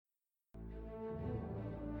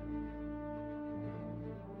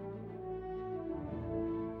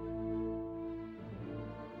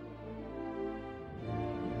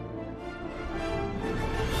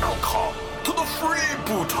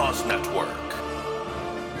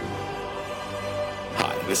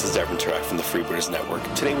this is Devin Turek from the Freebooters Network.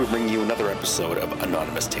 Today we're bringing you another episode of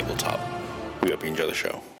Anonymous Tabletop. We hope you enjoy the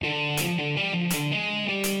show.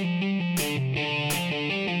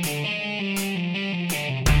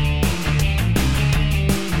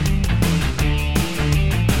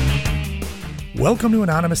 Welcome to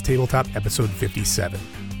Anonymous Tabletop episode 57.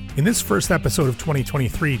 In this first episode of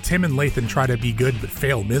 2023, Tim and Lathan try to be good but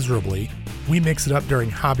fail miserably. We mix it up during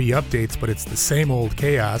hobby updates, but it's the same old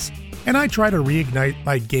chaos. And I try to reignite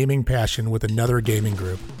my gaming passion with another gaming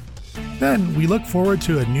group. Then we look forward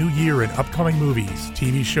to a new year in upcoming movies,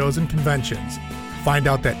 TV shows, and conventions. Find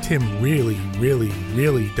out that Tim really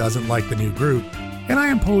doesn't like the new Groot, and I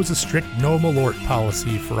impose a strict no malort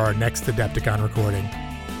policy for our next Adepticon recording.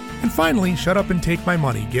 And finally, Shut Up and Take My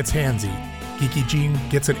Money gets handsy. Geeky Gene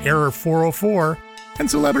gets an error 404, and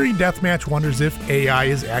Celebrity Deathmatch wonders if AI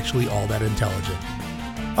is actually all that intelligent.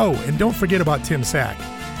 Oh, and don't forget about Tim Sack.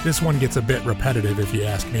 This one gets a bit repetitive if you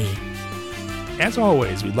ask me. As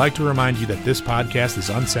always, we'd like to remind you that this podcast is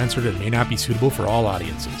uncensored and may not be suitable for all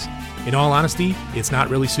audiences. In all honesty, it's not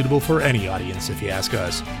really suitable for any audience if you ask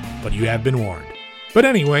us, but you have been warned. But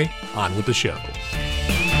anyway, on with the show.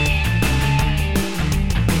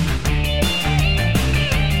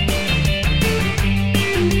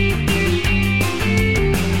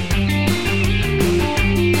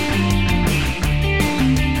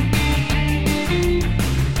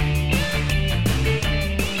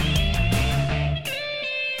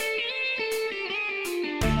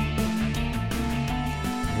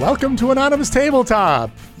 Welcome to Anonymous Tabletop,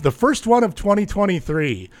 the first one of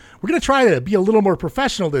 2023. We're going to try to be a little more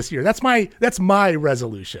professional this year. That's my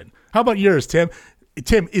resolution. How about yours, Tim?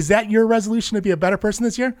 Tim, is that your resolution to be a better person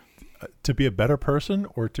this year? To be a better person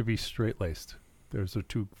or to be straight-laced? Those are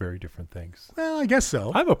two very different things. Well, I guess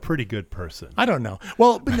so. I'm a pretty good person. I don't know.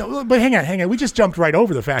 Well, but hang on. We just jumped right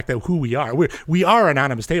over the fact that who we are. We are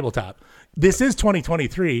Anonymous Tabletop. This is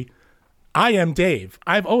 2023. I am Dave.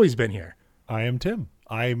 I've always been here. I am Tim.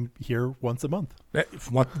 I'm here once a month.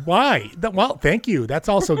 Why? Well, thank you. That's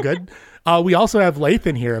also good. We also have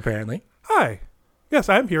Lathan here, apparently. Hi. Yes,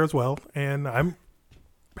 I'm here as well, and I'm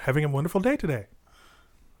having a wonderful day today.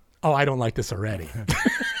 Oh, I don't like this already.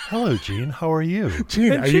 Hello, Gene. How are you?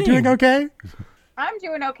 Gene, are you doing okay? I'm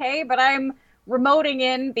doing okay, but I'm remoting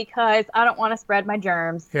in because I don't want to spread my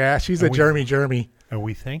germs. Yeah, she's a germy. And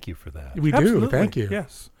we thank you for that. We Absolutely. do. Thank you.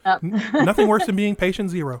 Yes. Nothing worse than being patient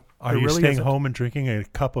zero. Are you staying home and drinking a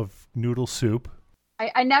cup of noodle soup?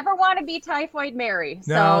 I never want to be Typhoid Mary.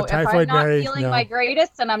 No, so Typhoid if I'm not Mary, feeling no. my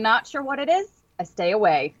greatest and I'm not sure what it is, I stay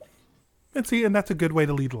away. And that's a good way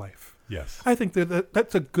to lead life. Yes. I think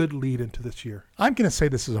that's a good lead into this year. I'm going to say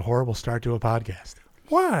this is a horrible start to a podcast.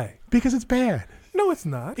 Why? Because it's bad. No, it's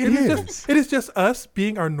not. It is. It is just us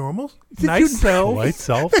being our normal, nice selves. White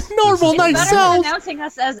self. Normal, nice Better self. than announcing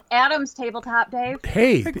us as Adam's Tabletop, Dave.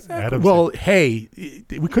 Hey, Exactly. Adam's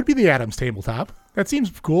we could be the Adams Tabletop. That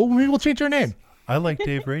seems cool. Maybe we'll change our name. I like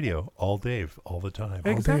Dave Radio. All Dave, all the time. All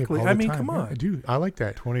day, Exactly. all I the mean, time. come Yeah, on. I do. I like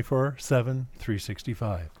that. 24/7,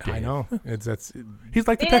 365. I Dave. know. He's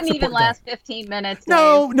like the It tech didn't even support guy. last 15 minutes.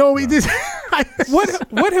 No, we did.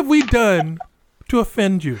 What have we done to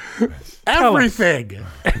offend you? Everything.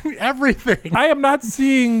 Everything. I am not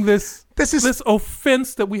seeing this This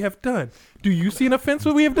offense that we have done. Do you see an offense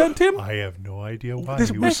that we have done, Tim? I have no idea why.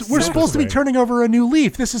 We're supposed to be turning over a new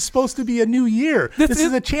leaf. This is supposed to be a new year. This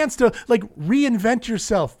is a chance to reinvent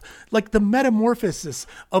yourself, like the metamorphosis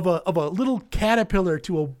of a little caterpillar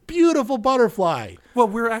to a beautiful butterfly. Well,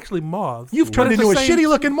 we're actually moths. You've turned But it's into a the same- shitty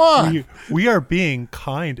looking moth. We are being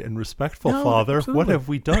kind and respectful, No, Father. absolutely. What have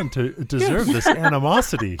we done to deserve this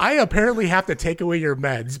animosity? I apparently have to take away your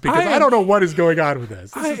meds because I I don't know what is going on with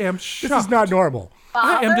this. I am This shocked. is not normal.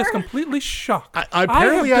 I am Father? just completely shocked.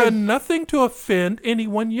 Apparently have done nothing to offend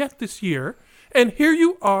anyone yet this year, and here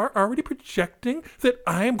you are already projecting that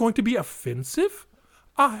I am going to be offensive?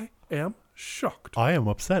 I am shocked. I am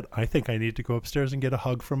upset. I think I need to go upstairs and get a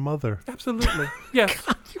hug from Mother. Absolutely. Yes.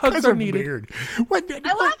 You Hugs guys are are needed. weird. What?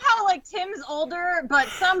 I love how Tim's older, but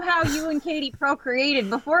somehow you and Katie procreated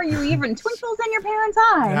before you even twinkles in your parents'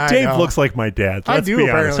 eye. I Dave know. looks like my dad. I Let's do, be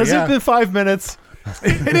honest. apparently, Has yeah. it been 5 minutes?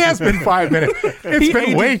 It has been 5 minutes. It's been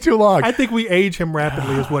ages- way too long. I think we age him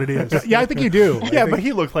rapidly is what it is. Yeah, I think you do. Yeah, but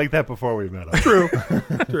he looked like that before we met him. True.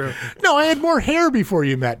 True. No, I had more hair before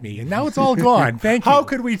you met me, and now it's all gone. Thank you. How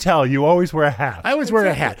could we tell? You always wear a hat. I always wear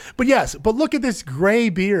a hat. But yes, but look at this gray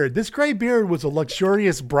beard. This gray beard was a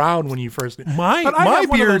luxurious brown when you first... My But I have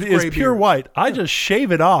one of beard those is gray pure beards. white. I just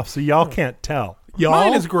shave it off so y'all can't tell. Y'all,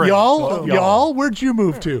 Mine is gray. Y'all, where'd you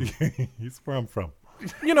move to? He's where I'm from.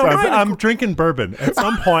 You know, mine is I'm drinking bourbon. At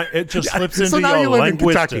some point, it just slips into So now your you live in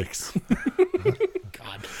Kentucky. linguistics.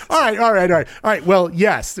 God. All right. Well,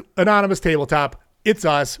 yes, Anonymous Tabletop. It's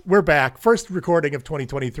us. We're back. First recording of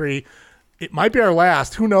 2023. It might be our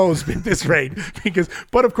last. Who knows at this rate?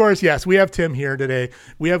 But of course, yes, we have Tim here today.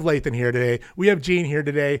 We have Lathan here today. We have Gene here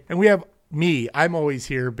today. And we have me. I'm always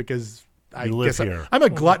here because I live guess here. I'm a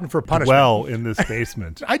glutton for punishment. Well, in this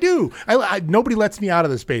basement. I do. Nobody lets me out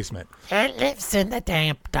of this basement. It lives in the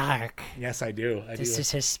damp dark. Yes, I do. This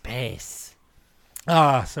is his space.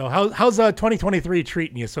 So how's 2023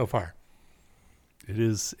 treating you so far? It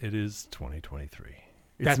is 2023.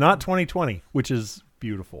 It's not 2020, which is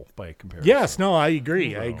beautiful by comparison. Yes, no, I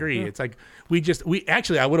agree. It's like we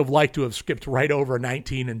actually I would have liked to have skipped right over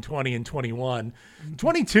 19 and 20 and 21.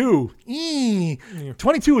 22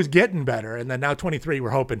 is getting better, and then now 23 we're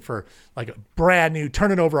hoping for like a brand new,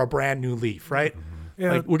 turning over a brand new leaf, right?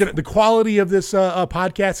 Yeah. Like the quality of this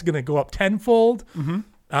podcast is going to go up tenfold.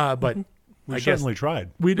 But We I certainly tried.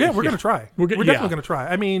 we're Yeah, we're going to try. We're We're go- definitely yeah. going to try.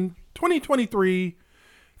 I mean, 2023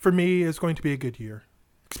 for me is going to be a good year.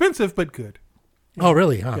 Expensive, but good. Oh,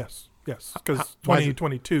 really? Huh? Yes, because why is it-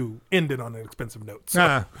 2022 ended on an expensive note.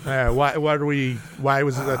 So. Why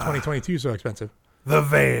was 2022 so expensive? The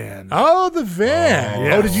van. Oh, the van.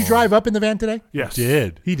 yes. Oh, did you drive up in the van today? Yes.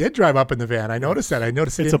 Did. He did drive up in the van. I noticed that. I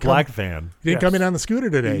noticed he It's a didn't black come, van. He didn't come in on the scooter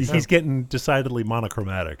today. He's getting decidedly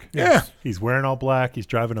monochromatic. Yeah. He's wearing all black. He's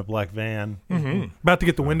driving a black van. About to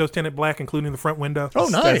get the windows tinted black, including the front window. Oh,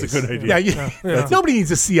 nice. That's a good idea. Yeah, nobody needs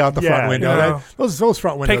to see out the front Yeah, window. yeah. That- those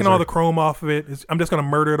front windows. Taking all are- the chrome off of it. I'm just going to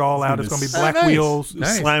murder it all out. It's going to be black nice. wheels.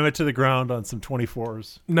 Nice. Slam it to the ground on some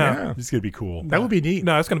 24s. No. Yeah. It's going to be cool. That would be neat.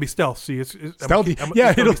 No, it's going to be stealth. See, it's Stealthy. I'm, Yeah,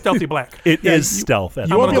 it's gonna it'll- be stealthy black. It is you- stealth. you At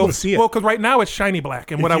won't the be able moment. to see it. Well, because right now it's shiny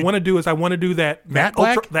black, and what I want to do is I want to do that Matte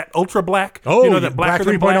ultra, black? that ultra black. Oh, you know, yeah, that blacker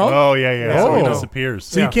black than black. 3.0? Oh, yeah. So it Oh. disappears.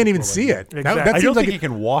 So you can't even see it. Exactly. That I seems don't like think you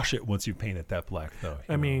can wash it once you paint it that black, though.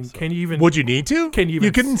 I mean, so. can you even? Would you need to? Can you even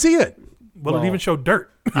You couldn't see it. Will it even show dirt?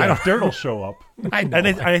 I don't. Dirt will show up. I know. And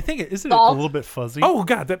I think isn't it a Salt. little bit fuzzy? Oh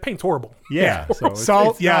God, that paint's horrible. yeah. So it's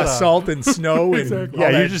Salt, not yeah, a- salt and snow and Exactly. all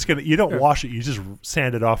Yeah, that. you're just gonna. You don't wash it. You just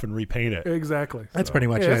sand it off and repaint it. Exactly. That's pretty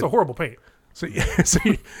much Yeah, it. it's a horrible paint.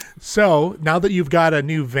 So now that you've got a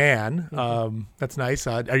new van, that's nice.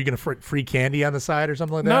 Are you going to free candy on the side or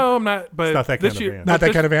something like that? No, I'm not. But It's not that this kind of year, van. Not that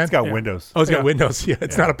this- kind of van. It's got Yeah. windows. Oh, it's Yeah. got windows. Yeah,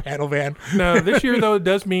 it's not a panel van. No, this year though it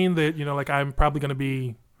does mean that like I'm probably going to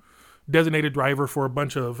be designated driver for a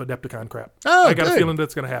bunch of Adepticon crap. Oh, I got good. a feeling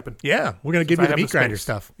that's going to happen. Yeah, we're going to give I you the have meat the grinder space.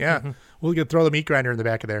 stuff. Yeah, we'll throw the meat grinder in the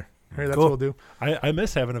back of there. Hey, that's Cool. what we'll do. I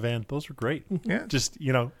miss having a van. Those were great. Yeah. Just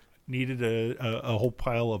needed a whole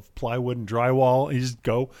pile of plywood and drywall. You just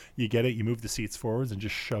go, you get it, you move the seats forwards, and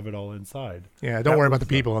just shove it all inside. Yeah, don't worry about the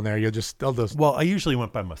people in there. They'll just. Well, I usually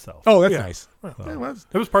went by myself. Oh, that's Yeah. nice. Yeah, well,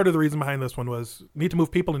 That was part of the reason behind this one was need to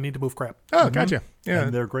move people and need to move crap. oh, gotcha. Yeah,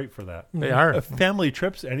 And they're great for that. they are. Family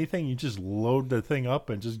trips, anything, you just load the thing up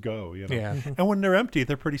and just go. Yeah. And when they're empty,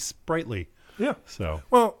 they're pretty sprightly. Yeah. So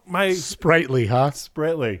Well, my Sprightly, huh?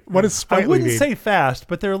 sprightly. What does sprightly I wouldn't mean? say fast,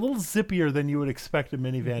 but they're a little zippier than you would expect a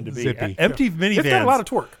minivan to be. Zippy. Empty minivans. it's got a lot of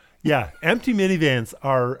torque. Yeah, empty minivans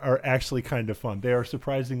are actually kind of fun. They are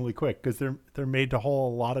surprisingly quick because they're made to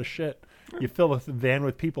haul a lot of shit. You fill a van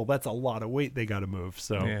with people, that's a lot of weight they got to move.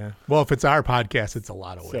 So, Yeah. Well, if it's our podcast, it's a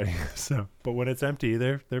lot of weight. but when it's empty,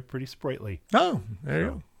 they're pretty sprightly. Oh, there you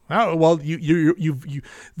go. Oh well,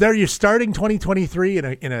 you're starting 2023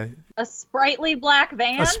 in A sprightly black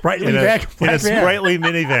van. a sprightly In a black van. sprightly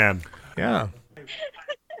minivan. Yeah.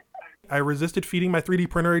 I resisted feeding my 3D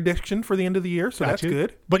printer addiction for the end of the year, so that's Gotcha.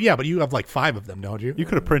 good. But yeah, but you have like 5 of them, don't you? You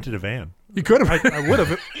could have printed a van. You could have. I would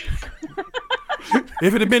have.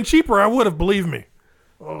 If it had been cheaper, I would have. Believe me.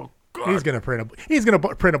 He's gonna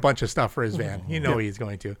print a bunch of stuff for his van. You know he's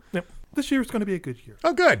going to. Yep. This year is going to be a good year.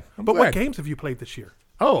 Oh, good. But what games have you played this year?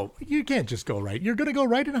 Oh, you can't just go right. You're gonna go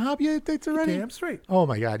right in a hobby updates already. Damn straight. Oh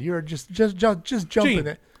my God, you're just jumping Gene.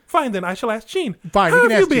 it. Fine, then I shall ask Gene. Fine, How you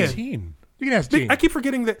can have ask you been? Gene. You can ask Gene. I keep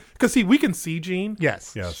forgetting that because see, we can see Gene.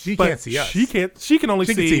 Yes. Yes. She but can't see us. She can't. She can only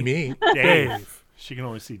She can see me. Dave. She can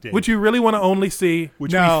only see Dave. Would you really want to only see?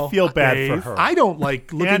 Which No. we feel bad Dave. for her. I don't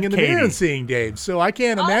like looking And in the mirror Katie. and seeing Dave, so I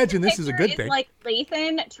can't All I imagine can this is a picture good thing. Like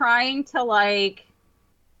Lathan trying to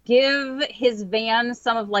give his van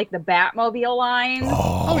some of the Batmobile lines.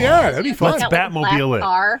 Oh yeah, that'd be fun. Let's Got, black Batmobile it.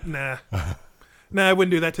 car. Nah. Nah, I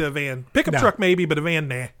wouldn't do that to a van. Pickup No. truck maybe, but a van,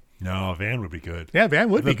 nah. No, a van would be good. Yeah, van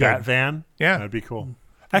would The be good. Bat van? Yeah. That'd be cool.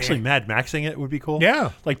 Actually, Mad Maxing it would be cool.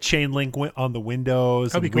 Yeah. Like chain link on the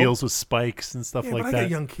windows That'd and be cool. wheels with spikes and stuff Yeah, like but I that. got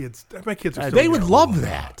young kids. My kids are still They young. would love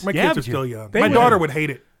that. My Yeah, kids are but still young. they My would. daughter would hate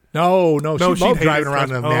it. No, No, she she'd loved hate driving it. around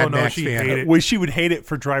in a Oh, Mad no, Max she'd van. hate it. Well, she would hate it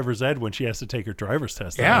for driver's ed when she has to take her driver's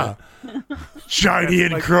test. Yeah. on it. Shiny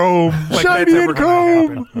and chrome. Like Shiny that's ever and gonna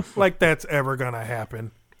chrome. happen. Like that's ever gonna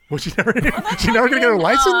happen. Was she never going to get her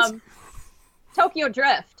license? Tokyo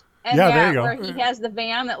Drift. And Yeah, there you go. where he has the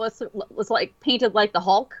van that was like painted like the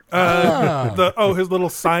Hulk. His little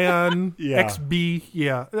Scion Yeah. XB.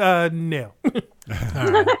 Yeah. No.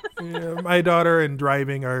 Yeah, my daughter and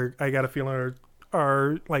driving I got a feeling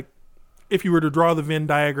are like, if you were to draw the Venn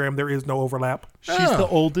diagram, there is no overlap. She's the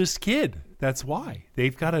oldest kid. That's why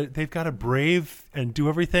they've got to brave and do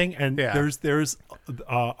everything. And Yeah. there's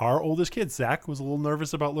our oldest kid, Zach, was a little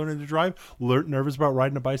nervous about learning to drive, nervous about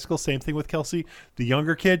riding a bicycle. Same thing with Kelsey, the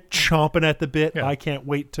younger kid, chomping at the bit. Yeah. I can't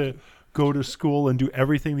wait to go to school and do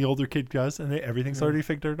everything the older kid does, and everything's already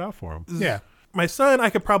figured out for him. Yeah. My son, I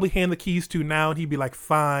could probably hand the keys to now, and he'd be like,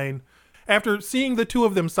 fine. After seeing the two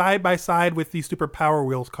of them side by side with the Super Power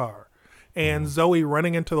Wheels car, and Zoe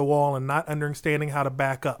running into the wall and not understanding how to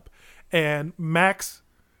back up, and Max,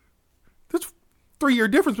 there's 3-year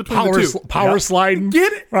difference between the two. Power sliding.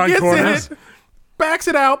 Get it, around gets corners. in it, backs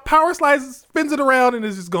it out, power slides, spins it around, and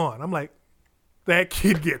is just gone. I'm like, that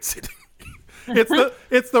kid gets it.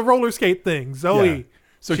 it's the roller skate thing. Zoe. Yeah.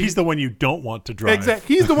 So he's the one you don't want to drive.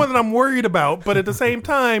 Exactly. He's the one that I'm worried about. But at the same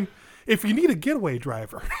time, if you need a getaway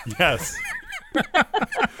driver, Yes.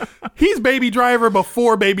 he's baby driver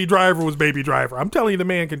before baby driver was baby driver. I'm telling you, the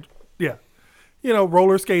man can, yeah. You know,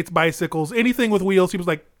 roller skates, bicycles, anything with wheels. He was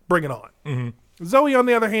like, bring it on. Mm-hmm. Zoe, on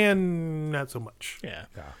the other hand, not so much. Yeah.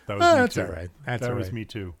 That was me That's too. all right. That's that all was right. me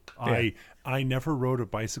too. Yeah. I never rode a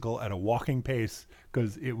bicycle at a walking pace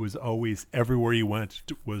because it was always everywhere you went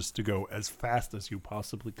was to go as fast as you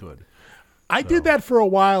possibly could. I did that for a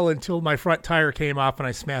while until my front tire came off and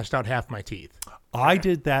I smashed out half my teeth. I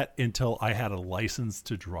did that until I had a license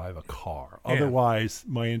to drive a car. Yeah. Otherwise,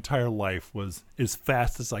 my entire life was as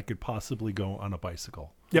fast as I could possibly go on a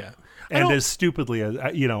bicycle. Yep. Yeah. And as stupidly as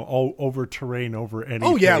over terrain, over anything.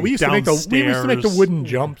 Oh yeah, we used to make the wooden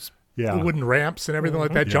jumps, Yeah. the wooden ramps and everything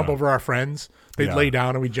like that. Jump Yeah. over our friends. They'd Yeah. lay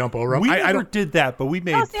down and we jump over them. We I never don't. did that, but we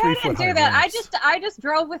made Oh, see, I 3-foot didn't high do that. ramps. I just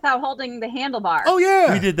drove without holding the handlebar. Oh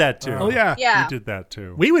yeah, We did that too. Oh yeah, Yeah. We did that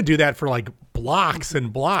too. We would do that for like blocks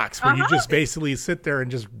and blocks, where you just basically sit there and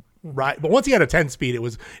just ride. But once you had a 10-speed,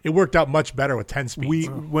 it worked out much better with 10 speeds.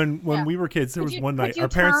 When we were kids, there was one night Could you our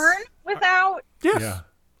parents. turn without? Yes. Yeah.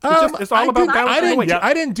 It's all about balance.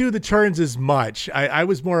 I didn't do the turns as much. I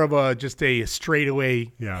was more of just a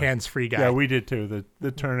straightaway hands-free guy. Yeah, we did too.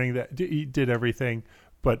 The turning that he did everything.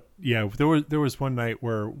 But yeah, there was one night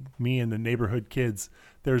where me and the neighborhood kids,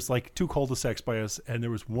 there's like 2 cul-de-sacs by us, and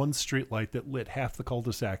there was one street light that lit half the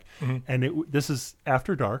cul-de-sac. And this is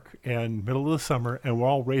after dark and middle of the summer, and we're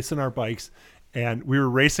all racing our bikes. And we were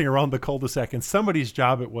racing around the cul-de-sac, and somebody's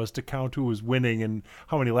job it was to count who was winning and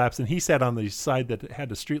how many laps. And he sat on the side that had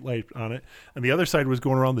a street light on it, and the other side was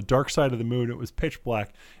going around the dark side of the moon. It was pitch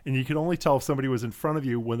black, and you could only tell if somebody was in front of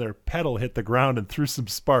you when their pedal hit the ground and threw some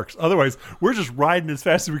sparks. Otherwise, we're just riding as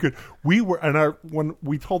fast as we could. When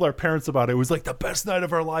we told our parents about it, it was like the best night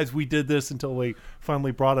of our lives. We did this until they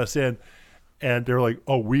finally brought us in, and they're like,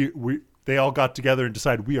 "Oh, They all got together and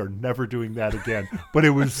decided we are never doing that again. But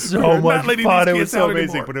it was so much fun. It was so amazing.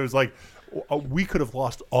 Anymore. But it was like we could have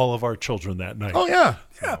lost all of our children that night. Oh yeah,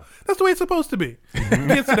 Yeah, that's the way it's supposed to be.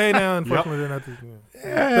 Kids today now, unfortunately, they're not. It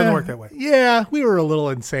doesn't work that way. yeah. We were a little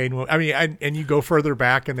insane. I mean, and you go further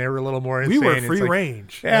back, and they were a little more insane. We were It's free like,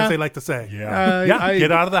 range, Yeah. as they like to say. Yeah.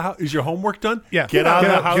 Get out of the house. Is your homework done? Yeah. Get out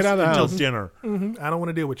of the house Get out of the until house. dinner. I don't want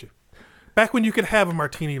to deal with you. Back when you could have a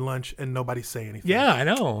martini lunch and nobody say anything. Yeah, I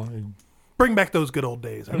know. Bring back those good old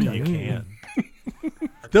days. I tell you. You can.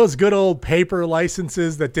 Those good old paper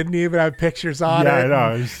licenses that didn't even have pictures on Yeah, it. I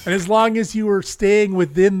know. And as long as you were staying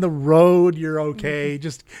within the road, you're okay.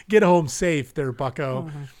 Just get home safe there, bucko.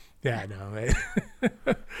 Yeah, no.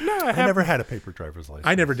 No, I never had a paper driver's license.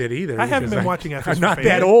 I never did either. I haven't because been watching F is I'm for not Family.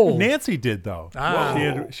 that old. Nancy did though.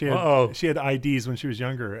 Ah. She had IDs when she was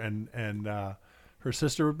younger, and her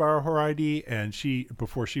sister would borrow her ID, and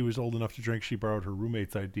before she was old enough to drink, she borrowed her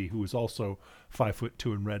roommate's ID, who was also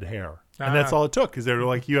 5'2" and red hair, and that's all it took. Because they were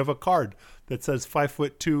like, you have a card that says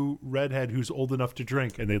 5'2" redhead who's old enough to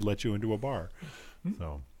drink, and they'd let you into a bar.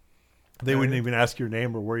 So they wouldn't even ask your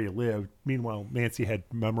name or where you lived. Meanwhile, Nancy had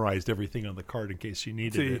memorized everything on the card in case she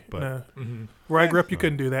needed See, it. But no. Where I grew up, you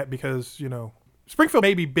couldn't do that because, Springfield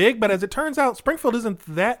may be big, but as it turns out, Springfield isn't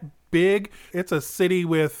that big. It's a city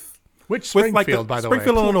with Which Springfield, by the way?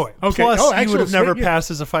 Springfield, Illinois. Okay. plus, Oh, you actually, would have never yeah.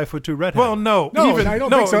 passed as a 5'2" redhead. Well, no. No, I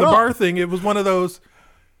don't think so at the all. bar thing, it was one of those,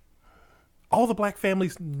 all the black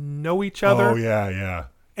families know each other. Oh yeah, yeah.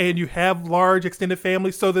 and you have large extended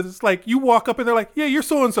families, so that it's like you walk up and they're like, yeah, you're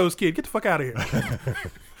so-and-so's kid. Get the fuck out of here.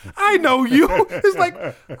 I know you. It's like,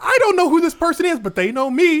 I don't know who this person is, but they know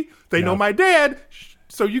me. They know my dad.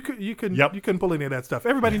 So you couldn't pull any of that stuff.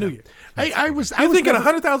 Everybody knew you. I was thinking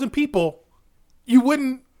 100,000 people, you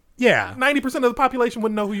wouldn't. Yeah. 90% of the population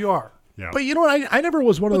wouldn't know who you are. Yeah. But you know what? I never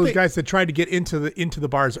was one of those guys that tried to get into the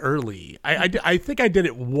bars early. I think I did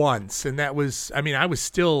it once, and that was, I mean, I was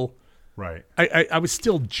still Right. I was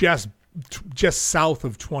still just south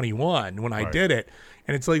of 21 when I did it.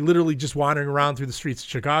 And it's like literally just wandering around through the streets of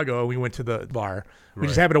Chicago. And we went to the bar. We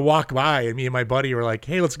just happened to walk by, and me and my buddy were like,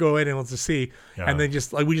 hey, let's go in and let's just see. Yeah. And then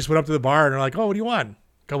we just went up to the bar and we're like, oh, what do you want?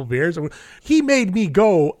 A couple beers? He made me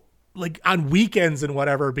go like on weekends and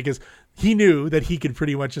whatever because he knew that he could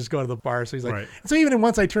pretty much just go to the bar. So he's like, so even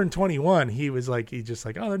once I turned 21, he was like,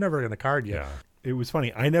 oh, they're never going to card you. Yeah. It was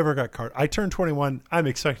funny. I never got carded. I turned 21. I'm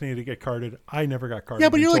expecting to get carded. I never got carded. Yeah,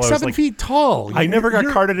 but you're like 7 feet tall. I never got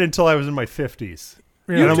carded until I was in my 50s.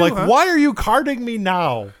 And I'm like, why are you carding me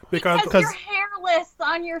now? Because you're hairless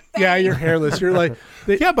on your face. Yeah, you're hairless. You're like,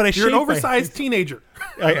 yeah, but you're an oversized teenager.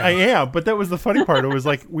 I am, but that was the funny part. It was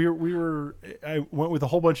like I went with a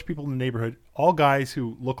whole bunch of people in the neighborhood, all guys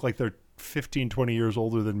who look like they're 15, 20 years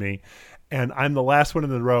older than me. And I'm the last one in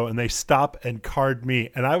the row, and they stop and card me.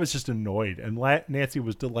 And I was just annoyed. And Nancy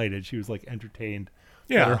was delighted. She was like entertained.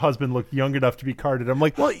 Yeah, her husband looked young enough to be carded. I'm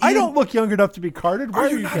like, well, I don't look young enough to be carded.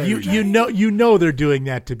 Why are you know they're doing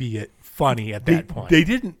that to be funny at that point. They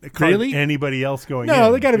didn't card anybody else going in.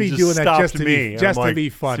 No, they got to be doing that just to be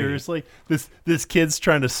funny. Seriously, this kid's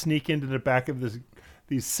trying to sneak into the back of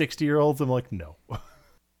these 60-year-olds. I'm like, no.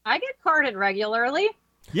 I get carded regularly.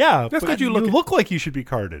 Yeah, that's because you look like you should be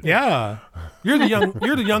carded. Yeah, you're the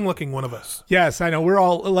young looking one of us. Yes, I know. We're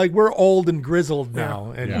old and grizzled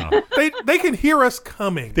now, and they can hear us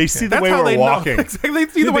coming. They see the way we're walking. Exactly,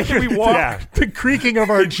 they see the way we walk. Yeah. The creaking of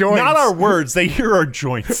our joints, not our words. They hear our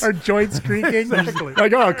joints. Our joints creaking. Exactly.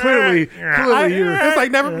 Like, oh, clearly, it's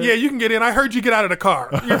like never. Yeah, you can get in. I heard you get out of the car.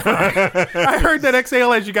 You're fine. I heard that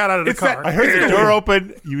exhale as you got out of the car. I heard the door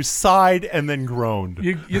open. You sighed and then groaned.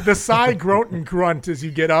 The sigh, groan, and grunt as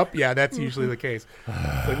you get up. Yeah, that's usually the case.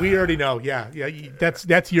 So we already know. Yeah,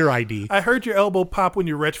 that's your ID. I heard your elbow pop when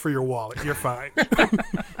you reach for your wallet. You're fine.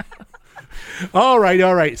 All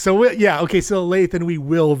right. So okay. So Lathan, we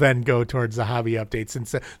will then go towards the hobby updates,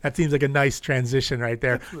 since that seems like a nice transition right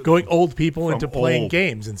there. Absolutely. Going old people into playing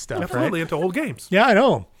games and stuff. Absolutely, right? Into old games. Yeah, I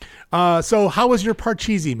know. So how was your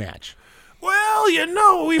Parcheesi match? Well,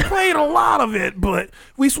 we played a lot of it, but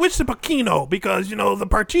we switched to Pacino because, the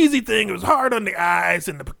Parcheesi thing, it was hard on the eyes,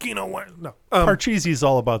 and the Pacino one. No. Parcheesi is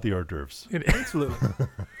all about the hors d'oeuvres. Absolutely.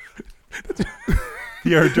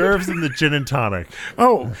 The hors d'oeuvres and the gin and tonic.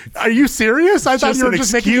 Oh, are you serious? I thought you were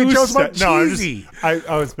just making a joke about cheesy. I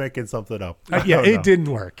was making something up. It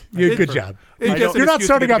didn't work. Good job. You're not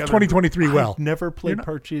starting off 2023 well. I've never played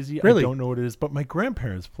Parcheesi. Really? I don't know what it is, but my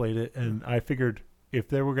grandparents played it, and I figured if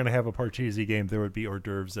they were going to have a Parcheesi game, there would be hors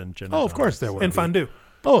d'oeuvres and gin and tonic. Of course there would. And fondue.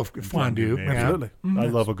 Oh, fondue. Absolutely. I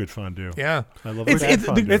love a good fondue. Yeah. I love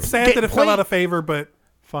fondue. It's sad that it fell out of favor, but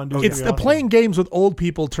fondue. It's the playing games with old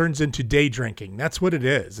people turns into day drinking. That's what it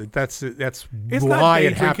is. That's it's why not day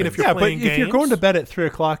it happens. If you're playing games. If you're going to bed at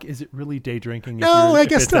 3:00, is it really day drinking? No, I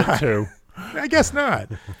guess not. I guess not.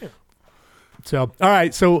 So, all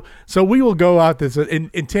right. So we will go out this,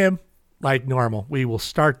 and Tim, like normal, we will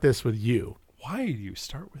start this with you. Why do you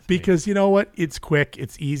start with because me? You know what? It's quick.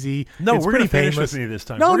 It's easy. No, it's we're going to finish painless. with me this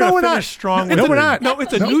time. No, we're not. Strong. No, we're not. No,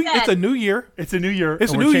 it's a new year. It's a new year.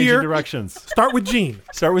 It's a new year. Directions. Start with Jean.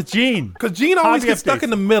 Because Jean always gets stuck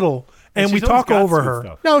in the middle, and we talk over her.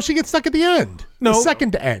 Stuff. No, she gets stuck at the end. No, the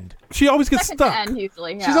second to end. She always gets second stuck. To end,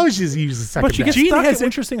 usually, yeah. She's always just uses the second. But to end. Jean has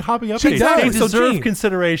interesting hobby updates. She does. They deserve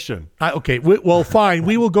consideration. Okay, well, fine.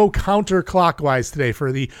 We will go counterclockwise today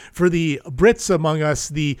for the Brits among us.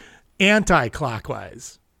 The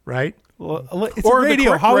anti-clockwise, right? Well, it's a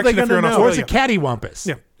radio. How are they going to know? Or it's a cattywampus.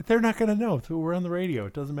 Yeah. They're not going to know. We're on the radio.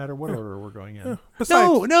 It doesn't matter what order we're going in. Yeah.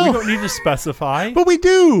 Besides, no. We don't need to specify. But we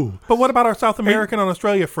do. But what about our South American and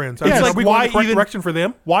Australia friends? Yes. Are we going the correct direction for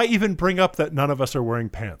them? Why even bring up that none of us are wearing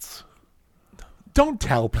pants? Don't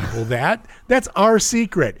tell people that. That's our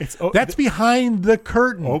secret. That's behind the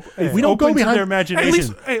curtain. We don't go behind their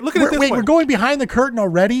imagination. Look at it this way. We're going behind the curtain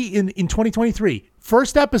already in 2023.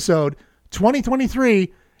 First episode,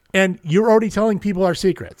 2023, and you're already telling people our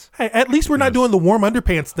secrets. Hey, at least we're not doing the warm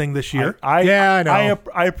underpants thing this year. I know.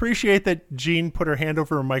 I appreciate that Jean put her hand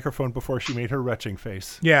over her microphone before she made her retching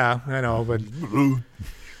face. Yeah, I know, but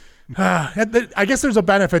I guess there's a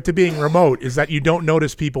benefit to being remote is that you don't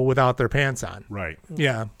notice people without their pants on. Right.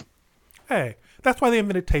 Yeah. Hey, That's why they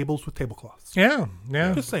invented tables with tablecloths. Yeah,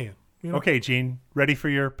 yeah. Just saying. You know? Okay, Gene, ready for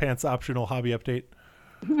your pants optional hobby update?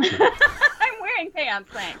 I'm wearing pants,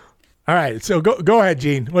 thanks. All right, so go ahead,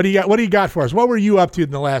 Gene. What do you got? What do you got for us? What were you up to in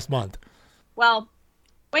the last month? Well,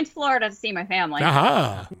 went to Florida to see my family.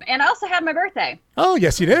 Aha. And I also had my birthday. Oh,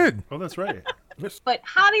 yes, you did. Oh, that's right. But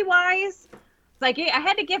hobby-wise, I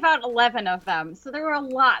had to give out 11 of them. So there were a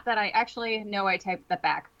lot that I actually know I typed that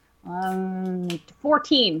back.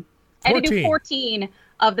 14. I had to do 14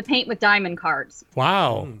 of the paint with diamond cards.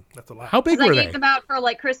 Wow. That's a lot. How big Because were I they? gave them out for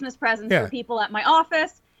like Christmas presents Yeah. for people at my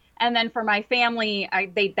office. And then for my family,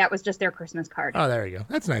 that was just their Christmas card. Oh, there you go.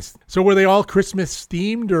 That's nice. So were they all Christmas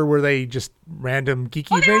themed, or were they just random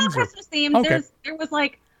geeky They're all things? Christmas themed. Okay. There was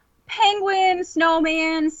like penguin,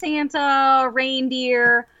 snowman, Santa,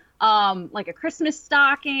 reindeer, like a Christmas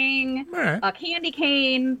stocking, All right. a candy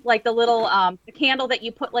cane, like the little the candle that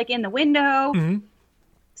you put like in the window. Mm-hmm.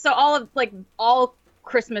 So all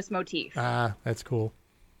Christmas motif. That's cool.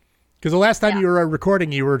 Because the last time you were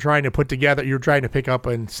recording, you were trying to pick up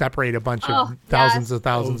and separate a bunch of thousands of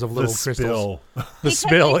thousands of little crystals. The Because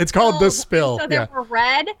spill. they It's called the spilled. spill. So there were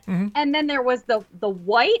red, Mm-hmm. and then there was the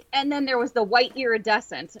white, and then there was the white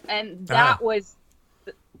iridescent, and that was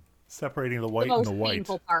Separating the the white and most the white.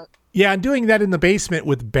 painful part. Yeah, and doing that in the basement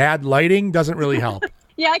with bad lighting doesn't really help.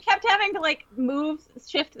 Yeah, I kept having to like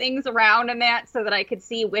shift things around and that so that I could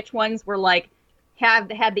see which ones were like had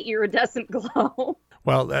the iridescent glow.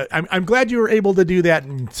 Well, I'm glad you were able to do that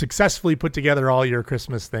and successfully put together all your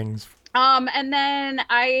Christmas things. And then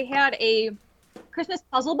I had a Christmas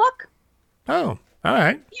puzzle book. Oh, all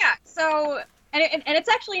right. Yeah, so and it's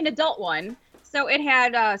actually an adult one. So it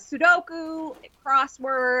had Sudoku,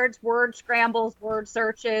 crosswords, word scrambles, word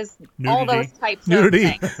searches, all Nudity. those types Nudity.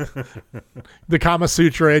 of things. The Kama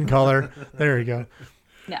Sutra in color. There you go.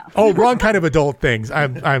 No. Oh, wrong kind of adult things.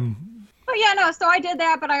 I'm But yeah, no, so I did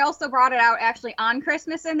that, but I also brought it out actually on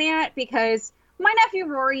Christmas in that because my nephew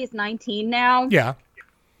Rory is 19 now. yeah.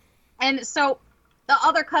 And so the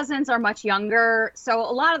other cousins are much younger. So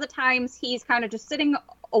a lot of the times he's kind of just sitting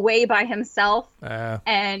away by himself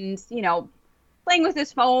and, playing with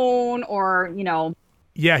his phone or,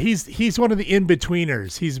 Yeah, he's one of the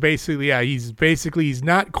in-betweeners. He's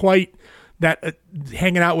not quite that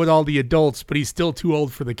hanging out with all the adults, but he's still too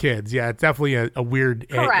old for the kids. Yeah, it's definitely a weird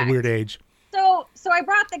age.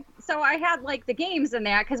 So I had like the games in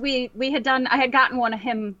that because I had gotten one of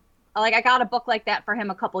him, like I got a book like that for him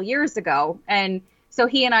a couple years ago. And so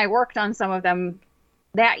he and I worked on some of them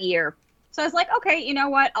that year. So I was like, okay, you know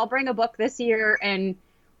what? I'll bring a book this year and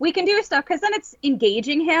we can do stuff because then it's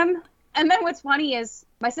engaging him. And then what's funny is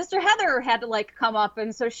my sister Heather had to like come up,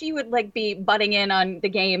 and so she would like be butting in on the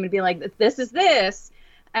game and be like, this is this.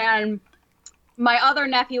 And my other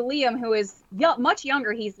nephew Liam, who is much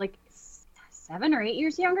younger, he's like 7 or 8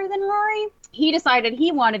 years younger than Rory, he decided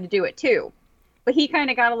he wanted to do it too. But he kind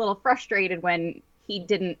of got a little frustrated when he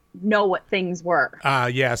didn't know what things were.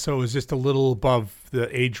 Yeah, so it was just a little above the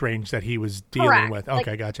age range that he was dealing Correct. with.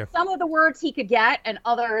 Okay, Like, gotcha. Some of the words he could get and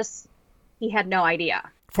others he had no idea.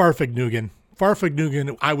 Farfignugan,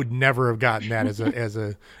 I would never have gotten that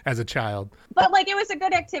as a child. But like it was a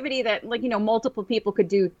good activity that like multiple people could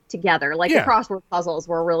do together. Like Yeah. the crossword puzzles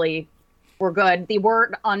were good. The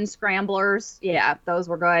word unscramblers, yeah, those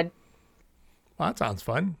were good. Well, that sounds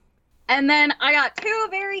fun. And then I got 2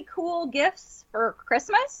 very cool gifts for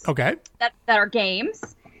Christmas Okay. that are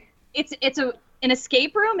games. It's an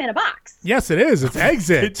escape room in a box. Yes, it is. It's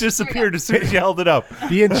Exit. It disappeared as soon as you held it up.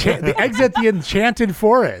 the Exit the Enchanted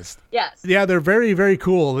Forest. Yes. Yeah, they're very, very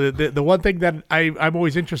cool. The one thing that I'm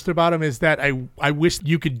always interested about them is that I wish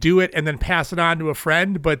you could do it and then pass it on to a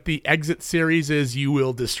friend, but the Exit series is you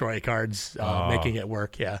will destroy cards, making it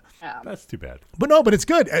work. Yeah. That's too bad. But it's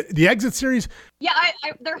good. The Exit series, Yeah,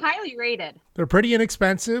 they're highly rated. they're pretty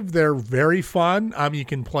inexpensive. They're very fun. You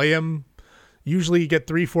can play them. Usually you get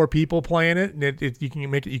 3-4 people playing it, and you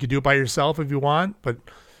can do it by yourself if you want. But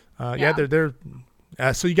they're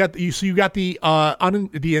so you got the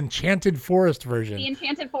Enchanted Forest version. The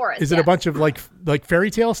Enchanted Forest. Is it a bunch of like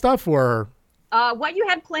fairy tale stuff or? What you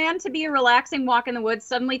had planned to be a relaxing walk in the woods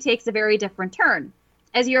suddenly takes a very different turn.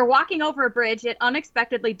 As you're walking over a bridge, it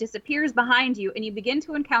unexpectedly disappears behind you, and you begin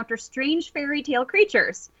to encounter strange fairy tale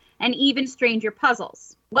creatures and even stranger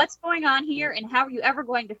puzzles. What's going on here, and how are you ever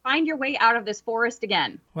going to find your way out of this forest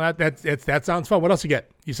again? Well, that sounds fun. What else you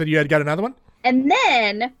get? You said you had got another one? And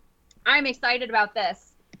then, I'm excited about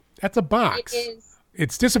this. That's a box. It is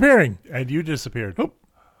It's disappearing. And you disappeared. Oh.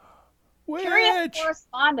 Curious Which?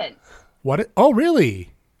 Correspondence. What? Oh,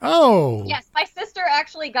 really? Oh. Yes, my sister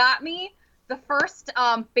actually got me the first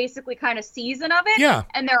basically kind of season of it. Yeah.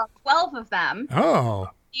 And there are 12 of them. Oh.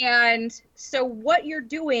 And so what you're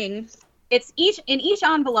doing, it's in each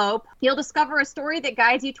envelope, you'll discover a story that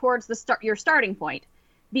guides you towards your starting point.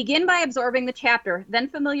 Begin by absorbing the chapter, then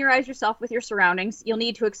familiarize yourself with your surroundings. You'll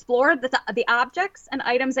need to explore the objects and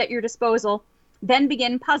items at your disposal, then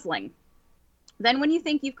begin puzzling. Then when you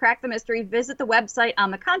think you've cracked the mystery, visit the website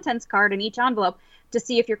on the contents card in each envelope to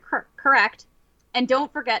see if you're correct. And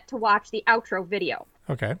don't forget to watch the outro video.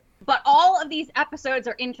 Okay. But all of these episodes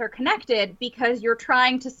are interconnected because you're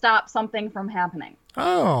trying to stop something from happening.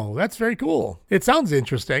 Oh, that's very cool. It sounds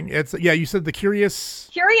interesting. You said the Curious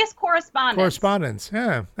Correspondence.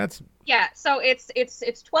 Yeah, that's So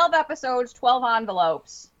it's 12 episodes, 12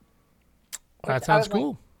 envelopes. that sounds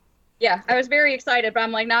cool. Yeah, I was very excited, but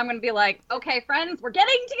I'm like, now I'm going to be like, okay, friends, we're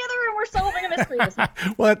getting together and we're solving a mystery this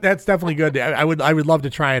week. Well, that's definitely good. I would love to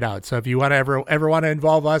try it out. So if you want to ever want to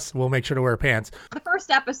involve us, we'll make sure to wear pants. The first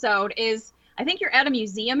episode is, I think you're at a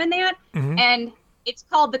museum in that, and it's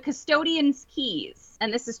called The Custodian's Keys,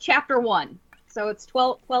 and this is chapter 1. So it's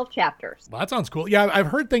 12 chapters. Well, that sounds cool. Yeah, I've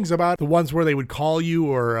heard things about the ones where they would call you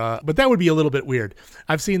but that would be a little bit weird.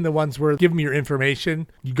 I've seen the ones where give them your information,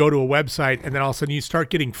 you go to a website, and then all of a sudden you start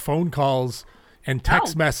getting phone calls and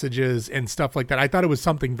text messages and stuff like that. I thought it was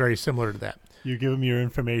something very similar to that. You give them your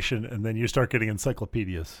information, and then you start getting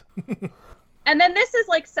encyclopedias. And then this is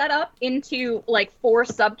like set up into like 4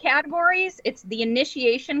 subcategories. It's the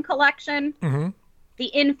Initiation Collection, the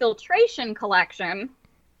Infiltration Collection,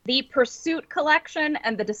 the Pursuit Collection,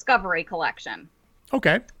 and the Discovery Collection.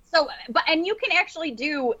 Okay. So, and you can actually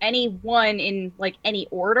do any one in like any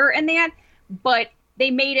order in that, but they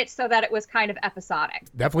made it so that it was kind of episodic.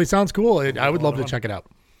 Definitely sounds cool. I would love to check it out.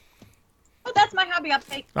 Oh, that's my hobby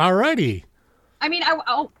update. All righty. I mean,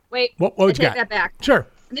 wait. What I you take got? that back. Sure.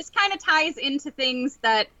 And this kind of ties into things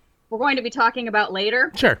that we're going to be talking about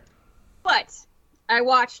later. Sure. But I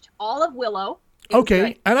watched all of Willow. It was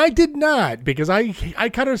Okay, good. and I did not because I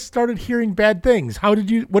kind of started hearing bad things. What did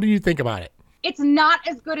you think about it? It's not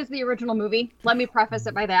as good as the original movie. Let me preface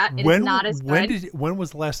it by that. It is not as good. When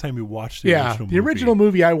was the last time you watched the original movie? The original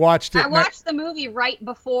movie I watched it. I watched the movie right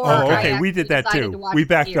before. Oh, I okay. We actually did that decided too. to watch We the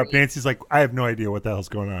backed up. series. Nancy's like, I have no idea what the hell's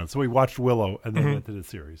going on. So we watched Willow and then went to the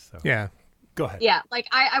series. So Yeah. go ahead. Yeah, like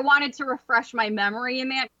I wanted to refresh my memory in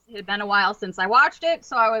that. It had been a while since I watched it,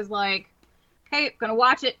 so I was like, okay, I'm gonna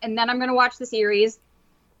watch it, and then I'm gonna watch the series.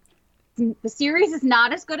 The series is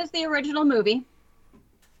not as good as the original movie,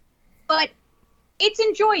 but it's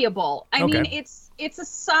enjoyable. I mean, it's a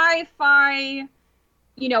sci-fi,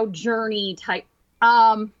 journey type.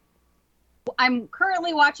 I'm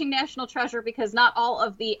currently watching National Treasure because not all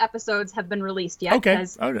of the episodes have been released yet. Okay,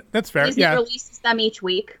 because that's fair. Disney Yeah, releases them each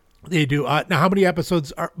week. they do. Now, how many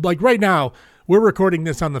episodes are like right now? We're recording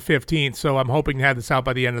this on the 15th, so I'm hoping to have this out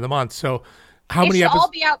by the end of the month. So, how many It should episodes? all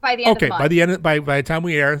be out by the end of the month. By the end, by the time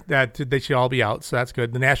we air that, they should all be out. So that's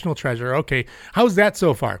good. The National Treasure. Okay, how's that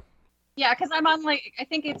so far? Yeah, because I'm on I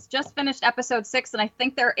think it's just finished episode 6, and I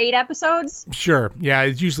think there are 8 episodes. Sure. Yeah,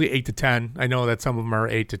 it's usually 8 to 10. I know that some of them are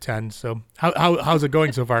 8 to 10. So how's it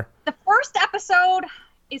going so far? The first episode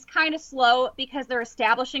is kind of slow because they're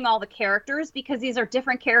establishing all the characters because these are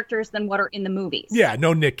different characters than what are in the movies. Yeah,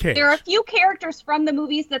 no Nick Cage. There are a few characters from the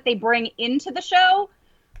movies that they bring into the show,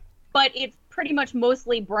 but it's pretty much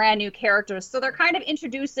mostly brand new characters. So they're kind of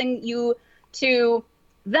introducing you to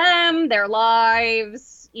them, their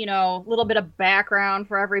lives, a little bit of background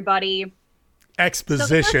for everybody.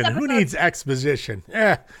 Exposition. So Who needs exposition?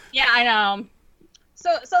 Yeah, I know.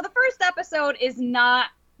 So the first episode is not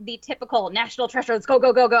the typical National Treasure. Let's go,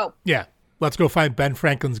 go, go, go. Yeah. Let's go find Ben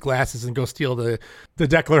Franklin's glasses and go steal the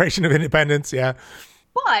Declaration of Independence. Yeah.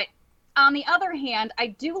 But on the other hand, I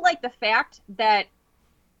do like the fact that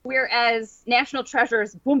whereas National Treasure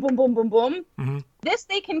is boom, boom, boom, boom, boom, this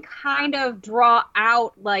they can kind of draw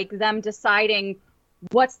out like them deciding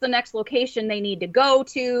what's the next location they need to go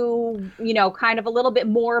to, kind of a little bit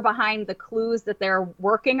more behind the clues that they're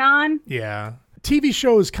working on. Yeah. TV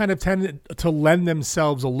shows kind of tend to lend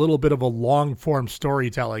themselves a little bit of a long form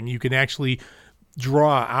storytelling. You can actually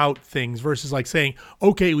draw out things versus like saying,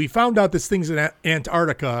 okay, we found out this thing's in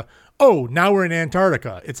Antarctica. Oh, now we're in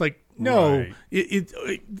Antarctica. It's like, no,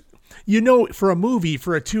 Right. for a movie,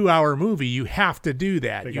 for a 2-hour movie, you have to do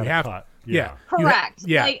that. They You got have caught. Yeah. Correct.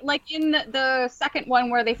 Yeah. Like in the second one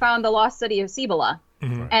where they found the lost city of Cibola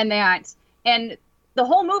and the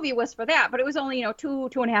whole movie was for that, but it was only,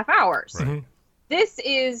 2.5 hours. Right. This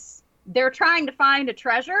is, they're trying to find a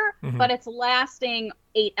treasure, but it's lasting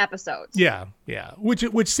 8 episodes. Yeah, yeah.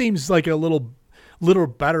 Which seems like a little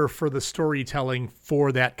better for the storytelling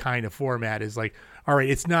for that kind of format is like, all right,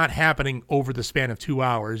 it's not happening over the span of 2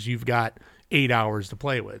 hours. You've got 8 hours to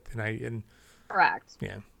play with. And Correct.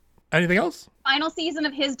 yeah. Anything else? Final season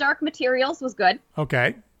of His Dark Materials was good.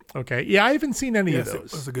 Okay. Yeah, I haven't seen any Yes, of it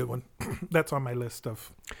those. was a good one. That's on my list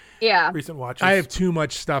of Yeah. recent watches. I have too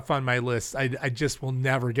much stuff on my list. I just will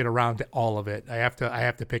never get around to all of it. I have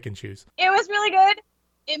to pick and choose. It was really good.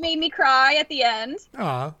 It made me cry at the end.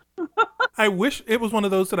 Aw. I wish it was one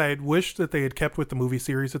of those that I had wished that they had kept with the movie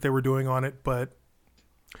series that they were doing on it, but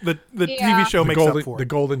the Yeah. TV show makes up for The it.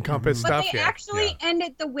 Golden Compass But stuff. they Yeah. actually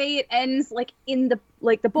ended the way it ends, like in the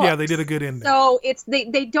book. Yeah, they did a good ending. So it's they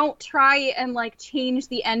don't try and like change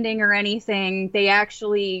the ending or anything. They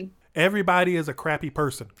actually Everybody is a crappy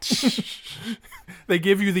person. They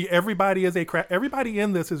give you everybody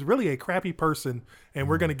in this is really a crappy person, and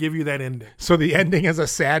we're going to give you that ending. So the ending is a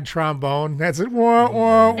sad trombone. That's it. Wah,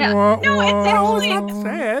 wah, Yeah. wah, No, it's wah. actually- It's not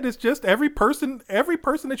sad. It's just every person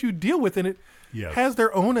that you deal with in it Yes. has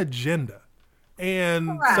their own agenda.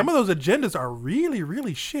 And Correct. some of those agendas are really,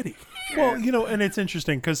 really shitty. Well, and it's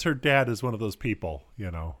interesting because her dad is one of those people,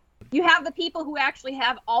 you have the people who actually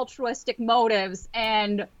have altruistic motives,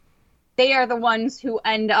 and they are the ones who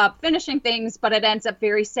end up finishing things, but it ends up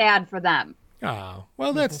very sad for them. Oh,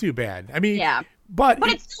 well, that's too bad. I mean, Yeah. but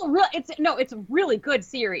It's still real. It's a really good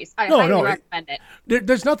series. I No, highly no, recommend it.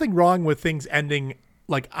 there's nothing wrong with things ending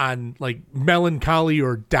like on like melancholy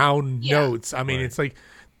or down Yeah. notes. I mean, Right. it's like,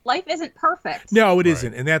 Life isn't perfect. no, it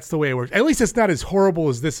isn't, and that's the way it works. At least it's not as horrible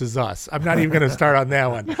as This Is Us. I'm not even going to start on that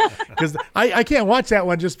one because I can't watch that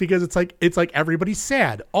one just because it's like everybody's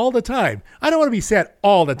sad all the time. I don't want to be sad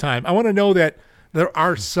all the time. I want to know that there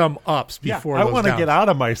are some ups before. I those want to downs. get out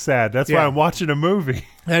of my sad. That's Yeah. why I'm watching a movie.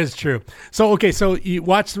 That is true. So okay, so you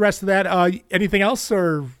watch the rest of that. Anything else,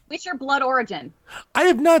 or Witcher Blood Origin. I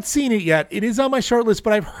have not seen it yet. It is on my short list,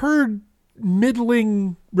 but I've heard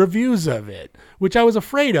middling reviews of it, which I was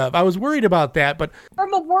afraid of. I was worried about that, but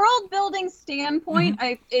From a world building standpoint,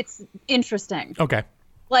 it's interesting. okay.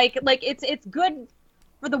 Like it's good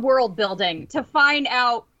for the world building to find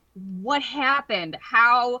out what happened,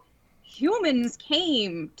 how humans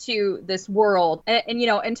came to this world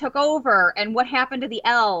and took over, and what happened to the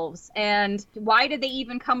elves, and why did they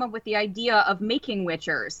even come up with the idea of making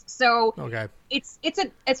witchers. So Okay. it's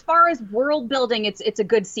as far as world building, it's a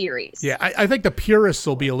good series. Yeah, I think the purists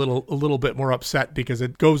will be a little bit more upset because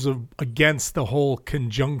it goes against the whole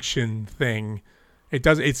conjunction thing. It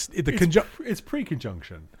does. It's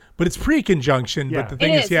pre-conjunction. but it's pre-conjunction. Yeah. But the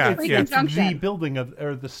thing It is, yeah, it's yeah, It's Conjunction. the building of,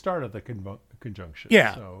 or the start of the conjunction.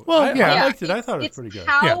 Yeah. So Well, I yeah. liked it. I thought it was it's pretty good.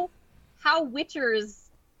 How witchers,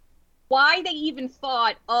 why they even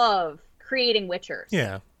thought of creating witchers.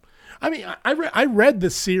 yeah. I mean, I read the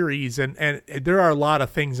series, and there are a lot of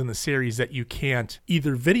things in the series that you can't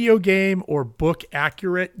either video game or book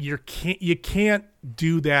accurate. You can't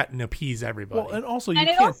do that and appease everybody. Well, and also you And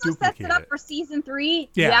it can't also sets duplicate it up it. for season 3.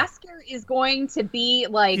 Yeah. Yasker is going to be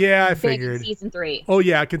like Yeah, I big in figured. season 3. Oh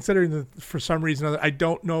yeah, considering that for some reason I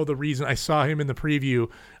don't know the reason. I saw him in the preview.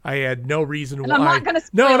 I had no reason And why. I'm not going to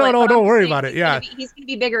No, spoil it, but don't I'm worry saying about it. Yeah. he's going to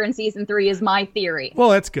be bigger in season 3 is my theory. Well,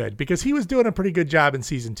 that's good because he was doing a pretty good job in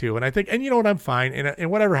season 2, and I think, and you know what, I'm fine, and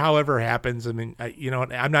whatever, however happens. I mean,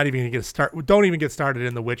 I'm not even going to get started. Don't even get started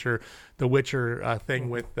in the Witcher thing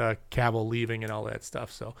with Cavill leaving and all that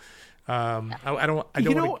stuff. So, I don't want to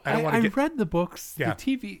I get. read the books. Yeah.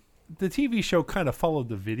 The TV show kind of followed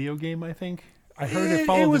the video game. I think I heard It it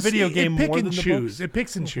followed was- the video game pick more and than the choose. books. It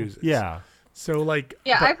picks and chooses. Yeah. So like.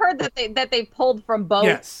 Yeah, but- I've heard that they pulled from both.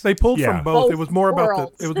 Yes. They pulled Yeah. from both. Both It was more about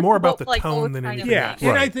worlds. the Both, like, tone both than kind of anything. Yeah, else.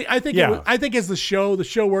 and Right. I think Yeah. I think as the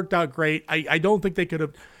show worked out great. I don't think they could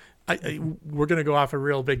have. We're going to go off a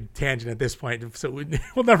real big tangent at this point, so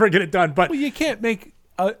we'll never get it done. But Well, you can't make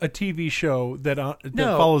a TV show that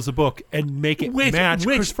No. follows a book and make it match.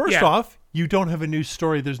 Because first yeah. off, you don't have a new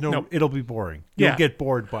story. There's no. No. It'll be boring. You'll Yeah. get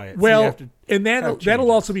bored by it. So you well, have to and have that'll changes.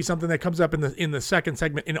 also be something that comes up in the second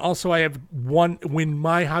segment. And also, I have one when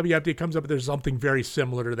my hobby update comes up. There's something very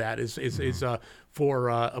similar to that. Is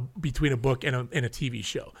for between a book and a TV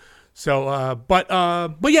show. So, but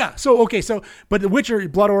yeah. So okay. So, but The Witcher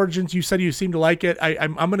Blood Origins. You said you seem to like it.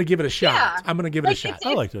 I'm going to give it a shot. Yeah. I'm going to give it a Like, shot.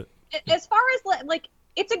 I liked it. As far as like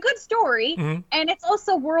it's a good story, Mm-hmm. and it's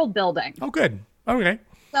also world building. Oh, good. Okay.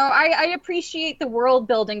 So I appreciate the world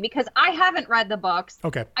building because I haven't read the books.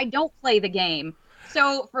 Okay. I don't play the game.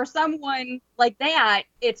 So for someone like that,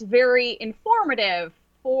 it's very informative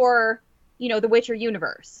for, the Witcher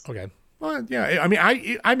universe. Okay. Well, yeah. I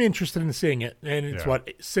mean, I'm interested in seeing it, and it's Yeah. what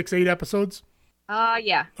 6-8 episodes.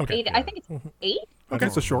 Yeah. Okay. 8, I think it's 8.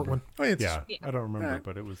 It's a short one. Oh, it's, Yeah, I don't remember,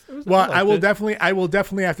 but it was. Well, I I will liked it.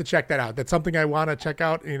 definitely have to check that out. That's something I want to check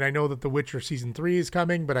out, and I know that The Witcher season 3 is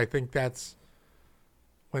coming, but I think that's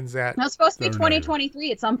when's that? No, it's supposed to be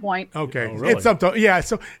 2023 at some point. Okay, Oh, really? it's something. Yeah.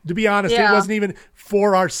 So to be honest, it Yeah. wasn't even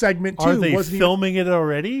for our segment 2. Are they wasn't filming it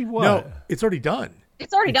already? What? Even, no, it's already done.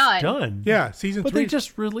 It's already done. Done. Yeah, season But 3. they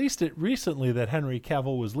just released it recently that Henry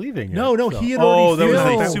Cavill was leaving. No, it, no, so. he had already that was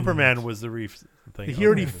filmed. like Superman was the thing.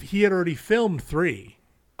 he had already filmed 3.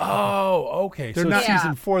 Oh, okay. They're So not- it's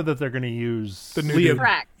season 4 that they're going to use The new Liam, dude.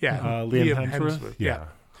 Correct. yeah, Liam Hemsworth. yeah.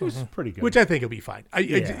 Who's pretty good. Which I think will be fine.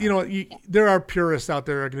 Yeah. There are purists out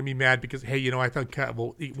there that are going to be mad because, hey, I thought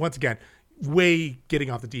Cavill, once again, way getting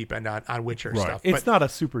off the deep end on Witcher right. stuff. It's But not a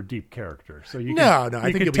super deep character, so you No, can, I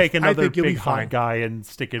you think could you'll be- take I another think you'll be big hot fine. guy and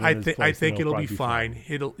stick it in I his think place. I think and it'll be probably fine.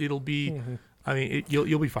 It'll be. I mean,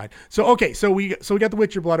 you'll be fine. So okay, so we got the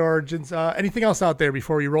Witcher Blood Origins. Anything else out there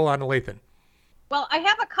before we roll on to Lathan? Well, I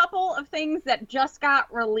have a couple of things that just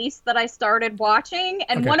got released that I started watching,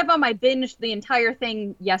 and Okay. one of them I binged the entire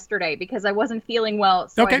thing yesterday because I wasn't feeling well,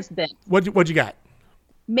 so Okay. I just binged. What'd you got?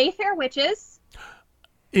 Mayfair Witches.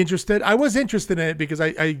 Interested? I was interested in it because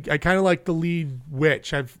I kind of like the lead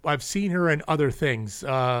witch. I've seen her in other things.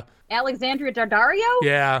 Alexandria Daddario.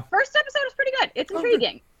 Yeah. First episode was pretty good. It's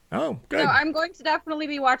intriguing. Oh, good. So I'm going to definitely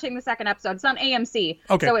be watching the second episode. It's on AMC.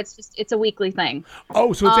 Okay. So it's a weekly thing.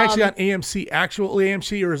 Oh, so it's actually on AMC, actual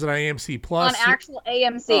AMC, or is it on AMC Plus? On actual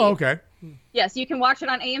AMC. Oh, okay. Yes, you can watch it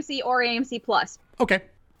on AMC or AMC Plus. Okay.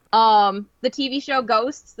 The TV show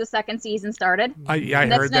Ghosts, the second season started. I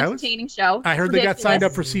And that's heard an that was. entertaining show. I heard they got signed up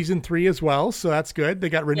Ridiculous. for season 3 as well, so that's good. They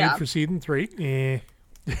got renewed Yeah. for season 3. Eh.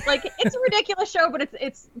 Like, it's a ridiculous show, but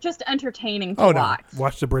it's just entertaining to Oh, no. watch.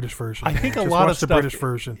 Watch the British version. I think a Just lot watch of the stuff- British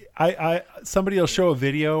version. somebody will show a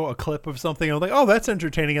video, a clip of something, and I'm like, oh, that's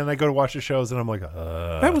entertaining, and I go to watch the shows, and I'm like,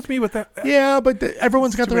 That was me with that. Yeah, but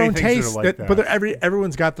everyone's got Too their many own things that are taste. like But that.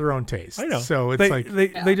 everyone's got their own taste. I know. So it's They, like,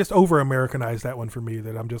 they just over Americanized that one for me.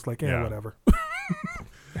 That I'm just like, Yeah. whatever.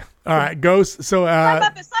 all right, Ghost. So,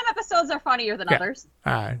 Some episodes are funnier than yeah. others.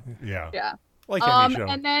 all right. yeah, Yeah. like any show.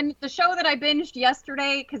 And then the show that I binged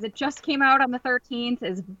yesterday, because it just came out on the 13th,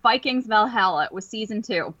 is Vikings Valhalla. It was season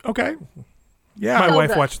 2. Okay. Yeah. My So wife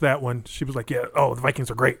good. watched that one. She was like, "Yeah, oh, the Vikings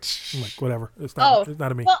are great." I'm like, "Whatever, it's Oh,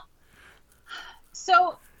 not a me." Well,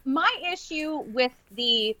 so my issue with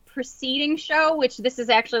the preceding show, which this is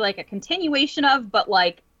actually like a continuation of, but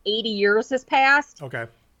like 80 years has passed, Okay.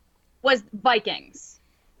 was Vikings.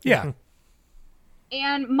 Yeah.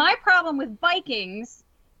 And my problem with Vikings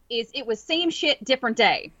is it was same shit, different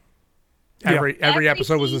day. Every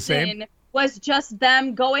episode was the same. season Was just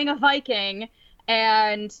them going a Viking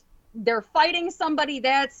and they're fighting somebody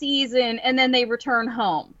that season and then they return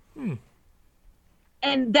home.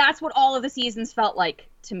 And that's what all of the seasons felt like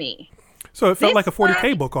to me. So it felt this like a 40K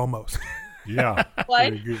one- book almost. Yeah.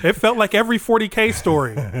 What? It felt like every 40K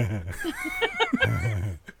story.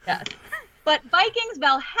 Yes. But Vikings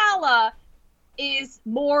Valhalla is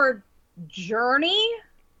more journey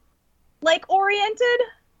like oriented,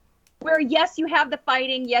 where yes, you have the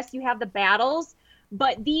fighting, yes, you have the battles,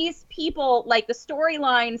 but these people, like the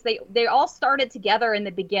storylines, they all started together in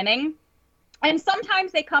the beginning. And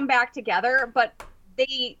sometimes they come back together, but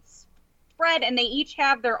they spread and they each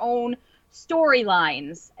have their own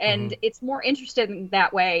storylines, and it's more interesting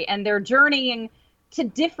that way. And they're journeying to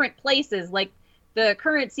different places. Like the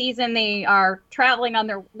current season, they are traveling on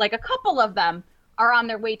their, like a couple of them are on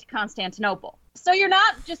their way to Constantinople. So you're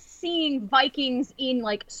not just seeing Vikings in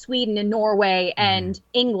like Sweden and Norway and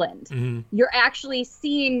England. You're actually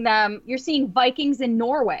seeing them, you're seeing Vikings in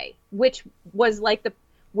Norway, which was like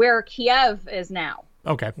where Kiev is now.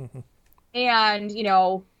 Okay. And, you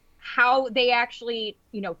know, how they actually,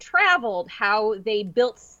 you know, traveled, how they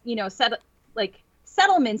built, you know,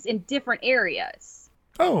 settlements in different areas.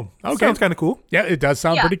 Oh, okay. Sounds kind of cool. Yeah, it does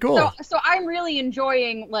sound pretty cool. So I'm really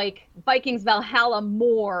enjoying like Vikings Valhalla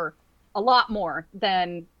a lot more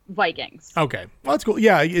than Vikings. Okay. Well, that's cool.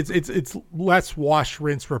 Yeah, it's less wash,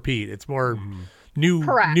 rinse, repeat. It's more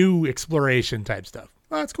Correct. new exploration type stuff.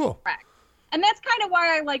 Oh, that's cool. Correct. And that's kind of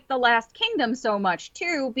why I like The Last Kingdom so much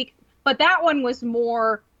too. But that one was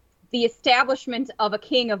more the establishment of a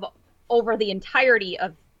king over the entirety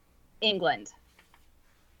of England.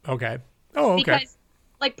 Okay. Oh, okay. Because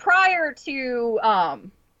like prior to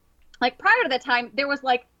that time, there was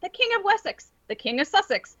like the King of Wessex, the King of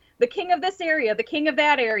Sussex, the King of this area, the King of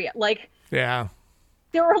that area. Like Yeah.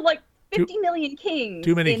 there were like 50 million kings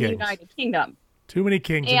too many in kings. the United Kingdom. Too many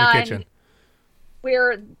kings in the And kitchen.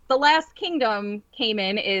 where The Last Kingdom came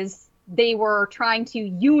in is they were trying to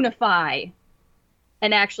unify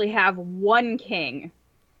and actually have one king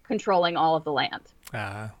controlling all of the land.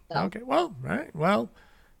 Okay. Well, right. Well,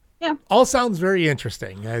 Yeah. all sounds very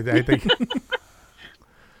interesting. I think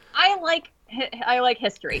I like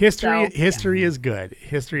history. history so- history is good.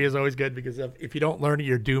 History is always good because if you don't learn it,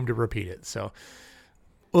 you're doomed to repeat it. So,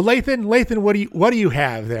 well, Lathan, what do you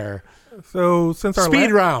have there? So since our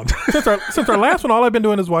Speed round. since our last one, all I've been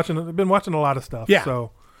doing is watching a lot of stuff. Yeah.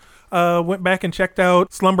 So went back and checked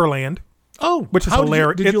out Slumberland. Oh, Which is how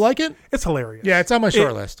hilarious. Did you like it? It's hilarious. Yeah, it's on my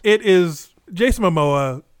short list. It is. Jason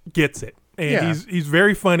Momoa gets it, and Yeah. he's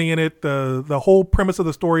very funny in it. The whole premise of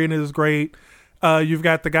the story in it is great. You've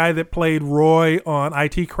got the guy that played Roy on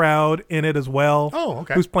IT Crowd in it as well. Oh,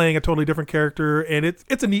 okay. Who's playing a totally different character, and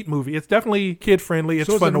it's a neat movie. It's definitely kid friendly. It's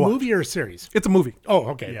So is fun it to a watch. movie or a series? It's a movie. Oh,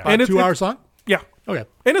 okay. Yeah. About And it's- 2 hours long? Yeah, Okay.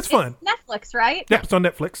 and it's fun. Netflix, right? Yeah, it's on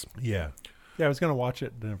Netflix. Yeah. Yeah, I was gonna watch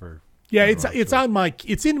it. Never. Yeah, never it's watched it's it. on my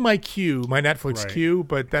it's in my queue, my Netflix Right. queue,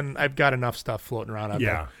 but then I've got enough stuff floating around out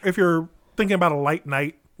Yeah. If you're thinking about a light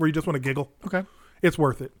night where you just want to giggle, there. Okay. it's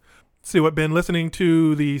worth it. So I've been listening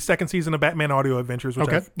to the second season of Batman Audio Adventures, which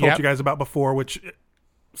Okay. I've told Yep. you guys about before, which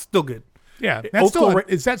still good. Yeah. Old That's still school on,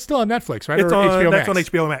 is that still on Netflix, right? It's or on HBO Max? that's on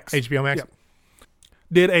HBO Max. HBO Max. Yep.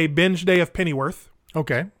 Did a binge day of Pennyworth.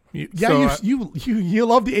 Okay. You So, you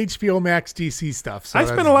love the HBO Max DC stuff. So I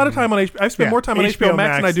spend a lot of time on HBO. I spend Yeah. more time on HBO HBO Max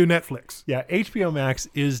than I Max. do Netflix. Yeah, HBO Max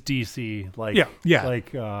is DC. Like Yeah.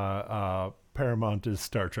 like Paramount is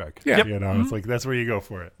Star Trek. Yeah. Yep. You know, it's like that's where you go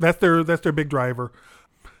for it. That's their big driver.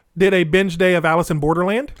 Did a binge day of Alice in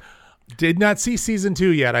Borderland. Did not see season 2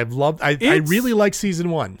 yet. I It's- really like season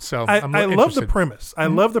 1. So I I'm love the interested. premise. I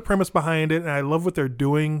love the premise behind it, and I love what they're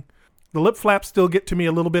doing. The lip flaps still get to me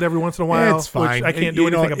a little bit every once in a while, It's fine. which I can't do You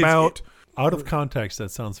know, anything it's- about. Out of context,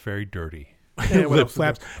 that sounds very dirty. Yeah, what Lip else is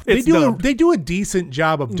flaps. there? It's dubbed. They do a decent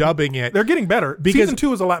job of dubbing it. They're getting better. Because- Season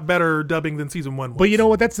 2 is a lot better dubbing than season 1 was. But you know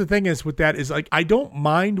what? That's the thing is with that is like I don't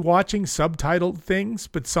mind watching subtitled things,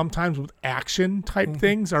 but sometimes with action type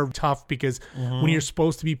things are tough because when you're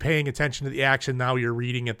supposed to be paying attention to the action, now you're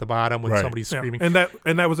reading at the bottom when Right. somebody's Yeah, screaming. and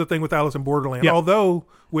that was the thing with Alice in Borderland. Yeah. Although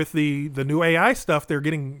with the new AI stuff, they're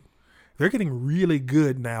getting really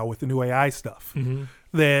good now with the new AI stuff. Mm-hmm.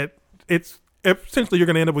 That it's essentially you're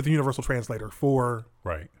going to end up with a universal translator for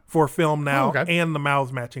Right. film now, Oh, okay. and the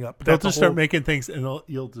mouths matching up. They'll That's a just start whole- making things, and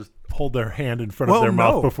you'll just hold their hand in front Well, of their no.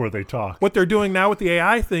 mouth before they talk. What they're doing now with the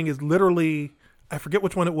AI thing is literally, I forget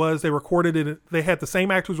which one it was. They recorded it. They had the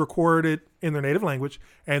same actors record it in their native language,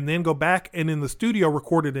 and then go back and in the studio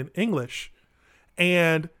record it in English,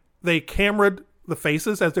 and they cameraed the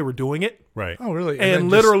faces as they were doing it, Right. oh, really? and then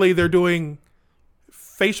just- literally they're doing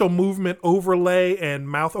facial movement overlay and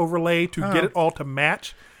mouth overlay to get it all to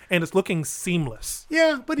match, and it's looking seamless.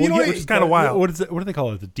 yeah, but you Well, know, yeah, what? which is kinda wild. What is it? What do they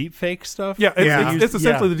call it? The deep fake stuff? Yeah, it's, Yeah. it's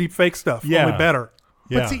essentially Yeah. the deep fake stuff, Yeah. only better.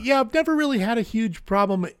 Yeah. But see, yeah, I've never really had a huge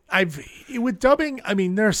problem. With dubbing. I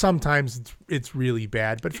mean, there are sometimes it's really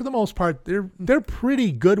bad, but for the most part, they're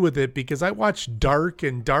pretty good with it because I watched Dark,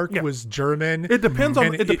 and Dark Yeah. was German. It depends on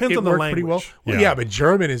and it depends on the worked language. pretty well. Well, Yeah. yeah, but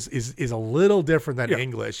German is a little different than Yeah.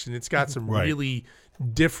 English, and it's got some Right. really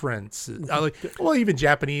difference. Well, even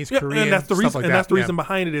Japanese, Yeah, Korean, and that's the stuff reason. like and that. that's the Yeah. reason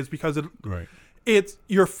behind it is because Right. it's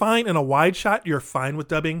you're fine in a wide shot. You're fine with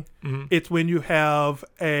dubbing. It's when you have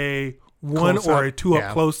a one Close or up, a 2 up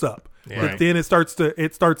yeah. close up. Yeah. But Right. then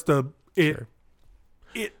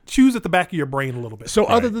it chews at the back of your brain a little bit. So,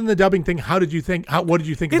 other than the dubbing thing, what did you think it's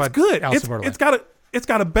about good. Alice in Borderland? It's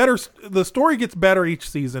got a better. The story gets better each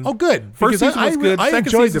season. Oh, good. First Because season was good. I Second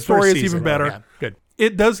enjoyed season the story first is even season. better. Yeah, good.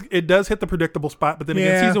 It does hit the predictable spot, but then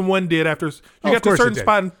again, Yeah. season 1 did after you of got to a course it certain did.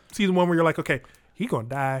 spot in season 1 where you're like, okay, he's gonna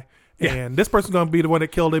die, Yeah. and this person's gonna be the one that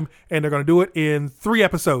killed him, and they're gonna do it in 3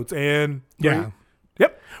 episodes, and Yeah.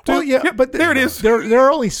 yep, Well, yeah, yep, but there it is. There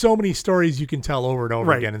are only so many stories you can tell over and over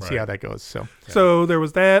Right. again and see how that goes. So, So there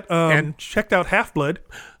was that. And- Checked out Half Blood.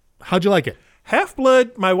 how'd you like it? Half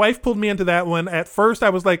Blood. My wife pulled me into that one. At first, I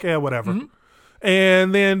was like, whatever,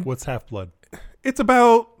 and then What's Half Blood? it's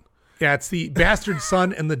about Yeah, it's the bastard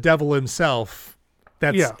son and the devil himself.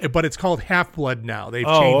 That's Yeah. but it's called Half Blood now. They've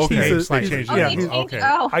Oh, changed okay. the name He's a- slightly. They changed Oh, the Yeah. they name. changed- Okay.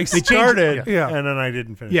 oh. I changed- started, yeah. and then I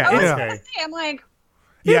didn't finish. Yeah, I was it's- gonna Okay. say, I'm like,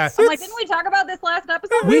 Yeah, didn't we talk about this last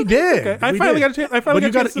episode? we did. Okay, I We finally did. got a chance. I finally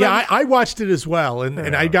But got a you chance to Yeah, I watched it as well,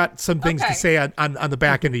 and I got some things to Okay. say on the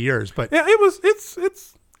back end of yours. But Yeah,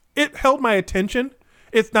 it held my attention.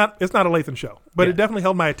 It's not a Lathan show, but it definitely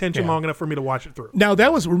held my attention long enough for me to watch it through. now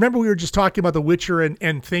remember we were just talking about The Witcher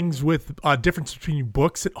and things with difference between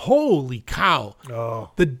books. And holy cow! Oh.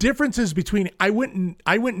 The differences between I went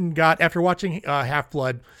and got after watching Half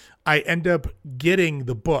Blood, I end up getting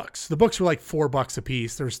the books. The books were like $4 a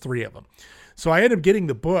piece. There's 3 of them, so I ended up getting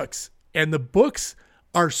the books, and the books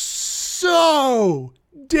are so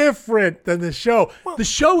different than the show. The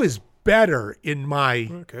show is better in my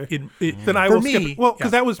Then I for will me, skip it. Well,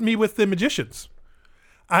 because that was me with the Magicians.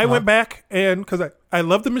 I went back and because I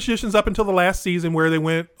loved the Magicians up until the last season where they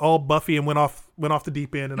went all Buffy and went off the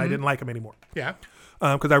deep end, and I didn't like them anymore. Yeah.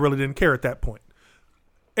 Because I really didn't care at that point.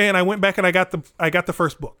 And I went back and I got the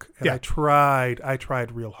first book, and I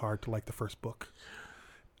tried real hard to like the first book.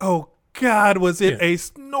 Oh God, was it a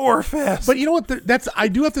snore fest? But you know what? I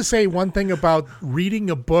do have to say one thing about reading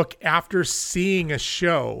a book after seeing a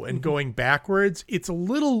show and going backwards. It's a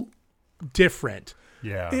little different.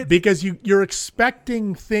 Yeah. Because you're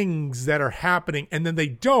expecting things that are happening and then they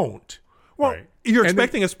don't. Well, you're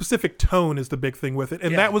expecting a specific tone is the big thing with it,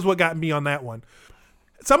 and that was what got me on that one.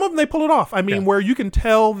 Some of them they pull it off. I mean, where you can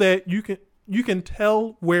tell that you can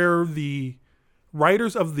tell where the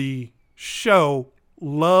writers of the show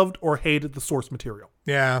loved or hated the source material.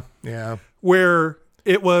 Yeah. Where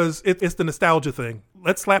it's the nostalgia thing.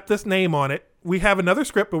 Let's slap this name on it. We have another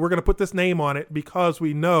script, but we're going to put this name on it because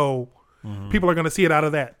we know people are going to see it out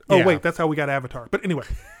of that. Oh, wait, that's how we got Avatar. But anyway,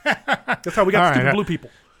 that's how we got Stupid Blue People.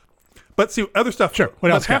 But see, other stuff. Sure.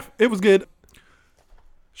 What else? It was good.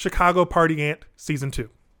 Chicago Party Ant Season 2.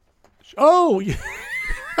 Oh, yeah.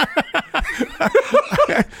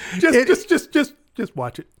 Just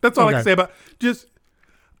watch it. That's all I can say about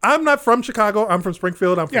I'm not from Chicago. I'm from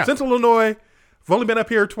Springfield. I'm from Central Illinois. I've only been up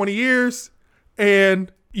here 20 years.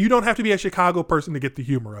 And you don't have to be a Chicago person to get the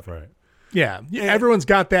humor of it. Right. Yeah. Everyone's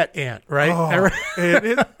got that aunt, right?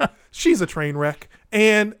 And she's a train wreck.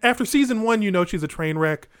 And after season 1, you know she's a train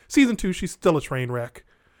wreck. Season 2, she's still a train wreck.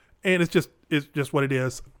 And it's just what it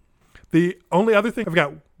is. The only other thing, I've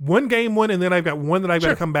got one game one, and then I've got one that I've got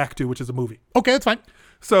to come back to, which is a movie. Okay, that's fine.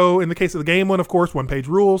 So in the case of the game one, of course, one-page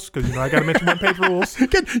rules, because I got to mention one-page rules.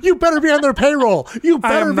 You better be on their payroll. You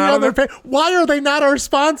better be on their payroll. Why are they not our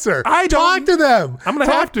sponsor? Talk to them. I'm going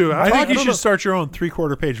to have to. I think you should start your own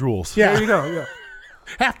 3/4 page rules. Yeah. There you go. Yeah.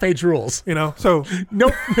 Half-page rules. So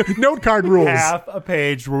note card rules. Half a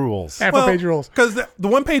page rules. Half-a-page rules. Because the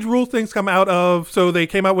one-page rule things come out of, so they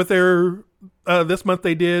came out with their, this month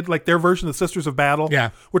they did like their version of Sisters of Battle. Yeah.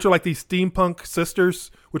 Which are like these steampunk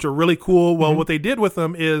sisters, which are really cool. Well, what they did with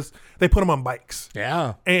them is they put them on bikes.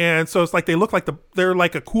 Yeah. And so it's like they look like they're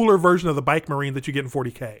like a cooler version of the Bike Marine that you get in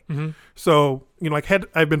 40K. So,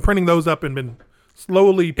 I've been printing those up and been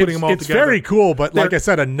slowly putting them all together. It's very cool, but like I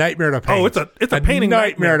said, a nightmare to paint. Oh, it's a painting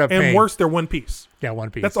nightmare to paint. And worse, they're one piece. Yeah, one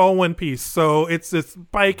piece. That's all one piece. So it's this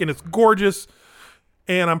bike and it's gorgeous.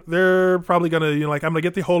 And they're probably gonna, I'm gonna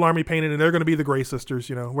get the whole army painted, and they're gonna be the Gray Sisters,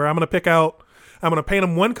 where I'm gonna paint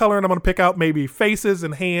them one color, and I'm gonna pick out maybe faces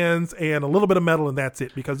and hands and a little bit of metal, and that's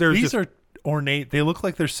it. Because these are ornate. They look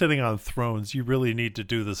like they're sitting on thrones. You really need to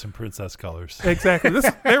do this in princess colors. Exactly.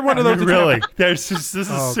 They're one of those. Really, this is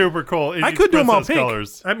super cool. I could do them all pink.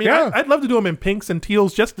 Colors. I mean, I'd love to do them in pinks and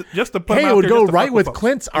teals just to put them out it would there go just to right fuck with folks.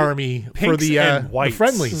 Clint's army for Pinks the and whites,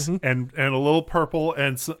 friendlies. and a little purple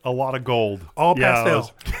and a lot of gold. All pastel.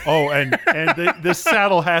 And the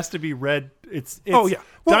saddle has to be red. It's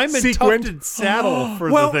diamond sequined. tufted saddle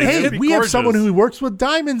for Well, the thing. Hey, It'd be we have gorgeous. someone who works with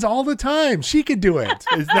diamonds all the time. She could do it.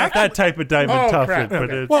 It's not that type of diamond Oh, tufted, crap. but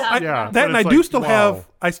Okay. it's Well, but and I it's do like, still wow.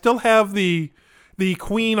 have the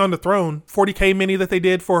queen on the throne 40K mini that they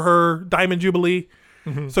did for her Diamond Jubilee.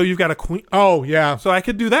 So you've got a queen. Oh, yeah. So I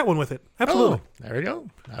could do that one with it. Absolutely. Oh, there you go.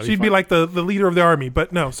 That'd She'd be fun. like the leader of the army,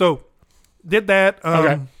 but no. So did that.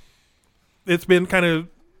 Okay. It's been kind of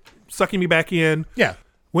sucking me back in. Yeah,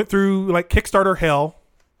 Went through like Kickstarter hell.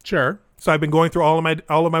 sure. So I've been going through all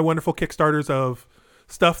of my wonderful Kickstarters of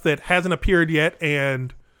stuff that hasn't appeared yet,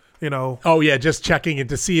 and Oh, yeah, just checking it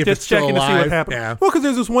to see if it's just still checking alive. to see what happened. Yeah. Well, because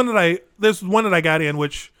there's one that I got in,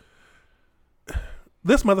 which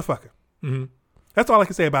this motherfucker. Mm-hmm. That's all I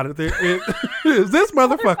can say about it. Is this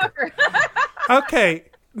motherfucker. Okay,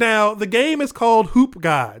 now the game is called Hoop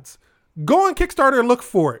Gods. Go on Kickstarter and look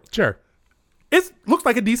for it. Sure. It looks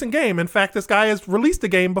like a decent game. In fact, this guy has released a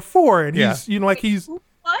game before, and he's he's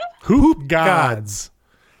What? Hoop Gods.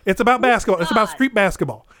 It's about basketball. It's about street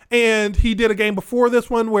basketball. And he did a game before this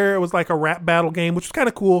one where it was like a rap battle game, which was kind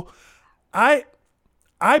of cool. I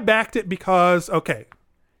backed it because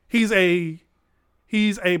he's a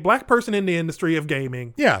black person in the industry of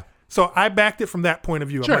gaming. Yeah. So I backed it from that point of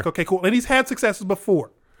view. Sure. I'm like, okay, cool. And he's had successes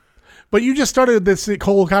before. But you just started this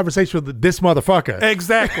whole conversation with this motherfucker.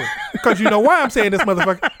 Exactly. Because you know why I'm saying this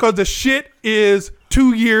motherfucker? Because the shit is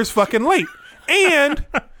 2 years fucking late. And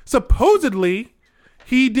supposedly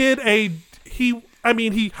he hyped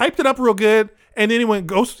it up real good, and then he went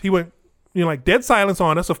ghost. He went, like dead silence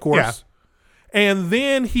on us, of course. Yeah. And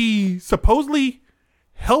then he supposedly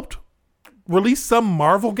helped release some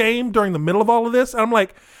Marvel game during the middle of all of this. And I'm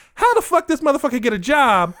like, how the fuck this motherfucker get a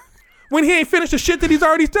job when he ain't finished the shit that he's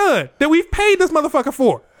already done, that we've paid this motherfucker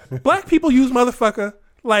for? Black people use motherfucker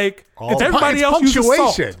like everybody else uses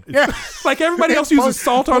salt. Yeah. Like everybody else uses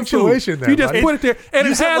salt on food. Punctuation You just put it there, and it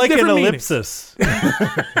Use has it like an different meanings. ellipsis.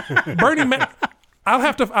 Bernie Mac. I'll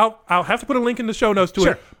have to put a link in the show notes to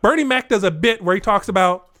Sure. it. Bernie Mac does a bit where he talks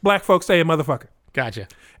about black folks saying motherfucker, Gotcha.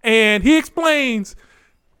 and he explains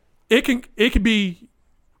it could be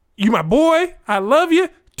you my boy, I love you,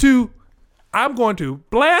 to I'm going to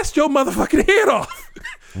blast your motherfucking head off,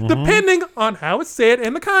 depending on how it's said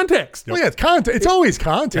and the context. Well, yeah, it's context. It's always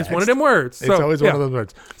context. It's one of them words. It's always one of those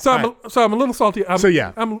words. So All I'm a little salty.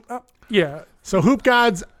 Yeah. So Hoop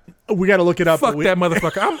Gods, we got to look it up. Fuck that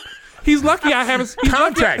motherfucker. He's lucky I haven't.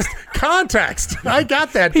 Context. I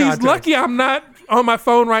got that. He's context. lucky I'm not on my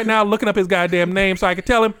phone right now looking up his goddamn name so I can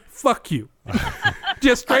tell him, fuck you.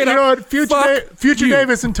 Just straight You up. know what? Future you. Dave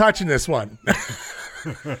isn't touching this one.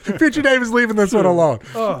 Future Dave is leaving this one alone.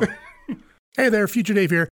 Oh. Hey there, Future Dave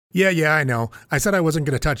here. Yeah, I know. I said I wasn't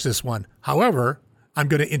going to touch this one. However, I'm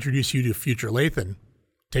going to introduce you to Future Lathan.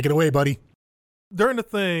 Take it away, buddy. During the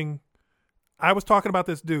thing, I was talking about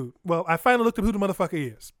this dude. Well, I finally looked up who the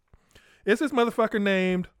motherfucker is. It's this motherfucker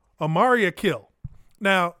named Omari Akil.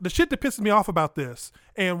 Now, the shit that pisses me off about this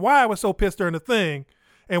and why I was so pissed during the thing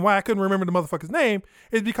and why I couldn't remember the motherfucker's name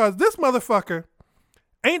is because this motherfucker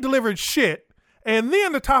ain't delivered shit. And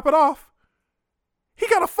then to top it off, he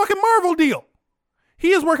got a fucking Marvel deal.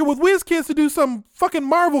 He is working with WizKids to do some fucking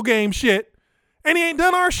Marvel game shit, and he ain't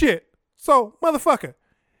done our shit. So, motherfucker,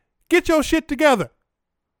 get your shit together.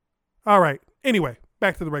 All right. Anyway,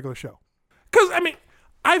 back to the regular show. Because, I mean,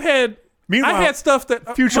 I've had stuff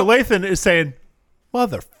that... Future Lathan is saying,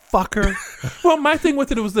 motherfucker. Well, my thing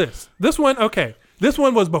with it was this. This one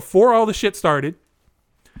was before all the shit started.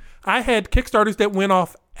 I had Kickstarters that went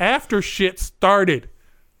off after shit started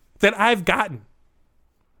that I've gotten.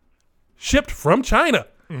 Shipped from China.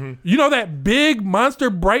 Mm-hmm. You know that big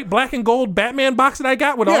monster bright black and gold Batman box that I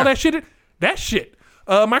got with all that shit in? That shit.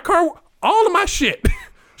 My car, all of my shit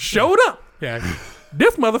showed up. Yeah.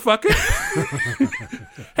 This motherfucker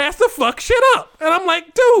has to fuck shit up. And I'm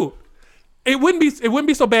like, dude, it wouldn't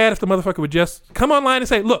be so bad if the motherfucker would just come online and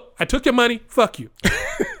say, look, I took your money, fuck you.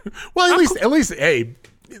 Well, at least, hey.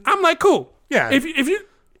 I'm like, cool. Yeah.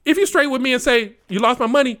 If you straight with me and say, you lost my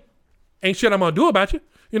money, ain't shit I'm gonna do about you.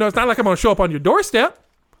 You know, it's not like I'm gonna show up on your doorstep.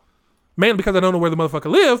 Mainly because I don't know where the motherfucker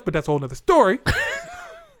lives, but that's a whole nother story.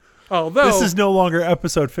 Although This is no longer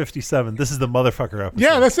episode 57. This is the motherfucker episode.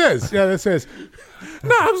 Yeah, this is. No,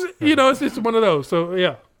 it's just one of those. So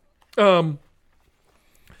yeah. Okay,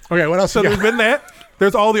 what else? So there's been that.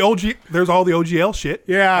 There's all the OGL shit.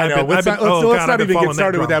 Yeah, I know. Let's not even get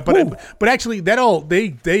started with that. But actually,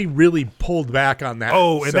 they really pulled back on that.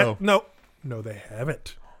 Oh, and no, they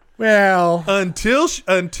haven't. Well, until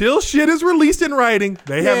shit is released in writing,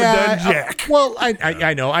 they haven't done jack. Well,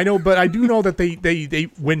 I know, but I do know that they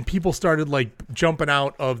when people started like jumping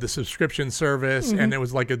out of the subscription service, and it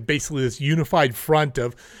was like basically this unified front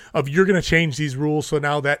of you're going to change these rules, so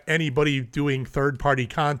now that anybody doing third party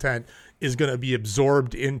content is going to be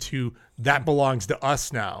absorbed into that belongs to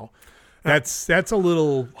us now. That's a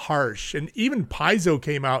little harsh. And even Paizo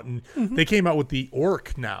came out and they came out with the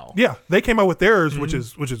Orc now. Yeah, they came out with theirs, which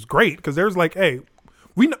is great because there's like, hey,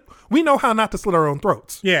 we know how not to slit our own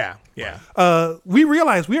throats. Yeah. We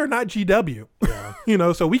realize we are not GW.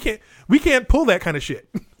 Yeah. So we can't pull that kind of shit.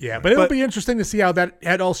 Yeah, but it'll be interesting to see how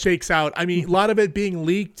that all shakes out. I mean, a lot of it being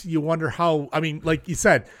leaked, you wonder how. I mean, like you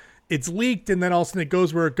said, it's leaked and then all of a sudden it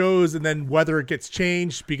goes where it goes, and then whether it gets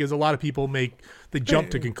changed because a lot of people make the jump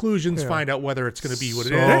to conclusions, find out whether it's going to be what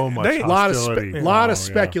it is. A lot of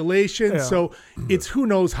speculation. Yeah. So it's who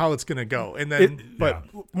knows how it's going to go. And then,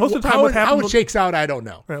 most of the time, how it shakes out, I don't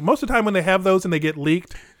know. Most of the time when they have those and they get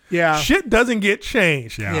leaked, shit doesn't get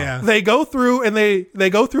changed. Yeah. They go through and they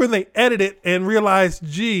edit it and realize,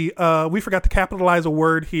 gee, we forgot to capitalize a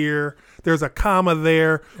word here. There's a comma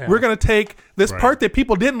there. Yeah. We're going to take this part that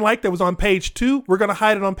people didn't like that was on page 2. We're going to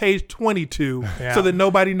hide it on page 22 so that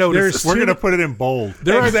nobody notices. We're going to put it in bold.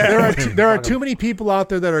 There are too many people out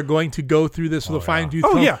there that are going to go through this with a fine-tooth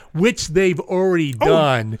comb, which they've already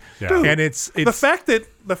done. Dude, and it's the fact that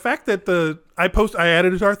I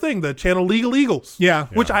added it to our thing, the channel Legal Eagles. Yeah.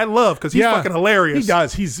 Which I love because he's fucking hilarious. He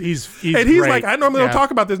does. He's and he's great. Like, I normally don't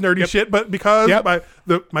talk about this nerdy shit, but because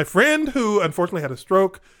my friend who unfortunately had a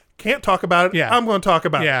stroke can't talk about it. Yeah. I'm going to talk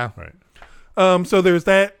about it. Yeah. Right. So there's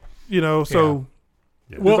that, so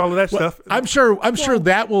There's all of that stuff. I'm sure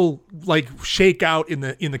that will like shake out in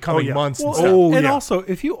the coming months and stuff. And also,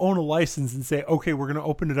 if you own a license and say, okay, we're going to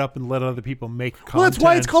open it up and let other people make content. Well, that's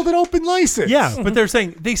why it's called an open license. Yeah, but they're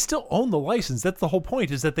saying they still own the license. That's the whole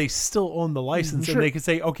point, is that they still own the license, and they can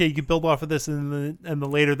say, okay, you can build off of this, and then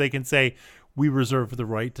later they can say, we reserve the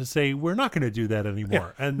right to say we're not going to do that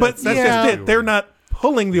anymore. And but that's just it. They're not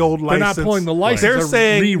pulling the old license. They're not pulling the license. They're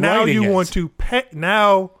saying now you it. want to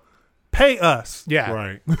pay us. Yeah.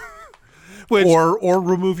 Right. Which, or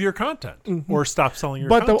remove your content or stop selling your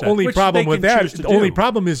content. But the only which problem they with can that, choose to the only do.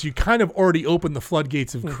 problem is you kind of already opened the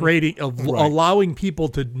floodgates of creating, of allowing people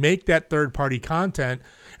to make that third party content.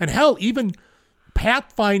 And hell, even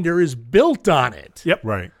Pathfinder is built on it. Yep.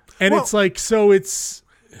 Right. And it's like, so it's...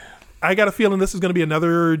 I got a feeling this is going to be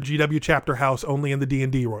another GW chapter house only in the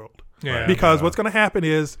D&D world. Yeah. Because what's going to happen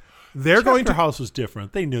is they're going to... House was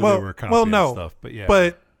different. They knew they were copying stuff. But yeah.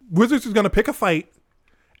 But Wizards is going to pick a fight,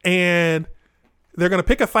 and they're going to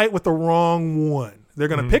pick a fight with the wrong one. They're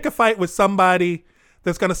going to pick a fight with somebody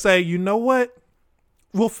that's going to say, you know what?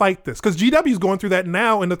 We'll fight this. Because GW is going through that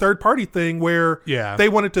now in the third party thing where they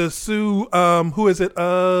wanted to sue, who is it?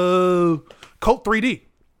 Cult 3D.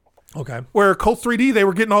 Okay. Where Cult 3D, they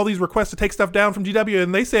were getting all these requests to take stuff down from GW,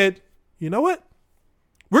 and they said, you know what?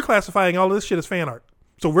 We're classifying all of this shit as fan art.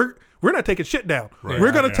 So we're not taking shit down. Right.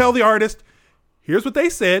 We're going to tell the artist, here's what they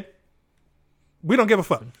said. We don't give a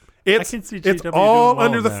fuck. It's GW all doing well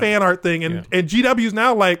under in the that. fan art thing, and GW's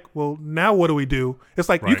now like, well, now what do we do? It's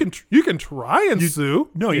like you can try and sue.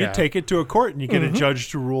 No, you Yeah. take it to a court and you get a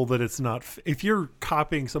judge to rule that it's not. If you're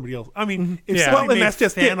copying somebody else, I mean, if Yeah. somebody Well, then made that's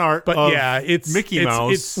just fan it. art, But of yeah, it's Mickey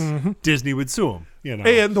it's- Mouse, Disney would sue him. You know,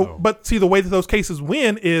 And so. but see, the way that those cases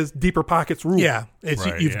win is deeper pockets rule. Yeah. It's,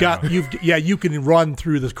 Right, you can run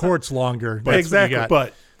through the courts longer. That's what you Exactly. got.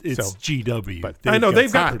 but it's So- GW. but- I know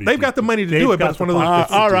they've got the money to do it, but it's one of those.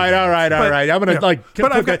 all right. I'm gonna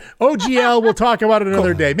But I've got- OGL. We'll talk about it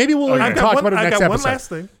another day. Maybe we'll I've got talk one- about it I've next got one episode. last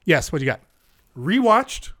thing. Yes, what you got?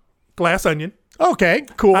 Rewatched Glass Onion. Okay,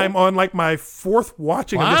 cool. I'm on like my fourth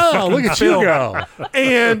watching of this wow, fucking look at film. you go.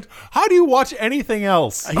 And How do you watch anything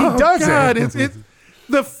else? He does God, it. it's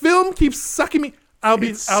the film keeps sucking me. I'll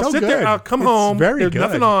It's sit so there, good. I'll come It's home, very there's good.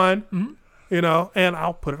 nothing on, and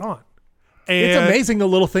I'll put it on. And It's amazing the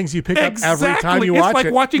little things you pick up every time you watch it's like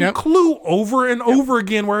it. watching Yep. Clue over and over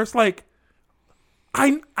again, where it's like,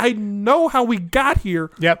 I know how we got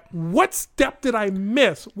here. Yep. What step did I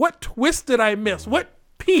miss? What twist did I miss? What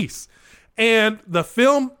piece? And the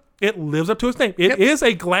film, it lives up to its name. It is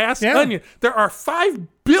a glass onion. There are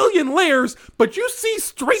 5 billion layers, but you see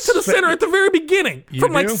straight to the center at the very beginning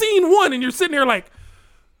from like do? scene 1, and you're sitting there like,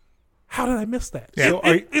 how did I miss that? So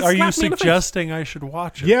It are you slapped me in the face. suggesting I should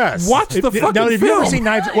watch it? Yes. Watch the fucking Now, have you ever film. seen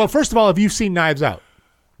Knives? Well, first of all, have you seen Knives Out?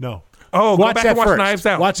 No. Oh, go Watch back that and watch first. Knives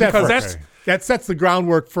Out. Watch that because first. That sets the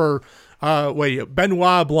groundwork for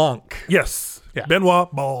Benoit Blanc. Yes. Yeah.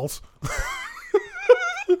 Benoit Balls.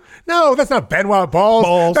 No, that's not Benoit Balls.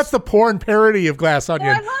 Balls. That's the porn parody of Glass Well, I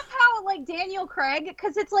Onion. love how like Daniel Craig,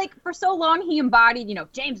 because it's like for so long he embodied,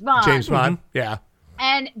 James Bond. James Bond. Yeah.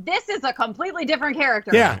 And this is a completely different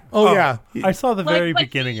character. Yeah. Oh, yeah. I saw the Like, very but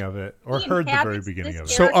beginning of it, or he heard the very inhabits beginning this of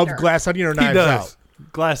it. So of character. Glass Onion or He Knives does. Out?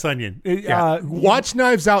 Glass Onion. Watch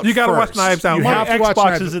Knives Out. You gotta watch first. Knives Out. You My have to watch Xbox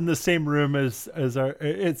Knives is in the same room as our.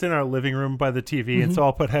 It's in our living room by the TV, and so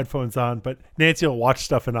I'll put headphones on. But Nancy will watch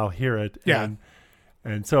stuff, and I'll hear it. Yeah.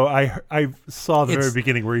 And so I saw the It's- very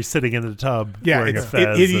beginning where he's sitting in the tub Yeah, wearing a it's,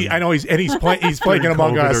 fez. I know he's playing it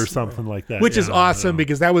Among COVID Us or something like that, which is yeah, I don't awesome know.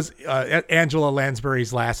 because that was Angela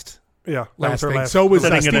Lansbury's last Yeah. last her thing. last- So was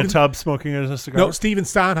sitting in Steven, a tub smoking a cigar. no Stephen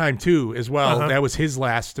Sondheim too as well. Uh-huh. That was his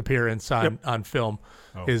last appearance on film.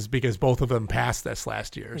 Is because both of them passed this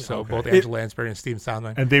last year. So both Angela Lansbury and Stephen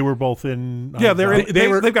Sondheim. And they were both in. Yeah, they're in- They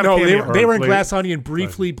were they've got a no, cameo. they were in Or Glass Onion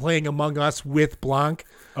briefly playing Among Us with Blanc.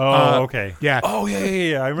 Oh, okay. Yeah. Oh,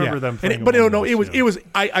 yeah. I remember them. And Playing but Among no, Us, it was yeah. it was.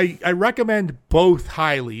 I recommend both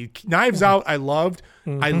highly. Knives Out, I loved.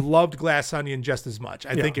 I loved Glass Onion just as much.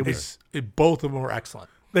 I think it was both of them were excellent.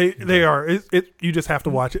 They are. You just have to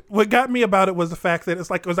watch it. What got me about it was the fact that it's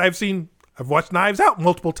like, because I've watched Knives Out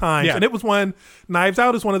multiple times, Yeah. and it was Knives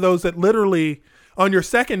Out is one of those that literally on your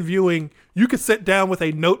second viewing you could sit down with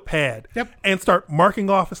a notepad and start marking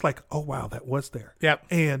off. It's like, oh wow, that was there. Yep.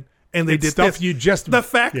 And they It's did stuff this. you just the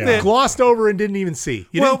fact that glossed over and didn't even see.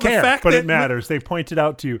 You Well, didn't care. the fact But that it matters. They pointed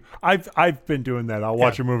out to you. I've been doing that. I'll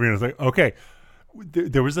watch a movie and it's like, okay,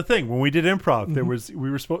 there was a thing when we did improv. There was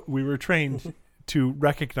we were trained to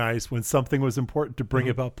recognize when something was important to bring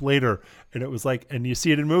it up later, and it was like, and you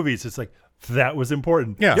see it in movies. It's like that was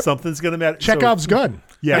important. Yeah. Something's gonna matter. Chekhov's gun.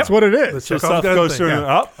 Yeah. That's what it is. So Chekhov's stuff gun goes thing, through.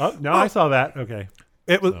 yeah. Oh, no, I saw that. Okay.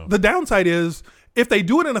 The downside is if they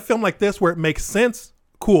do it in a film like this where it makes sense,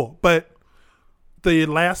 cool. But the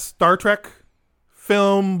last Star Trek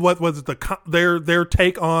film, what was it? Their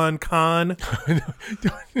take on Khan,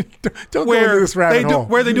 Don't go into this rabbit hole.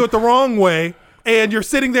 where they do it the wrong way, and you're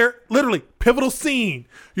sitting there, literally pivotal scene.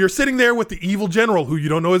 You're sitting there with the evil general who you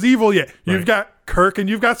don't know is evil yet. You've got Kirk and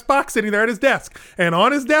you've got Spock sitting there at his desk, and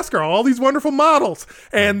on his desk are all these wonderful models.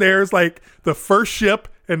 And there's like the first ship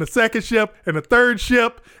and the second ship and the third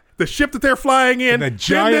ship, the ship that they're flying in, And a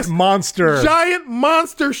giant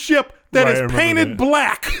monster ship that Right, I is remember painted that.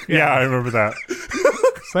 black. Yeah, I remember that.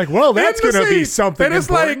 It's like, well, that's In the going to be scene. something And it's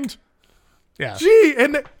important. Yeah. Gee,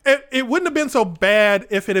 and it wouldn't have been so bad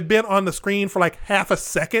if it had been on the screen for like half a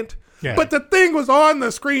second. Yeah. But the thing was on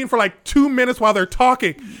the screen for like 2 minutes while they're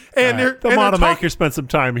talking. And The model maker spent some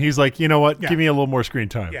time. He's like, you know what? Yeah. Give me a little more screen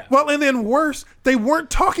time. Yeah. Well, and then worse, they weren't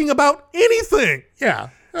talking about anything. Yeah.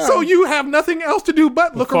 So you have nothing else to do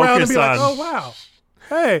but look around and be like, focus oh, wow.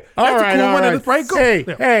 Hey, All that's right, a cool all one. right. And it's right. Go. Hey,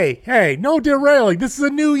 Yeah. hey, no derailing. This is a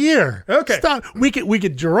new year. Okay. Stop. We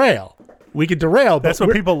could derail. We could derail. That's but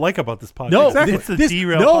what we're- people like about this podcast. No, Exactly. It's a this,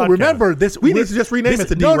 derail no. podcast. Remember this. We need to just rename it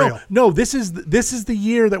the Derail. No. This is the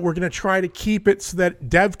year that we're going to try to keep it so that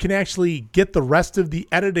Dev can actually get the rest of the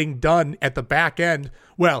editing done at the back end.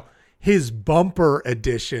 Well, his bumper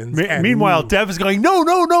editions. and- Meanwhile, Dev is going, no.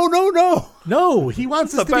 no, he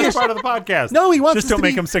wants The us to be best part of the podcast. No, he wants Just us don't to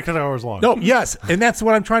make be- them 6 hours long. No, yes, and that's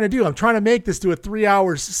what I'm trying to do. I'm trying to make this to a 3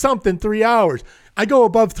 hours something. 3 hours. I go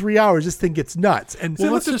above 3 hours, this thing gets nuts. And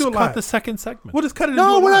Well, let's let's just just do it cut live. the second segment. We'll just cut it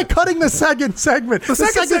no, into we're a not line. cutting the second segment. The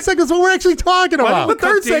second second segment is what we're actually talking about. The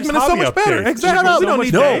third James segment is so Hobby much better. updates. Exactly. Shut up. We don't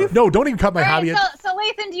need no, Dave. no, don't even cut my All hobby. right, so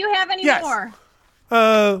Lathan, do you have any Yes. more?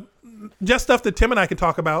 Just stuff that Tim and I can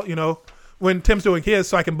talk about, when Tim's doing his,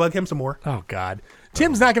 so I can bug him some more. Oh God,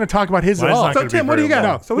 Tim's not going to talk about his at Mine's all. not So, gonna be Tim, what do you very got?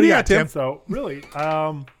 long. So, what do you got, Tim? So really,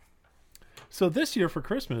 so this year for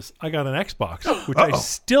Christmas, I got an Xbox, which I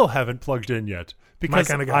still haven't plugged in yet because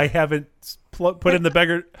kinda guy. I haven't put in the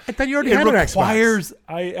beggar. I thought you already it had an Xbox. requires.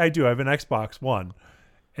 I do. I have an Xbox One,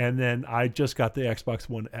 and then I just got the Xbox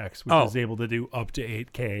One X, which Oh. is able to do up to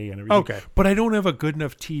 8K and everything. Okay. but I don't have a good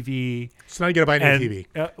enough TV. So now you got to buy a new And, TV.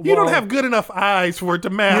 You don't well, have good enough eyes for it to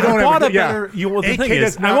matter. You don't I have bought a a good- yeah. better. The 8K thing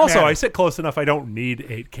does is, not I'm also matter. I sit close enough. I don't need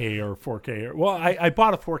 8K or 4K. I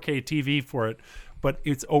bought a 4K TV for it, but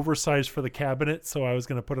it's oversized for the cabinet. So I was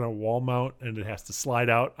going to put it on a wall mount, and it has to slide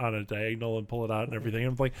out on a diagonal and pull it out and everything.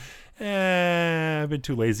 I'm like, I've been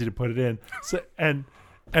too lazy to put it in. So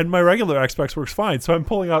and my regular Xbox works fine. So I'm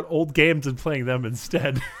pulling out old games and playing them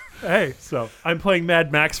instead. Hey, So I'm playing Mad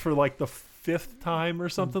Max for like the 5th time or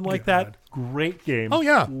something like that. Great game. Oh,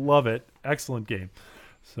 yeah. Love it. Excellent game.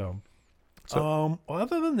 So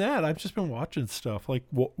other than that, I've just been watching stuff like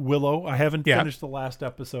Willow. I haven't Yeah. finished the last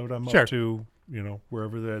episode. I'm Sure. up to,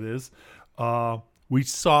 wherever that is. We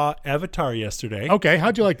saw Avatar yesterday. Okay,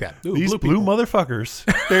 how'd you like that? These blue motherfuckers.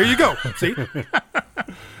 there you go. See?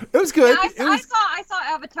 It was good. Yeah, I saw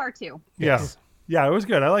Avatar too. Yeah, it was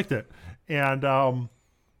good. I liked it, and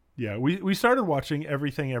we started watching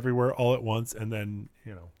Everything Everywhere all at once, and then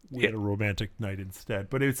we had a romantic night instead.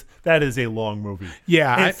 But that is a long movie.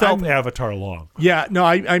 Yeah, it felt I'm- Avatar long. Yeah, no,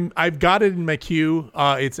 I've got it in my queue.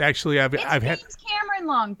 It's actually I've It's had. James Cameron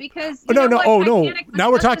long because Oh, no, no, Titanic was Now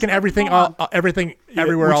we're just talking as everything, long. everything,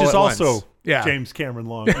 everywhere, which all is at also once. Yeah, James Cameron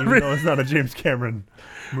long, even though it's not a James Cameron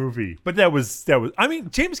movie. But that was. I mean,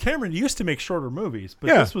 James Cameron used to make shorter movies, but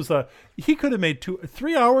Yeah. this was he could have made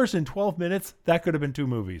 3 hours and 12 minutes. That could have been 2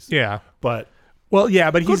 movies. yeah. But Well, yeah,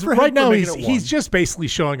 but he's for him right for now. making He's it one. just basically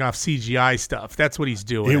showing off CGI stuff. That's what he's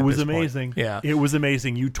doing. it at was this point. amazing. Yeah, It was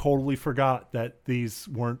amazing. You totally forgot that these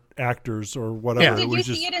weren't actors or whatever. Yeah. It Did was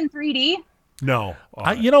you just see it in 3D? no.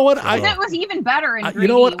 you know what? That was even better in 3D. You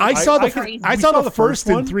know what? I which saw was the crazy. I We saw saw the the first first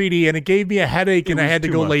in one. 3D, and it gave me a headache, and I was had to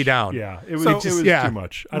too go much. lay down. Yeah, it was, So- it was yeah. too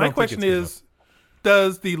much. I My don't think question it's is,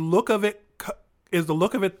 does the look of it, is the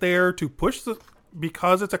look of it there to push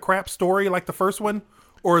because it's a crap story like the first one?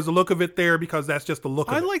 Or is the look of it there because that's just the look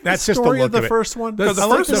of I it? like That's the just the story look of the of it. first one. Because the I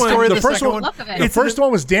like first the one- story of the the first second one- Look of it. The first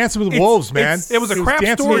one was Dancing with Wolves, man. It was a crap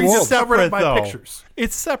Dancing story with just Wolves. covered up by though. pictures.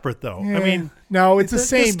 It's separate though. Yeah. I mean, no, it's the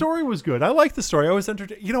same. The story was good. I like the story. I was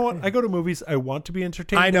entertained. You know what? I go to movies. I want to be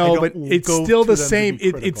entertained. I know, don't but it's go still to the them to same. be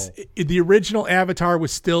It's critical. the original Avatar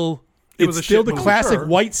was still was It's a still shit the movie, classic sure.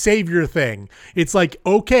 white savior thing. It's like,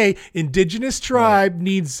 okay, indigenous tribe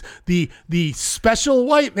needs the special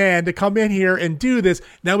white man to come in here and do this.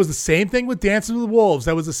 That was the same thing with Dances with Wolves.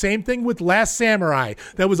 That was the same thing with Last Samurai.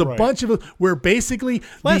 That was a bunch of where basically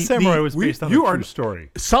Last Samurai was based on a true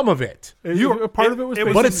story. some of it. Part of it was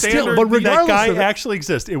based but on it's still, standard- but that regardless guy of it, actually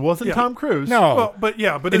exists. It wasn't Tom Cruise. no, Well, but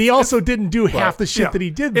and he also didn't do half the shit that he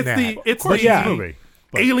did in It's that. it's But the yeah. movie.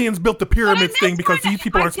 But- aliens built the But pyramids that's thing because why these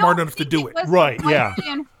people I aren't smart don't enough to think do it it. was Right, the white yeah.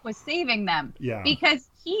 man who was saving them. Yeah. Because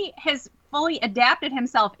he has fully adapted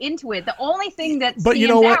himself into it. The only thing that But stands you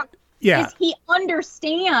know what? out Yeah. is he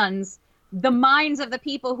understands the minds of the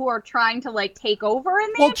people who are trying to like take over in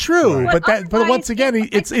there. Well, true, But but otherwise, once again,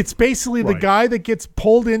 it's it's basically the Right. guy that gets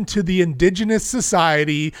pulled into the indigenous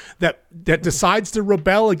society that decides to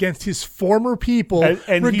rebel against his former people, And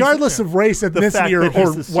he's- regardless of race, The fact ethnicity, that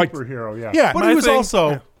or he's the white. superhero, yeah. Yeah. But My he was thing- also,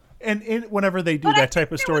 yeah. and whenever they do But I that type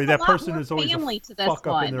think of there story, was a that lot person more is always family a to this fuck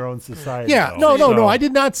up one. in their own society. Yeah, though. no, So- I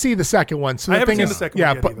did not see the second one. So I the haven't thing seen is, the second yeah,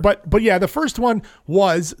 one yet either. but yeah, the first one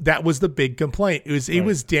was that was the big complaint. It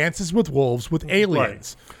was Dances with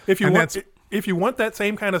Aliens. If you And want, that's- if you want that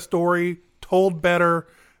same kind of story told better,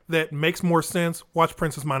 that makes more sense, watch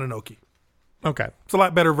Princess Mononoke. okay, It's a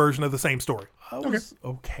lot better version of the same story. I was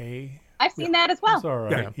okay. I've seen that as well. It's all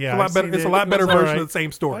right. Yeah, Yeah, it's a lot I've better. seen It's a it. lot better It was all version right. of the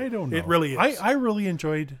same story. I don't know. It really is. I really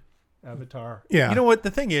enjoyed Avatar. Yeah. You know what?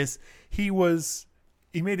 The thing is, he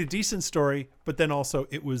made a decent story, but then also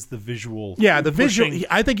it was the visual. yeah, the visual. pushing-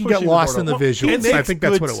 I think he pushing got the lost board in the over. He visuals. I makes think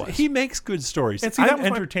that's good- what it was. He makes good stories. And see, that I'm was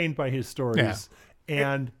my- entertained by his stories,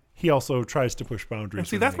 and he also tries to push boundaries. And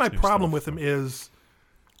see, when he that's my makes new problem stuff. with him is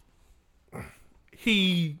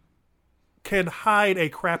he can hide a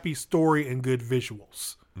crappy story and good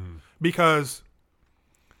visuals. Because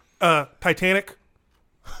Titanic,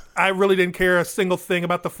 I really didn't care a single thing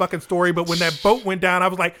about the fucking story, but when that boat went down, I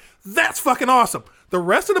was like, that's fucking awesome. The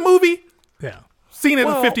rest of the movie, yeah. seen it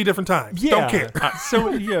Well, 50 different times. Yeah. Don't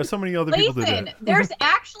care. So many other people did Listen, that. there's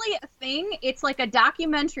actually a thing. It's like a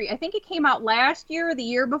documentary. I think it came out last year or the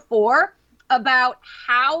year before about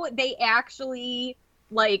how they actually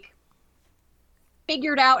like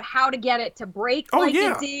figured out how to get it to break Oh, like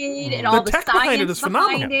yeah. it did, and The all the tech science behind it is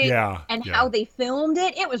phenomenal. it, Yeah, and yeah. how they filmed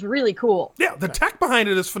it. It was really cool. Yeah, the tech behind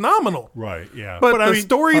it is phenomenal. Right. Yeah. But, I the mean,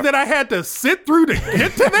 story that I had to sit through to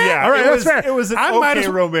get to that, yeah. All right, it that's was, fair. It was an I might okay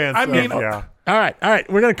as- romance. I mean, yeah. All right.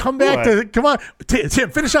 We're gonna come back What? to. Come on,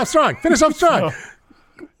 Tim. Finish off strong.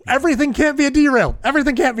 Everything can't be a derail.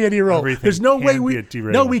 Everything can't be a derail. Everything There's no way can we. be a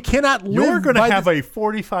derail. No, we cannot live. You're going to by have the- a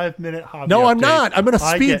 45-minute hobby No, I'm update. not. I'm going to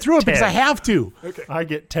I speed get through it because 10. I have to. I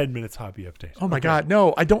get 10 minutes hobby update. Oh my God,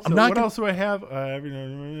 no! I don't. I'm So not. what Gonna, else do I have?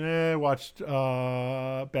 I watched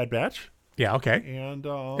Bad Batch, Yeah. Okay. and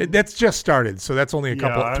That's just started, so that's only a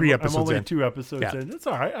couple, yeah, 3 I'm episodes only in. 2 episodes Yeah. in. It's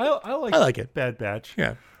all right. I like it. Bad Batch.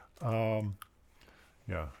 Yeah.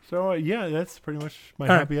 Yeah. So yeah, that's pretty much my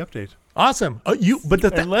right. hobby update. Awesome. But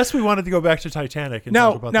the Unless we wanted to go back to Titanic and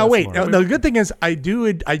talk now, about now that wait. some Now, more. the good thing is, I do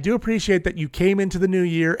appreciate that you came into the new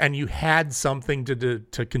year and you had something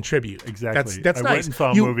to contribute. Exactly. That's I nice. went and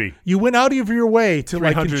saw a you, movie. You went out of your way to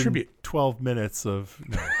like contribute. 12 minutes of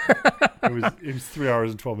no. it was 3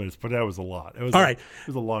 hours and 12 minutes, but that was a lot. It was All right. It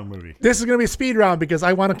was a long movie. This is going to be a speed round because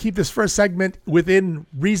I want to keep this first segment within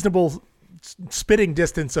reasonable spitting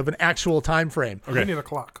distance of an actual time frame. we need a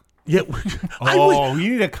clock. Yeah. Oh,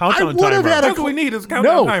 you need a countdown I would have timer. had a That's what we need is a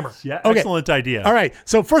countdown timer. Yeah, Okay. excellent idea. All right.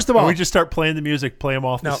 So first of all, We just start playing the music, play them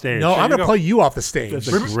off the stage. No, I'm you going to go. play you off the stage. That's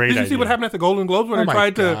a Remember- great Did you idea. see what happened at the Golden Globes when Oh they my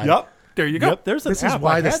tried God. to? Yep. There you go. Yep. There's an This is app.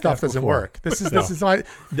 why I this had stuff that doesn't before. work. This is why.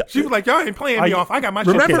 She was like, "Y'all ain't playing me off. I got my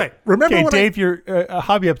shit to Remember, say." remember Okay, when Dave, your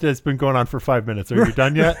hobby update has been going on for 5 minutes. Are you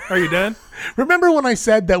done yet? Are you done? remember when I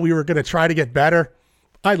said that we were going to try to get better?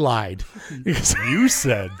 I lied. You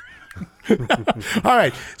said. All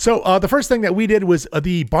right. So the first thing that we did was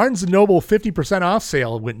the Barnes & Noble 50% off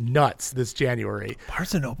sale went nuts this January.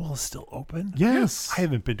 Barnes & Noble is still open? Yes. I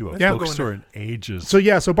haven't been to a Yeah. bookstore in ages.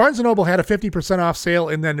 So Barnes & Noble had a 50% off sale,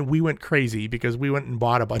 and then we went crazy because we went and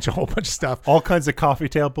bought a whole bunch of stuff. All kinds of coffee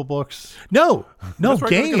table books. No That's right,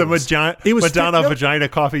 games. The Madonna, It was Madonna no- Vagina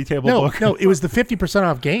coffee table book. No, it was the 50%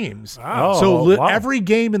 off games. Oh, So wow. every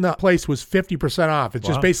game in the place was 50% off. It's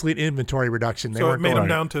just Wow. basically an inventory reduction. They So it weren't made going them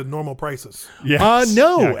down to normal prices. Yes.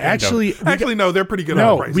 No, Yeah, kind of. actually, Actually, no, they're pretty good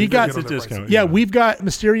No, on prices. we They're got- good on It's a their discount. prices. Yeah, we've got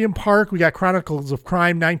Mysterium Park, we got Chronicles of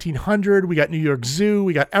Crime 1900, we got New York Zoo,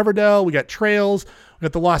 we got Everdell, we got Trails, we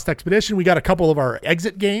got The Lost Expedition, we got a couple of our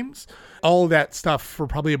exit games, all of that stuff for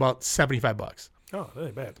probably about $75. Oh, that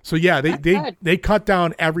ain't bad. So yeah, That's they good. cut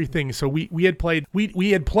down everything. So we had played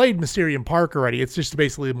Mysterium Park already. It's just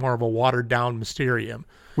basically more of a watered down Mysterium.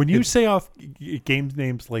 When you say off game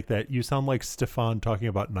names like that, you sound like Stefan talking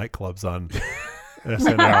about nightclubs on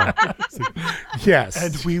SNL. It's like, Yes.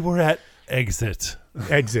 and we were at Exit.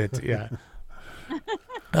 Exit, yeah.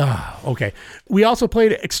 Okay. We also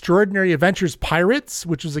played Extraordinary Adventures Pirates,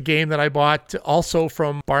 which was a game that I bought also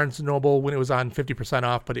from Barnes & Noble when it was on 50%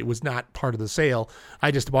 off, but it was not part of the sale.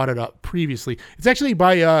 I just bought it up previously. It's actually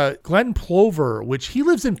by Glenn Plover, which he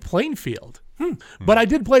lives in Plainfield. But I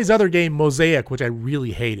did play his other game, Mosaic, which I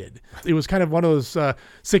really hated. It was kind of one of those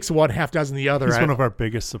 6 of one, half dozen the other. He's one of our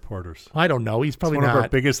biggest supporters. I don't know. He's probably One not. of our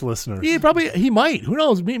biggest listeners. He might. Who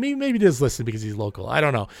knows? Maybe he does listen because he's local. I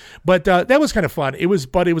don't know. But that was kind of fun. It was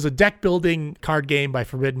a deck building card game by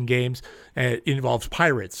Forbidden Games. And it involves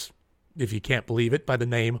pirates, if you can't believe it, by the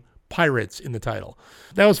name Pirates in the title.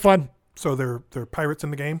 That was fun. So they're pirates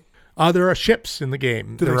in the game? There are ships in the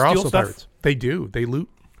game. Do they there are steal also stuff? pirates. They do. They loot.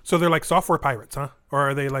 So they're like software pirates, huh? Or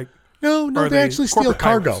are they like... No, are they actually steal corporate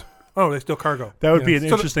cargo. pirates? Oh, they steal cargo. That would be an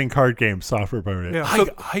So interesting card game, Software Pirate. Yeah,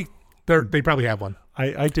 so- They probably have one.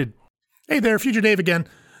 I did. Hey there, Future Dave again.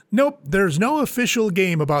 Nope, there's no official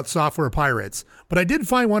game about software pirates, but I did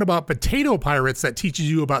find one about potato pirates that teaches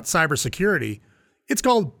you about cybersecurity. It's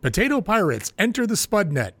called Potato Pirates Enter the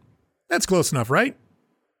Spudnet. That's close enough, right?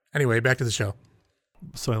 Anyway, back to the show.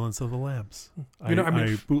 Silence of the Lambs. You know, I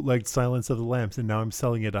mean- I bootlegged Silence of the Lambs, and now I'm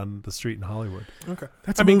selling it on the street in Hollywood. Okay.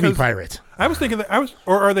 That's a movie 'cause pirate. I was thinking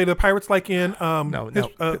or are they the pirates like in... No.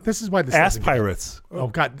 uh, This is why this Ass doesn't- pirates, Oh,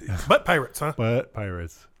 God. Butt pirates, huh? but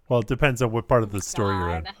pirates. Well, it depends on what part of the story you're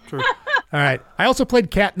in. God. True. All right. I also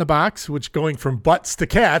played Cat in the Box, which going from butts to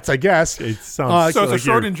cats, I guess. It sounds So it's like a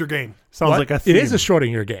Schrodinger game. sounds What? like a theme. It is a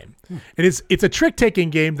Schrodinger game. It's a trick taking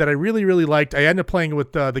game that I really, really liked. I ended up playing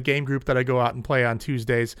with the game group that I go out and play on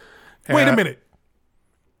Tuesdays. Wait a minute.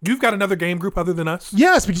 You've got another game group other than us?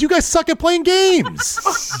 Yes, because you guys suck at playing games.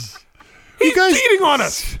 He's guys- cheating on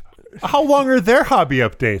us. How long are their hobby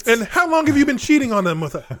updates? And how long have you been cheating on them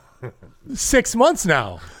with us? 6 months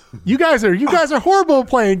now. You guys are horrible at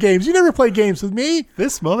playing games. You never play games with me.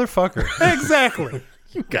 this motherfucker. Exactly.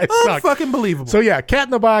 You guys suck. Unfucking believable. So yeah, Cat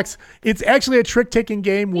in the Box. It's actually a trick taking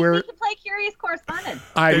game We where should play Curious Correspondent.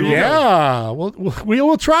 we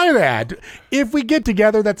will try that if we get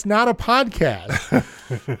together. That's not a podcast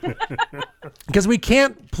because we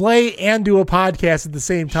can't play and do a podcast at the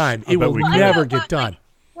same time. It bet will we Well, I never know, get but, done.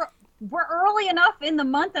 We're early enough in the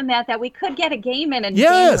month in that we could get a game in and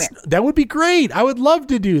Yes, game that would be great. I would love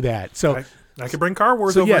to do that. So. I could bring Car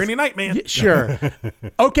Wars So, over yes. any night, man. Sure.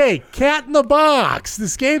 Okay, Cat in the Box,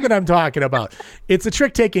 this game that I'm talking about. It's a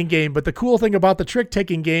trick-taking game, but the cool thing about the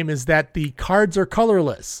trick-taking game is that the cards are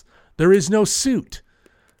colorless. There is no suit.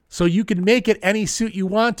 So you can make it any suit you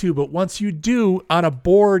want to, but once you do, on a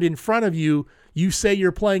board in front of you, you say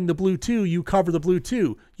you're playing the blue 2, you cover the blue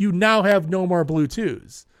 2. You now have no more blue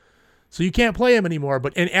 2s. So you can't play them anymore,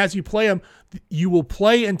 and as you play them, you will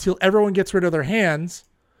play until everyone gets rid of their hands.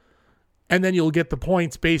 And then you'll get the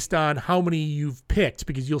points based on how many you've picked,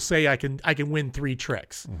 because you'll say I can win 3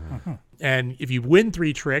 tricks. Mm-hmm. And if you win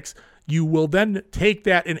 3 tricks, you will then take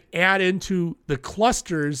that and add into the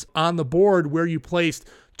clusters on the board where you placed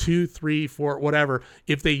 2, 3, 4, whatever.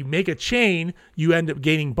 If they make a chain, you end up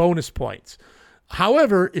gaining bonus points.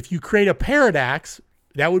 However, if you create a paradox,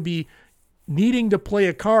 that would be needing to play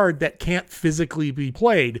a card that can't physically be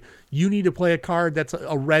played. You need to play a card that's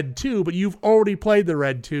a red 2, but you've already played the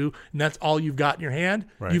red 2, and that's all you've got in your hand.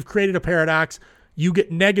 Right. You've created a paradox. You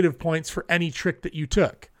get negative points for any trick that you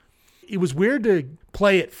took. It was weird to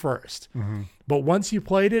play it first, but once you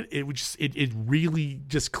played it, it really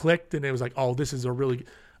just clicked, and it was like, oh, this is a really.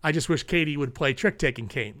 I just wish Katie would play trick-taking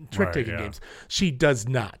games. She does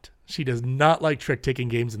not. She does not like trick-taking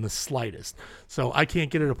games in the slightest. So I can't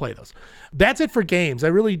get her to play those. That's it for games. I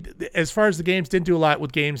really, as far as the games, didn't do a lot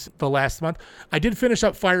with games the last month. I did finish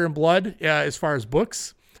up Fire and Blood as far as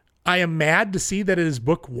books. I am mad to see that it is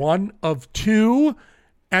book 1 of 2,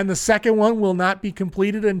 and the second one will not be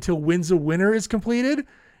completed until Winds of Winter is completed.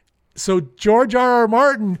 So George R.R.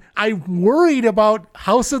 Martin, I'm worried about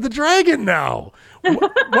House of the Dragon now.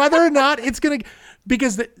 Whether or not it's going to...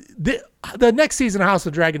 Because the next season of House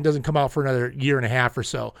of the Dragon doesn't come out for another year and a half or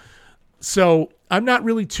so. So I'm not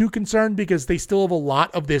really too concerned because they still have a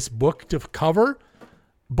lot of this book to cover.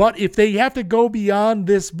 But if they have to go beyond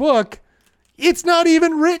this book, it's not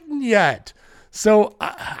even written yet. So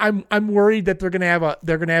I'm worried that they're gonna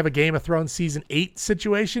have a Game of Thrones season 8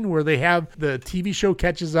 situation where they have the TV show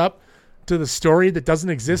catches up to the story that doesn't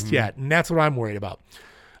exist yet, and that's what I'm worried about.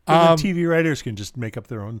 Well, the TV writers can just make up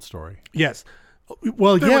their own story. Yes.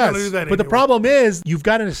 Well, They were yes, gonna do that but the anyway. problem is you've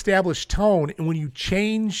got an established tone, and when you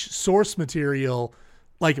change source material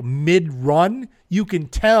like mid-run, you can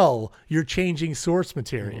tell you're changing source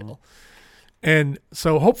material. And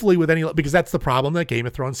so hopefully with any, because that's the problem that Game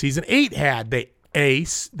of Thrones season 8 had. They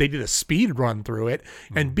did a speed run through it,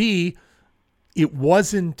 and B, it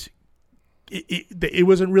wasn't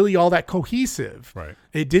really all that cohesive. Right.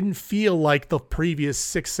 It didn't feel like the previous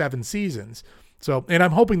 6-7 seasons. So, and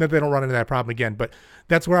I'm hoping that they don't run into that problem again, but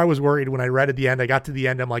that's where I was worried when I read at the end. I got to the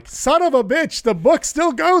end. I'm like, son of a bitch, the book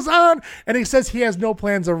still goes on. And he says he has no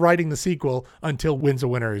plans of writing the sequel until Winds of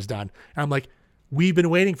Winter is done. And I'm like, we've been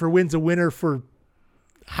waiting for Winds of Winter for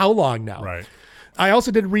how long now? Right. I also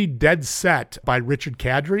did read Dead Set by Richard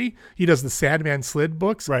Kadri. He does the Sandman Slid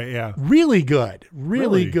books. Right, yeah. Really good. Really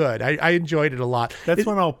Really? good. I enjoyed it a lot. That's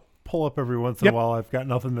when I'll pull up every once in Yep. a while. I've got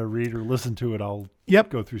nothing to read or listen to it. I'll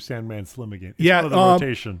go through Sandman Slim again. It's Yeah, part of the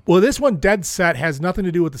rotation. Well, this one, Dead Set, has nothing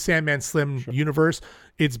to do with the Sandman Slim universe.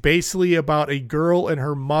 It's basically about a girl and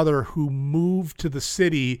her mother who moved to the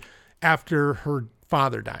city after her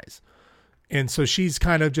father dies. And so she's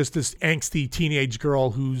kind of just this angsty teenage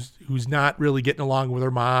girl who's not really getting along with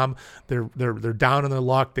her mom. They're down on their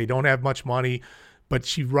luck. They don't have much money, but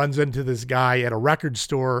she runs into this guy at a record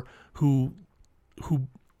store who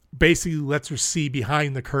basically lets her see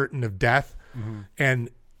behind the curtain of death, and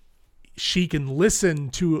she can listen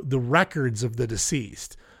to the records of the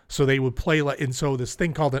deceased. So they would play, and so this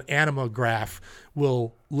thing called an animograph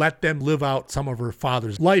will let them live out some of her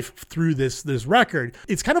father's life through this record.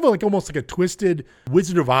 It's kind of like almost like a twisted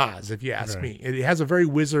Wizard of Oz, if you ask me. It has a very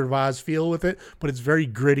Wizard of Oz feel with it, but it's very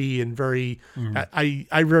gritty and very.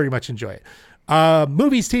 I very much enjoy it.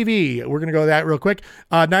 Movies, TV. We're gonna go to that real quick.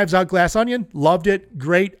 Knives Out, Glass Onion. Loved it.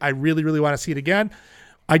 Great. I really, really want to see it again.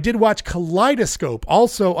 I did watch Kaleidoscope,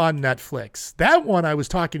 also on Netflix. That one I was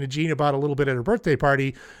talking to Jean about a little bit at her birthday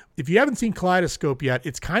party. If you haven't seen Kaleidoscope yet,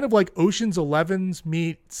 it's kind of like Ocean's 11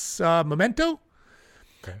 meets Memento.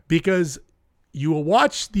 Okay. Because you will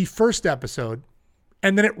watch the first episode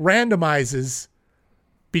and then it randomizes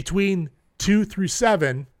between 2 through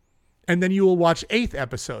 7, and then you will watch 8th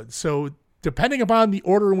episode. So depending upon the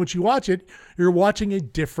order in which you watch it, you're watching a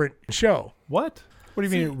different show. What? What do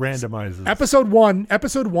you mean it randomizes? Episode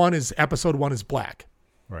one is black.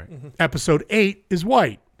 Right. Episode 8 is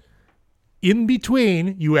white. In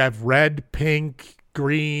between, you have red, pink,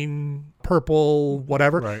 green, purple,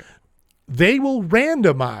 whatever. Right. They will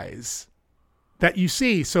randomize that you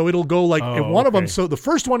see. So it'll go like in one of them. So the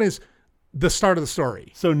first one is the start of the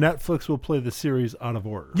story. So Netflix will play the series out of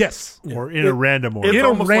order. Yes. Or in a random order. In a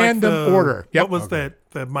almost like random order. Yep. What was that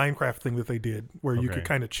Minecraft thing that they did where you could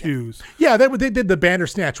kind of choose? Yeah, they did the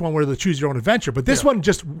Bandersnatch one where they choose your own adventure, but this one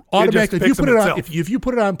just automatically, picks them itself. if you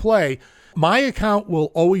put it on play, my account will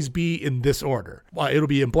always be in this order. It'll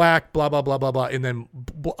be in black, blah blah blah blah blah, and then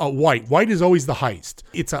white. White is always the heist.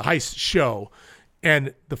 It's a heist show,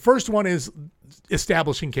 and the first one is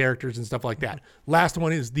establishing characters and stuff like that. Last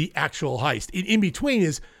one is the actual heist. In between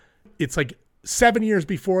it's like 7 years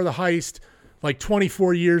before the heist, like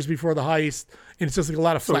 24 years before the heist, and it's just like a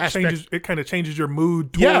lot of So flashbacks. it kind of changes your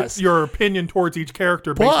mood, Yes. your opinion towards each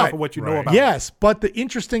character based off of what you know about. Yes, but the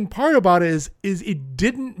interesting part about it is it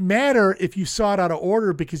didn't matter if you saw it out of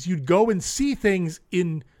order, because you'd go and see things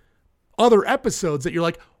in other episodes that you're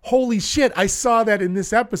like, holy shit, I saw that in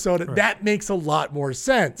this episode. And that makes a lot more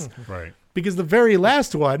sense. Right. Because the very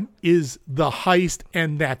last one is the heist,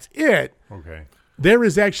 and that's it. Okay. There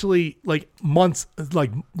is actually like months,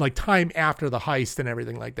 like time after the heist and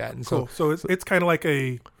everything like that. And Cool. So it's kind of like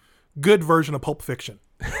a good version of Pulp Fiction.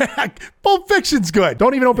 Pulp Fiction's good.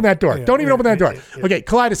 Don't even open that door. Don't even open that door. Okay,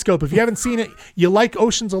 Kaleidoscope. If you haven't seen it, you like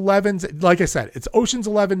Ocean's 11. Like I said, it's Ocean's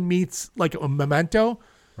 11 meets like a Memento.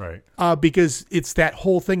 Right. Because it's that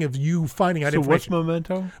whole thing of you finding out So what's information.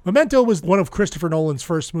 Memento? Memento was one of Christopher Nolan's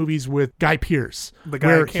first movies with Guy Pearce, The guy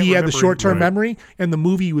where can't he had the remember- short-term Right. memory, and the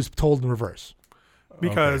movie was told in reverse.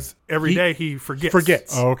 Because every He day he forgets.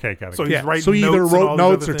 Forgets. Oh, okay. Got it. So he's writing So he either notes and all wrote these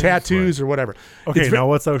notes other or things. tattoos or whatever. okay, It's now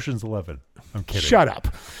what's Ocean's 11? I'm kidding. Shut up.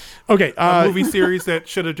 Okay. A movie series that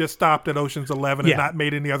should have just stopped at Ocean's 11 Yeah. and not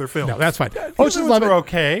made any other films. No, that's fine. Ocean's Ocean's 11 were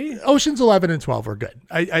okay. Ocean's 11 and 12 were good.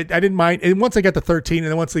 I didn't mind. And once I got to 13, and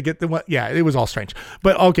then once they get the one, yeah, it was all strange.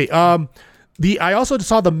 But okay. I also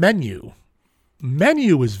saw The Menu.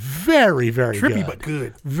 Menu was very, very Trippy good. but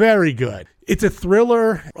good. Very good. It's a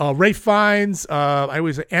thriller. Ray Fiennes. I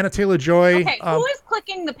was Anna Taylor-Joy. Okay, who is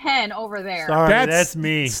clicking the pen over there? Sorry, that's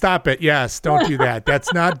me. Stop it. Yes, don't do that.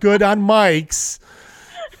 That's not good on mics.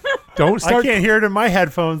 Don't I start. can't hear it in my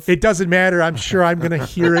headphones. It doesn't matter. I'm sure I'm going to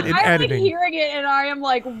hear it in I'm like editing. hearing it, and I am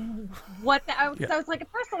like, what I was like,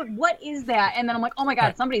 at first I was like, what is that? And then I'm like, oh my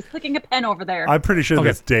God, somebody's clicking a pen over there. I'm pretty sure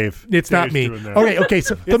that's Dave. It's Dave's not me. doing that. Okay.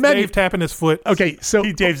 So the It's menu. Dave tapping his foot. Okay. So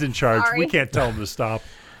Dave's in charge. Sorry. We can't tell him to stop.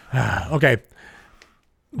 okay.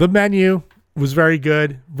 The menu was very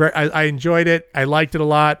good. I enjoyed it. I liked it a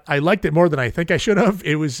lot. I liked it more than I think I should have.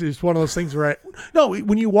 It's one of those things where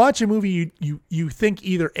when you watch a movie, you think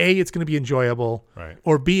either A, it's going to be enjoyable, Right.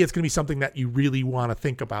 or B, it's going to be something that you really want to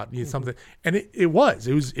think about. Something, and it was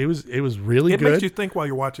really It good. makes you think while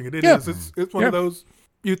you're watching it. It Yeah. is. It's one of those,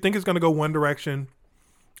 you think it's going to go one direction,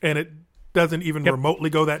 and it doesn't even remotely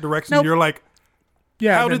go that direction. Nope. You're like,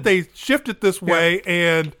 yeah. how did they shift it this way?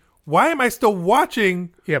 And why am I still watching?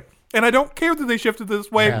 Yep. And I don't care that they shifted this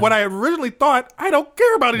way. Yeah. What I originally thought, I don't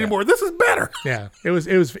care about anymore. This is better. Yeah, it was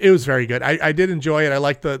very good. I did enjoy it. I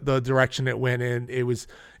liked the direction it went in. It was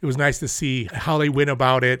nice to see how they went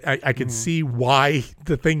about it. I could see why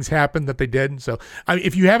the things happened that they did. So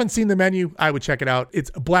if you haven't seen the menu, I would check it out. It's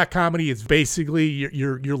a black comedy. It's basically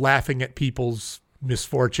you're laughing at people's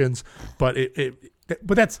misfortunes, but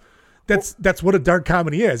that's what a dark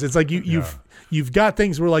comedy is. It's like you've got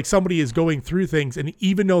things where like somebody is going through things, and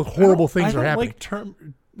even though horrible things are happening. I don't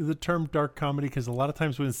like the term dark comedy because a lot of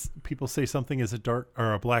times when people say something is a dark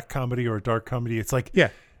or a black comedy or a dark comedy, it's like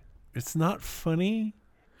it's not funny.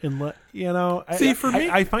 And See, for me,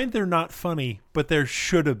 I find they're not funny, but there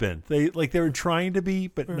should have been. They were trying to be,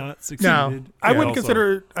 but not succeeded. I wouldn't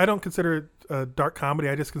consider. I don't consider it a dark comedy.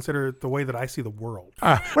 I just consider it the way that I see the world.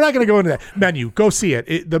 We're not going to go into that. Menu, go see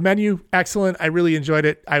it. The menu, excellent. I really enjoyed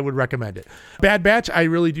it. I would recommend it. Bad Batch, I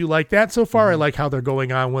really do like that so far. I like how they're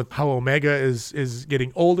going on with how Omega is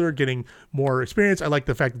getting older, getting more experience. I like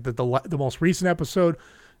the fact that the most recent episode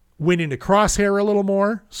went into Crosshair a little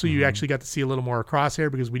more, so you actually got to see a little more of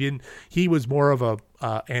Crosshair because he was more of a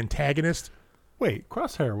antagonist. Wait,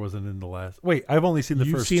 Crosshair wasn't in the last. Wait, I've only seen the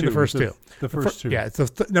You've first seen two. the first two. The first two. Yeah,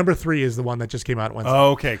 it's number 3 is the one that just came out Wednesday.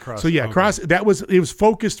 Oh, okay, Crosshair. So yeah, okay. it was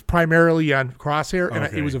focused primarily on Crosshair, and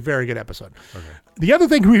Okay. it was a very good episode. Okay. The other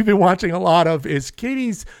thing we've been watching a lot of is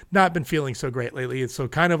Katie's not been feeling so great lately, and so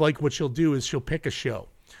kind of like what she'll do is she'll pick a show.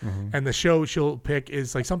 And the show she'll pick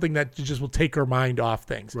is like something that just will take her mind off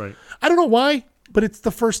things. Right. I don't know why, but it's the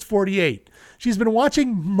first 48. She's been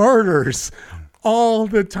watching murders all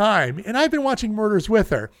the time, and I've been watching murders with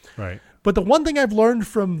her. Right. But the one thing I've learned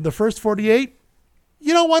from the first 48,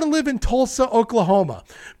 you don't want to live in Tulsa, Oklahoma,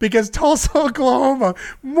 because Tulsa, Oklahoma,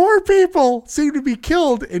 more people seem to be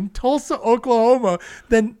killed in Tulsa, Oklahoma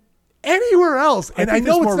than anywhere else. And I know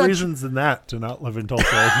there's it's more not reasons than that to not live in Tulsa,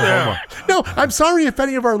 Oklahoma. No, I'm sorry if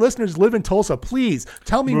any of our listeners live in Tulsa. Please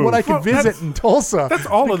tell me what I can Well, visit in Tulsa. That's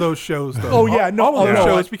all of those shows, though. Oh, yeah, no, all of oh, those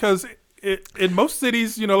no, shows because in most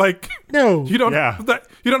cities, like No. you don't Yeah. have that.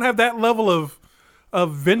 You don't have that level of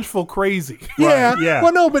vengeful crazy. Yeah, yeah.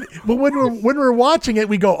 Well, no, but when we're watching it,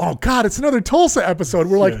 we go, "Oh God, it's another Tulsa episode."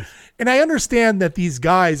 We're like, and I understand that these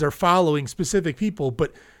guys are following specific people,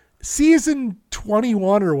 but season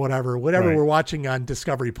 21 or whatever Right. we're watching on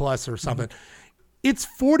Discovery Plus or something, it's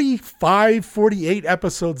 45, 48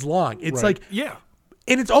 episodes long. It's Right. like, Yeah.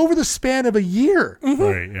 and it's over the span of a year.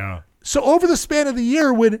 Right, yeah. So over the span of the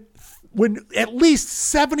year, when at least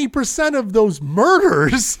 70% of those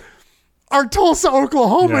murders are Tulsa,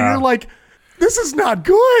 Oklahoma, Yeah. you're like, this is not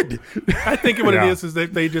good. I think what Yeah. it is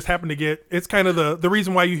that they just happen to get. It's kind of the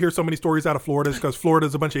reason why you hear so many stories out of Florida is because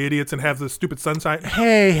Florida's a bunch of idiots and have the stupid sunshine.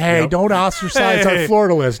 Hey, don't ostracize our Hey.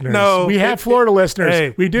 Florida listeners. No, we have Florida listeners.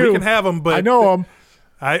 Hey, we do. We can have them, but I know them.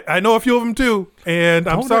 I know a few of them too, and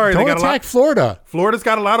I'm sorry Don't they got a lot. attack Florida. Florida's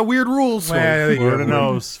got a lot of weird rules. Well, Florida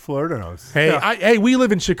knows. Florida knows. Hey, Yeah. hey, we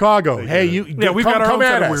live in Chicago. Hey, you. Yeah, we've got our come own at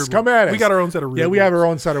set of us. weird Come rules. at us. We got our own set of weird Yeah, we have rules. our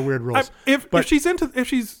own set of weird rules. If But- she's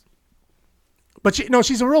But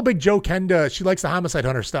she's a real big Joe Kenda. She likes the Homicide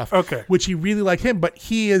Hunter stuff. Okay. Which he really liked him, but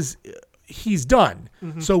he's done.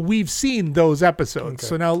 So we've seen those episodes. Okay.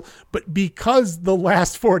 So now, but because the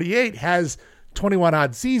last 48 has 21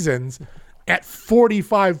 odd seasons at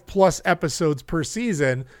 45 plus episodes per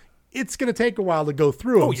season, it's going to take a while to go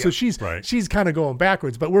through them. yeah. So she's Right. kind of going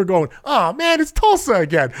backwards, but we're going, oh man, it's Tulsa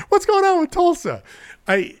again. What's going on with Tulsa?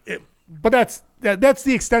 But that's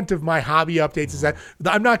the extent of my hobby updates. Is that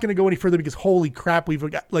I'm not going to go any further because holy crap, we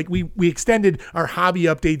extended our hobby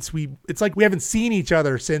updates. It's like we haven't seen each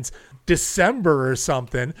other since December or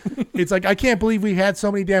something. It's like I can't believe we had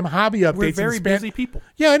so many damn hobby updates. we're in very the span- busy people.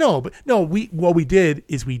 Yeah, I know, but no, what we did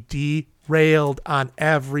is we railed on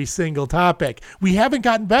every single topic. We haven't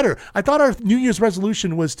gotten better. I thought our New Year's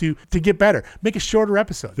resolution was to get better, make a shorter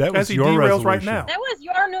episode. That was As he your derails resolution. right now. That was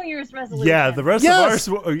your New Year's resolution. Yeah, the rest Yes.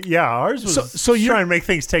 of ours was So you're- trying to make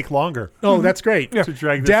things take longer. Oh, that's great. To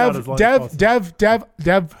drag this out as long as possible.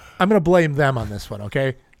 Dev, I'm going to blame them on this one,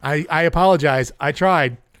 okay? I apologize. I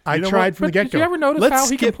tried. I know tried what? from the But did get-go. you ever notice Let's how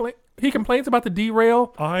skip- he complains about the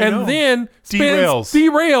derail I and know. then Derails.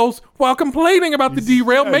 derails while complaining about the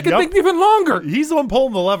derail, making yup. things even longer. He's the one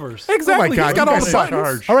pulling the levers. Oh Exactly. my God. He's got you all guys the suck.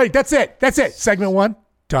 buttons. All right, that's it. Segment 1,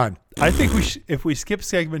 done. I think if we skip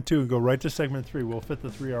segment 2 and go right to segment 3, we'll fit the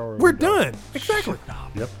 3-hour. We're window. done. Exactly.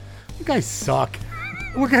 Yep. You guys suck.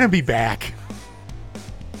 We're going to be back.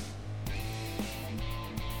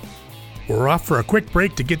 We're off for a quick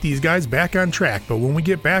break to get these guys back on track, but when we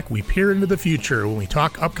get back, we peer into the future when we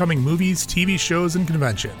talk upcoming movies, TV shows, and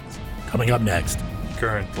conventions. Coming up next.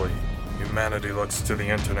 Currently, humanity looks to the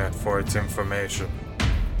internet for its information.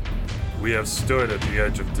 We have stood at the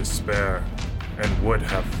edge of despair and would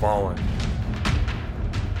have fallen.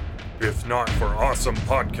 If not for awesome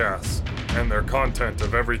podcasts and their content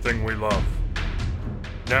of everything we love.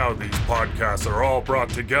 Now these podcasts are all brought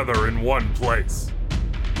together in one place.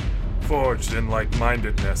 Forged in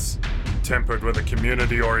like-mindedness, tempered with a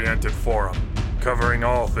community-oriented forum, covering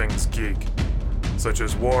all things geek, such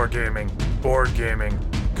as wargaming, board gaming,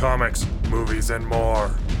 comics, movies, and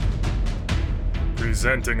more.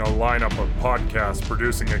 Presenting a lineup of podcasts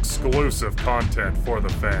producing exclusive content for the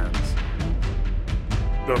fans.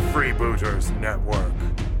 The Freebooters Network.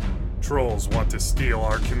 Trolls want to steal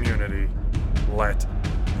our community. Let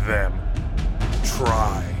them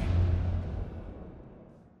try.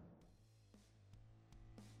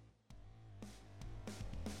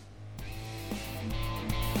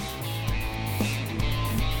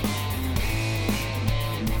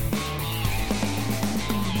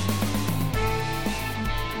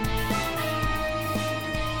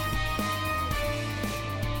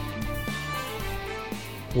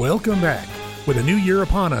 Welcome back. With a new year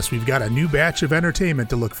upon us, we've got a new batch of entertainment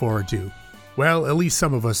to look forward to. Well, at least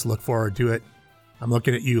some of us look forward to it. I'm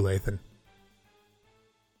looking at you, Lathan.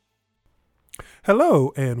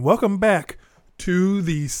 Hello, and welcome back to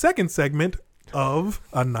the second segment of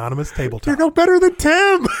Anonymous Tabletop. You're no better than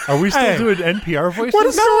Tim. Are we still Hey. doing NPR voices? What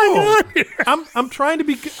is going on here? I'm trying to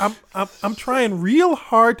be. I'm trying real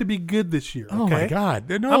hard to be good this year. Oh okay? my God!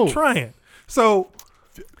 No, I'm trying. So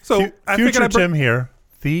I Future figured I'd Tim here.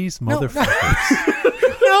 These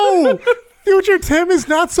motherfuckers. no. Future Tim is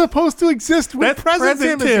not supposed to exist when That's present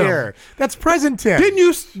present Tim is Tim. here. That's present Tim. Didn't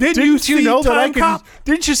you see know that I Time can? Cop?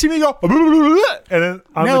 Didn't you see me go? And then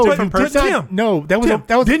I'm no, a different you did person. not- No, that was Tim,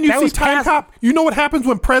 that was. didn't you that see was Time past- Cop? You know what happens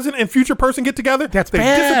when present and future person get together? That's they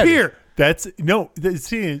bad. disappear. That's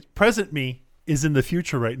see, present me is in the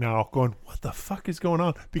future right now, going, what the fuck is going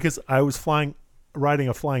on? Because I was riding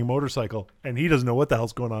a flying motorcycle, and he doesn't know what the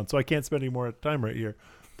hell's going on, so I can't spend any more time right here.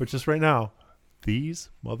 But just right now, these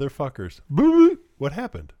motherfuckers. What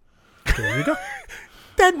happened? There you go.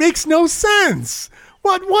 That makes no sense.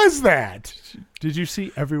 What was that? Did you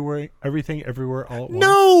see everything everywhere all at once?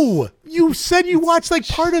 No, you said you watched like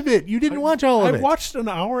part of it. You didn't watch all of I it. watched an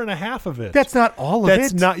hour and a half of it. That's not all of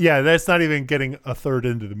That's it. not. Yeah, that's not even getting a third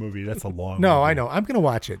into the movie. That's a long. No, movie. I know. I'm gonna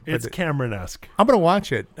watch it. but It's Cameron-esque. I'm gonna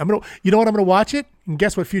watch it. You know what? I'm gonna watch it, and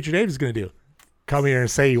guess what? Future Dave is gonna do? Come here and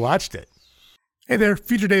say you watched it. Hey there,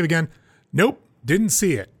 Future Dave again. Nope, didn't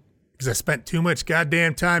see it because I spent too much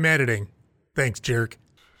goddamn time editing. Thanks, jerk.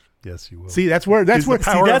 Yes, you will. See, that's where That's see,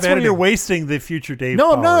 that's where you're wasting the future Dave.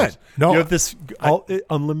 No, I'm powers. not. No. You have this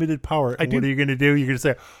unlimited power. And what are you going to do? You're going to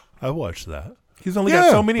say, "I watched that." He's only Yeah,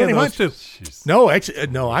 got so many of pretty those much. too. No, actually,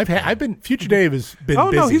 no. I've been Future Dave has been.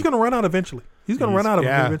 Oh no, busy. he's going to run out eventually. He's going to run out of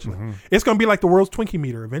yeah. them eventually. It's going to be like the world's Twinkie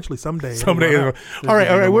meter eventually someday. Someday. It'll All run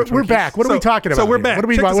out. right. We're back. What are we talking about? So we're here? back. What are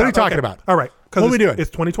we Check this out. talking Okay. about? All right. What are we doing?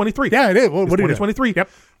 It's 2023. Yeah, it is. What It's are we doing? 2023. Yep.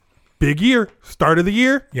 Big year. Start of the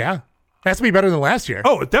year. Yeah. Has to be better than last year.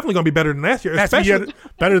 Oh, it's definitely going to be better than last year. Has to be Especially,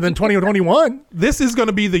 better than 2021. this is going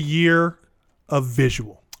to be the year of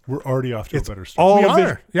visual. We're already off to It's a better start. all We visual.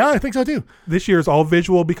 are. Yeah, I think so too. This year is all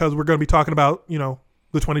visual because we're going to be talking about,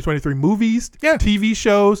 the 2023 movies, Yeah. TV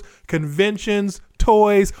shows, conventions,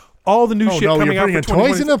 toys, all the new shit no, coming you're out for bringing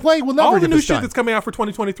 2023. toys into play? We'll never all get the new this shit done. that's coming out for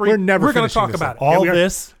 2023. We're never We're going to finishing talk this about up. it. All we are.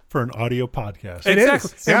 this for an audio podcast. It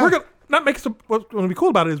Exactly. is, And yeah. we're going to not make some, what's going to be cool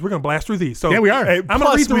about it is we're going to blast through these. So Yeah, we are. Hey, I'm going to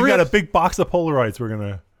plus, read the we've got real- a big box of Polaroids we're going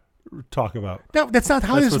to talk about. No, that's not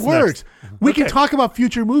how That's this what's works. We can Okay. talk about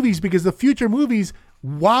future movies because the future movies,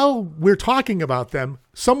 while we're talking about them,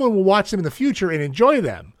 someone will watch them in the future and enjoy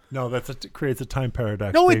them. No, creates a time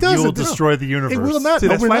paradox. No, it Dave. doesn't. You will No. destroy the universe. It will not. See,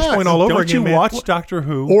 No, that's we're not. Flashpoint all over Don't again, you man. watch Doctor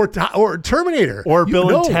Who? Or Terminator. Or You Bill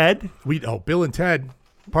and know. Ted? Bill and Ted.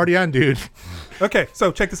 Party on, dude. Okay,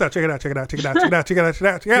 so check this out. Check it out. What do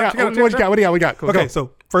you got? Go, Okay, go.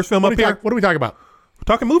 so first film what up are, here. what are we talking about? We're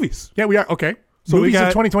talking movies. Yeah, we are. Okay. So we Movies got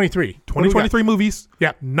of 2023. 2023 movies.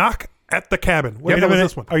 Yeah. Knock at the Cabin. What Wait the a hell minute.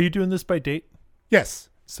 is this one? Are you doing this by date? Yes.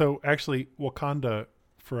 So actually, Wakanda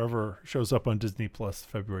Forever shows up on Disney Plus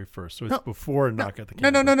February 1st. So it's No. before Knock at the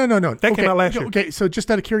No. Cabin. That came out last year. Okay, so just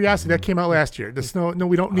out of curiosity, that came out last year. No,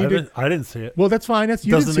 we don't need it. I didn't see it. Well, that's fine. That's It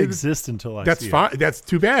you didn't doesn't see it. exist until I That's see fine. it. That's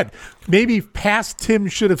too bad. Maybe past Tim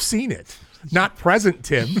should have seen it, not present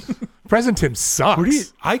Tim. Present Tim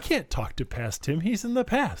sucks. I can't talk to past Tim. He's in the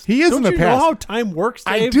past. He is Don't in the you past. know how time works,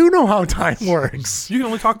 Dave? I do know how time works. You can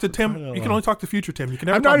only talk to Tim. You can only talk to future Tim. You can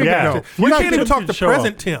never I'm talk not to even. Yeah. No, future. we're You not can't even gonna- talk to show up.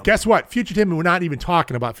 present Tim. Guess what? Future Tim. We're not even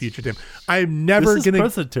talking about Future Tim. I'm never This is gonna.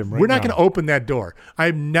 present Tim right we're not now. going to open that door.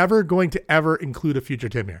 I'm never going to ever include a Future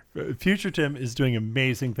Tim here. Future Tim is doing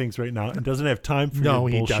amazing things right now and doesn't have time for No, your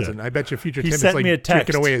he bullshit. doesn't. I bet you Future He Tim is sent like me a text.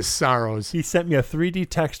 taking away his sorrows. He sent me a 3D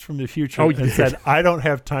text from the future Oh, and he did. said, "I don't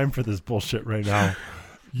have time for this bullshit right now.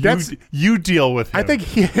 That's- you deal with him." I think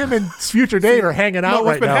him and Future Dave are hanging out No, what's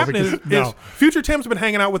right been now. happening because- is Future Tim's been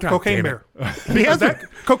hanging out with the Cocaine damn Bear. he has That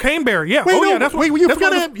Cocaine Bear, yeah. Wait, oh no, yeah, that's what, wait, you that's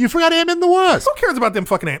forgot one of him. You forgot Ant-Man and the Wasp. Who cares about them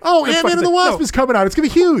fucking ants? Oh, Them Ant-Man fucking and the things. Wasp No. is coming out. It's gonna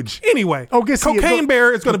be huge. Anyway, Oh, guess he- Cocaine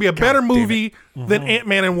Bear is going to be a better damn it. movie than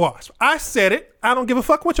Ant-Man and Wasp. I said it. I don't give a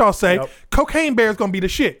fuck what y'all say. Nope. Cocaine Bear is going to be the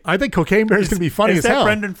shit. I think Cocaine Bear is gonna be funny is as that hell.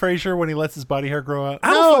 Brendan Fraser when he lets his body hair grow out?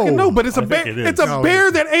 I don't No. fucking know, but it's a I bear. think it is. It's a No, it bear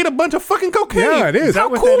isn't. that ate a bunch of fucking cocaine. Yeah, it is. How Is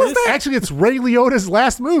that what cool that is is? that? Actually, it's Ray Liotta's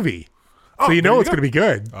last movie, so Oh, you there know you it's go. gonna be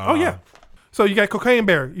good. Oh yeah. So you got Cocaine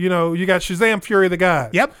Bear. You know, you got Shazam: Fury of the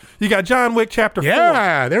Gods. Yep. You got John Wick Chapter 4.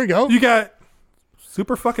 Yeah, there you go. You got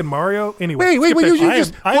Super fucking Mario. Anyway, Wait, skip wait, that you shit.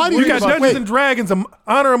 just I am why do You you worried got just about- Dungeons wait? and Dragons: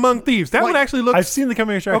 Honor Among Thieves. That one actually looks. I've seen the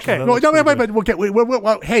coming attraction. Okay. That No, looks no, pretty but good.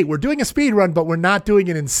 okay, hey, we're doing a speed run, but we're not doing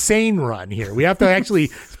an insane run here. We have to actually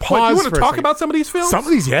pause. What, you want for to a talk second. about some of these films? Some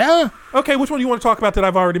of these? Yeah. Okay, which one do you want to talk about that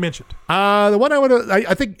I've already mentioned? The one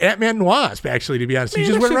I think Ant-Man and Wasp. Actually, to be honest, Man, you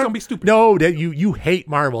just that went shit's around- gonna be stupid. No, that you hate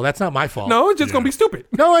Marvel. That's not my fault. No, it's just gonna be stupid.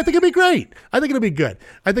 No, I think it'll be great. I think it'll be good.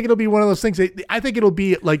 I think it'll be one of those things. I think it'll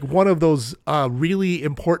be like one of those really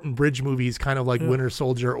important bridge movies, kind of like Winter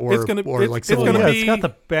Soldier or It's gonna- or it's- like it's Civil gonna War. Yeah, be- it's got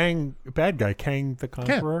the bad guy, Kang the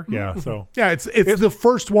Conqueror. Yeah, so Yeah, it's the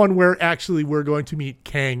first one where actually we're going to meet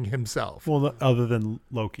Kang himself. well, other than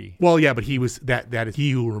Loki, Well, yeah, but he was that is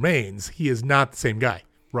He Who Remains. He is not the same guy.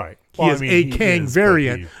 right? He is a Kang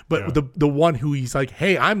variant, but yeah. the one who he's like,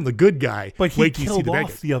 hey, I'm the good guy. But he Wait till you see killed the bad off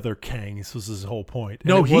guys. the other Kangs. Was his whole point?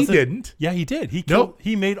 No, And it he wasn't- didn't. Yeah, he did. He No. killed.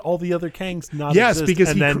 He made all the other Kangs not Yes, exist, because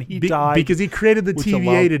and then he died. because he created the which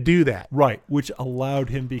TVA allowed- to do that. right, which allowed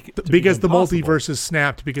him to Because the become possible. multiverse is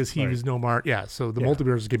snapped because he Right. was no more. Yeah, so the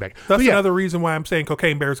multiverse came back. That's But yeah, another reason why I'm saying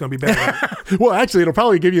Cocaine Bear is gonna be better. well, actually, it'll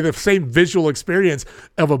probably give you the same visual experience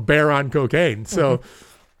of a bear on cocaine. So,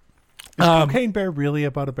 Is Cocaine Bear really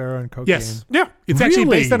about a bear on cocaine? yes, yeah, it's actually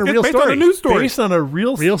Really? based on a It's real based story. on a news story. Based on a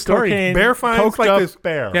real story. cocaine, Bear finds coked like up this-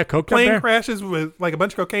 bear. Yeah, coked up Plane bear. crashes with like a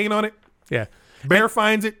bunch of cocaine on it. Yeah, Bear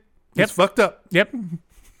finds it. Yep. It's fucked up. yep.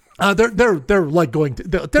 They're like going to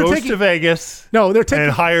they're Goes taking to Vegas no they're taking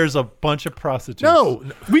and hires a bunch of prostitutes. no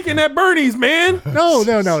Weekend at Bernie's, man.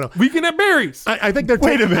 no. Weekend at Barry's. I think they're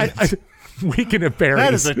Wait a taking. minute. Weekend at Barry's.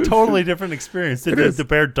 that is a totally different experience. Did is. the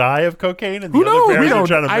bear die of cocaine? And the Who other knows? bears We are don't-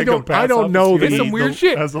 trying to I make don't- him pass I don't off know as the- being It's some weird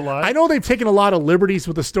shit. As alive. I know they've taken a lot of liberties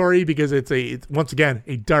with the story because it's once again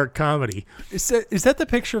a dark comedy. Is that the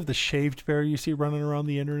picture of the shaved bear you see running around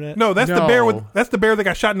the internet? No, that's the No. bear that's the bear that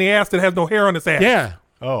got shot in the ass that has no hair on his ass. Yeah.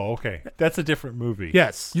 Oh, okay. That's a different movie.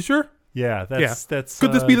 Yes. You sure? Yeah, that's.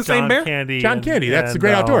 Could this be the same John bear? Candy John and- Candy. That's the and,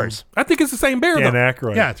 Great Outdoors. I think it's the same bear Dan though.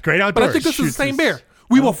 Aykroyd. Yeah, it's Great But Outdoors. I think this is the Shoots same his- bear.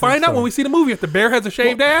 We I will don't think find out so. when we see the movie if the bear has a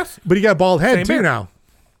shaved ass. But he got bald head Same too bear. now.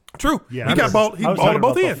 True. Yeah, he I got was- bald. He I was bald talking on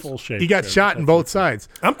both about the ends. full shave He got bear. shot in both sides.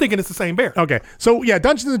 I'm thinking it's the same bear. Okay, so yeah,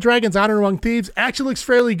 Dungeons and Dragons: Honor Among Thieves actually looks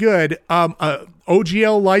fairly good.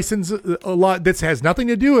 OGL license a lot. This has nothing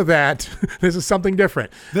to do with that. This is something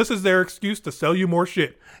different. This is their excuse to sell you more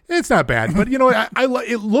shit. It's not bad, but you know,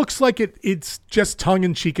 it looks like it's just tongue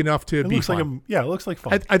in cheek enough to It be looks like fun. it looks like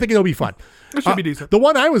fun. I think it'll be fun. It should be decent. The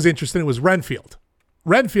one I was interested in was Renfield.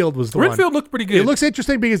 Renfield was the one. Renfield looked pretty good. It looks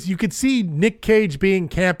interesting because you could see Nick Cage being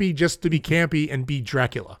campy just to be campy and be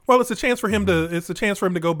Dracula. Well, it's a chance for him to. It's a chance for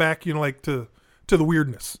him to go back. You know, like to the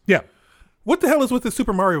weirdness. Yeah. What the hell is with the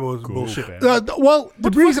Super Mario bullshit? Well, the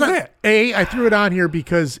the fuck reason is that? I threw it on here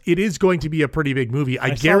because it is going to be a pretty big movie. I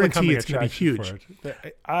saw the guarantee coming it's going to be attraction huge.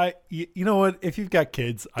 for it. You know what? If you've got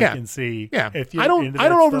kids, I can see. Yeah, If you're I don't into I that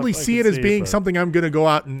don't stuff, overly I see can it as see being but- something I'm going to go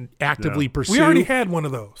out and actively pursue. We already had one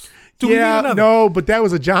of those. Do we need Yeah, another? no, but that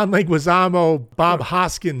was a John Leguizamo, Bob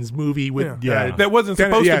Hoskins movie with Yeah. That wasn't Den-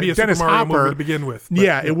 supposed yeah, to be a Dennis Super Mario Hopper. movie to begin with. but-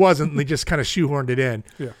 Yeah, it wasn't. They just kind of shoehorned it in.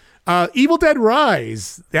 Yeah. Evil Dead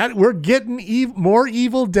Rise. That we're getting more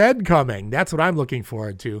Evil Dead coming. That's what I'm looking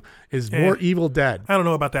forward to. Is more Evil Dead. I don't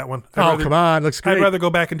know about that one. Come on, looks great. I'd rather go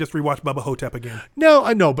back and just rewatch Bubba Hotep again. No,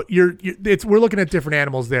 I know, but we're looking at different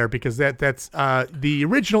animals there because that's the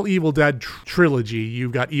original Evil Dead trilogy.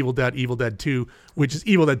 You've got Evil Dead 2, which is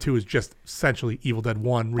Evil Dead 2 is just essentially Evil Dead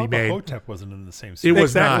 1 Bubba remade. Hotep wasn't in the same It series.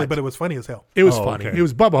 was Exactly, not. but it was funny as hell. It was Oh, funny. okay. It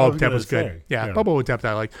was Bubba I was Hotep gonna was good. say, Yeah, yeah. Bubba Hotep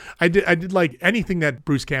I like. I did like anything that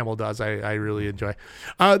Bruce Campbell does. I really enjoy.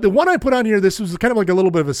 The one I put on here, this was kind of like a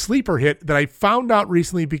little bit of a sleeper hit that I found out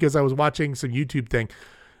recently because I was watching some YouTube thing.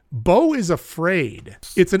 Beau is Afraid.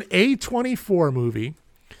 It's an A24 movie.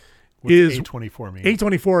 What's is A24 mean?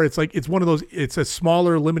 A24. It's one of those. It's a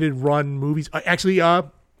smaller limited run movies.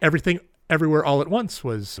 Everything Everywhere All at Once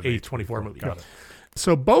was a A24 movie. Got it.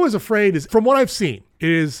 So Beau is Afraid is, from what I've seen,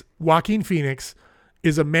 is Joaquin Phoenix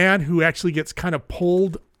is a man who actually gets kind of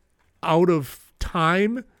pulled out of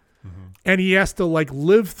time, and he has to like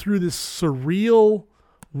live through this surreal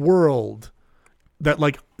world that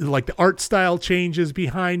like the art style changes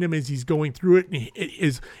behind him as he's going through it, and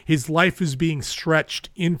his life is being stretched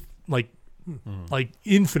in like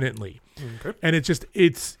infinitely, and it's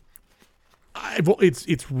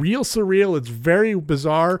real surreal. It's very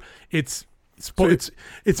bizarre. It's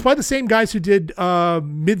by the same guys who did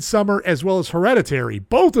Midsummer as well as Hereditary.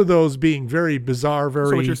 Both of those being very bizarre.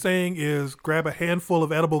 So what you're saying is grab a handful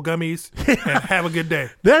of edible gummies and have a good day.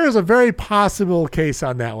 There is a very possible case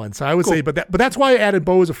on that one. So I would say, but that's why I added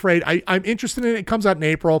Beau is Afraid. I'm interested in it. It comes out in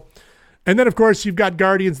April. And then, of course, you've got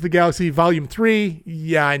Guardians of the Galaxy Volume 3.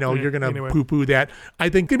 Yeah, I know. You're going to poo-poo that. I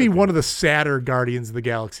think it'd be one of the sadder Guardians of the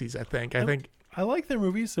Galaxies, I think. I like their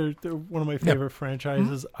movies. They're one of my favorite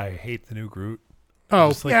franchises. I hate the new Groot. Oh,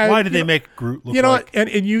 Just like, yeah. why did they make Groot look you know like what? And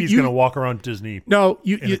he's going to walk around Disney? No,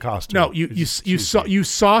 in a costume. No, you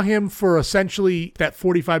saw him for essentially that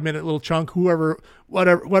 45-minute little chunk.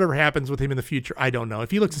 Whatever happens with him in the future, I don't know.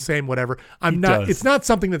 If he looks the same, whatever. It's not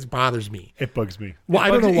something that bothers me. It bugs me. Well, I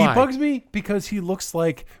don't know why. He bugs me because he looks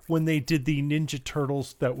like when they did the Ninja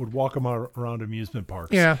Turtles that would walk him around amusement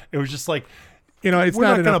parks. Yeah. It was just like, It's we're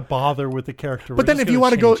not going to enough. bother with the character. But then if you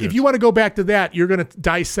want to go back to that, you're going to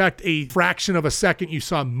dissect a fraction of a second. You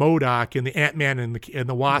saw MODOK in the Ant-Man and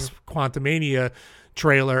the Wasp Quantumania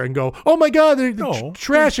trailer and go, oh my God, they're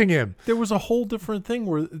trashing him. There was a whole different thing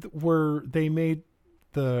where they made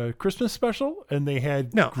the Christmas special and they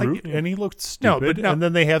had Groot and he looked stupid. And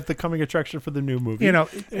then they have the coming attraction for the new movie.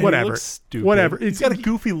 Whatever. Whatever. He's got a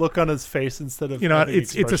goofy look on his face instead of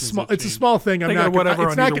it's a small thing. It's not going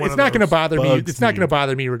to bother me. It's not going to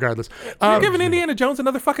bother me regardless. You're giving Indiana Jones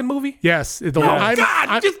another fucking movie? Yes. Just let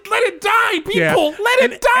it die, people.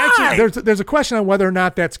 Let it die. Actually, there's a question on whether or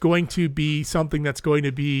not that's going to be something that's going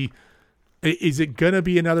to be. Is it going to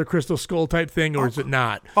be another Crystal Skull type thing, or is it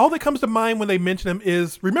not? All that comes to mind when they mention him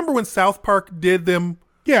is, remember when South Park did them?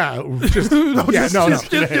 Yeah,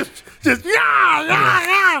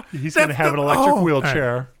 He's going to have an electric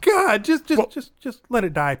wheelchair. God, just let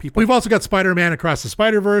it die, people. We've also got Spider-Man Across the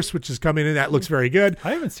Spider-Verse, which is coming in. That looks very good.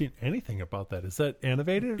 I haven't seen anything about that. Is that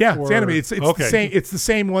animated? Yeah, it's animated. It's okay. the same. It's the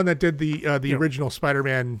same one that did the original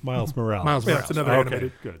Spider-Man. Miles Morales. It's another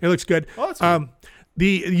animated. Good. It looks good. Oh, that's good.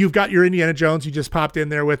 You've got your Indiana Jones. You just popped in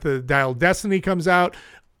there with the Dial of Destiny comes out.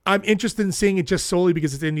 I'm interested in seeing it just solely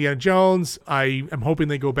because it's Indiana Jones. I am hoping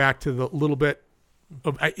they go back to the little bit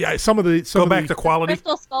of to quality.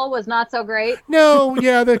 Crystal Skull was not so great. No,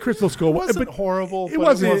 yeah, the Crystal Skull It wasn't horrible. It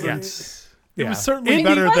wasn't. It was certainly Indy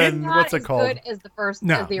better was than not what's it as called? good as the first,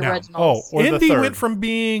 No, as the no. originals. Or the Indy third. went from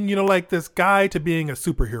being, like this guy to being a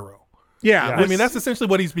superhero. Yeah, I mean, that's essentially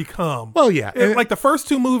what he's become. Well, yeah. Like the first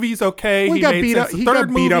two movies, okay. Well, he got beat up. He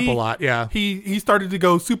got beat up a lot. Yeah. He started to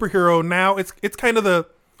go superhero. Now it's kind of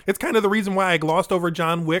the reason why I glossed over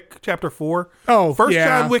John Wick Chapter 4. Oh, first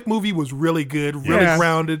yeah. John Wick movie was really good, really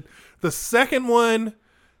grounded. The second one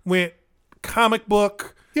went comic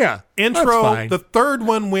book. Yeah, intro. that's fine. The third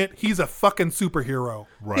one went, he's a fucking superhero.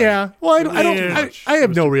 Right. Yeah. Well, I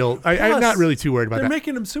have no real. I'm not really too worried about They're that.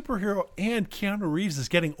 making him superhero, and Keanu Reeves is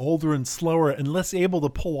getting older and slower and less able to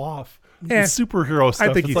pull off the Yeah. superhero stuff.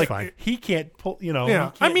 I think it's he's like fine. he can't pull.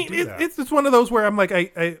 Yeah, I mean, it's one of those where I'm like,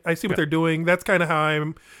 I see what they're doing. That's kind of how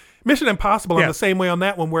I'm. Mission Impossible. I'm the same way on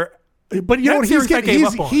that one. Where But you know That what? series I gave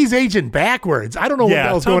up on. He's aging backwards. I don't know what the Yeah,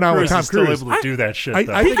 hell's Tom going on with Cruise Tom is still Cruise. able to do that shit. I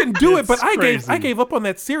though. He can do it, but It's I crazy. gave up on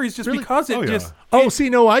that series just because it Oh, yeah. just Oh, see,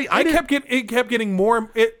 no, I it didn't. kept getting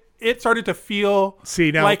more. It started to feel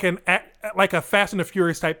See, now- like like a Fast and the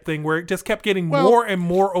Furious type thing where it just kept getting Well, more and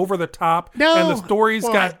more over the top. No, and the stories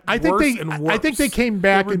well, got I think worse they, and worse. I think they came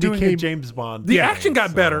back We're and doing became a James Bond. The Yeah. action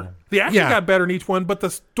got better. The action Yeah. got better in each one, but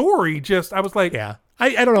the story just I was like, Yeah.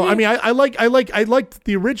 I don't know. I mean, I liked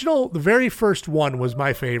the original. The very first one was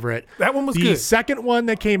my favorite. That one was the good. second one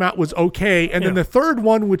that came out was okay, and then Yeah. the third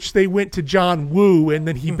one, which they went to John Woo, and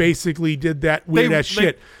then he basically did that weird ass they-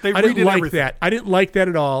 shit. they I didn't redid like everything. that. I didn't like that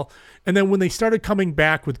at all. And then when they started coming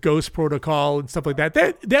back with Ghost Protocol and stuff like that,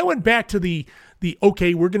 that went back to the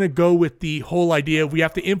okay, we're gonna go with the whole idea of we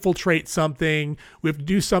have to infiltrate something, we have to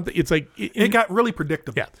do something. It's like it got really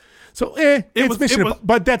predictable. yeah. So it's Mission,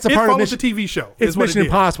 but that's a it part of follows Mission. the TV show. It's is what it Mission did.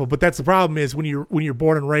 Impossible, but that's the problem is when you're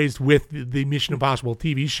born and raised with the Mission Impossible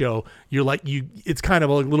TV show, you're like it's kind of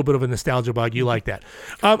a little bit of a nostalgia bug. You like that.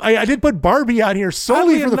 I did put Barbie on here solely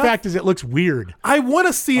Oddly for the enough- fact is it looks weird. I want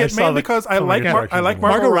to see I it, saw man, the because I Tony like Attractions I like one.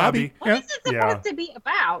 Margot Margot Robbie. Robbie? What Yeah. is it Yeah. supposed to be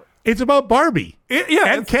about? It's about Barbie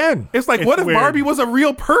Yeah, and Ken. It's like, It's what if weird. Barbie was a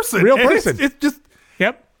real person? Real And person. It's just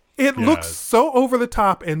Yep. it looks so over the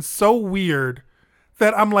top and so weird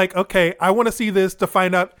that I'm like, okay, I want to see this to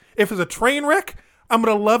find out if it's a train wreck. I'm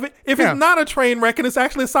gonna love it. If Yeah. it's not a train wreck and it's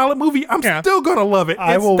actually a solid movie, I'm Yeah. still gonna love it.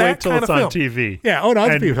 I It's will that wait till kind it's of on film. TV. Yeah. Oh no,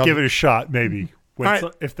 it's and beautiful. give it a shot, maybe. When All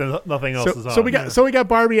right. if nothing else is on. So we got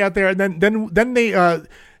Barbie out there, and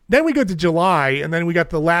then we go to July, and then we got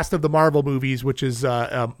the last of the Marvel movies, which is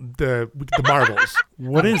the Marvels.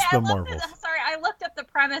 What is Okay, the Marvels? I looked up the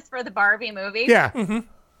premise for the Barbie movie. Yeah.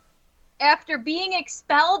 After being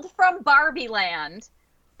expelled from Barbie Land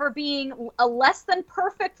for being a less than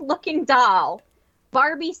perfect looking doll,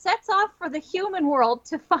 Barbie sets off for the human world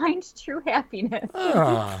to find true happiness.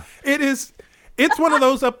 It's one of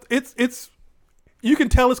those it's you can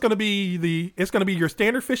tell it's gonna be your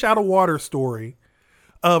standard fish out of water story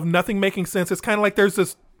of nothing making sense. It's kind of like there's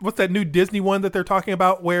this what's that new Disney one that they're talking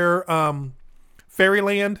about where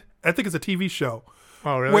Fairyland, I think it's a TV show.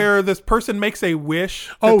 Oh, really? Where this person makes a wish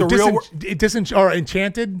that Oh, the real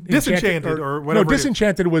Enchanted? Disenchanted or whatever No, it is.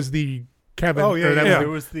 Disenchanted was the Kevin. Oh yeah, or that yeah. was It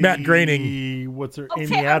was the Matt Groening. What's her Okay,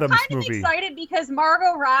 Amy I'm Adams kind of movie? excited because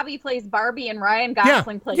Margot Robbie plays Barbie and Ryan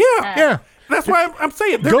Gosling plays Yeah, Ken. Yeah, That's why I'm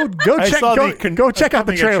saying go I check saw go, the go check out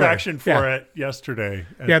the upcoming trailer. attraction for Yeah. it yesterday.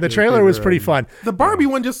 at Yeah, the trailer was pretty theater, fun. the Barbie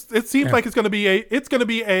one just it seems like it's gonna be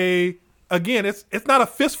a again, it's not a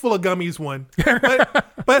fistful of gummies one.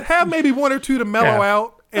 But have maybe one or two to mellow Yeah.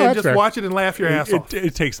 out Oh, and that's just fair. watch it and laugh your ass off.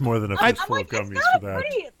 It takes more than a I'm fistful like, of it's gummies got for a that.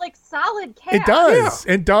 pretty solid cast. It does.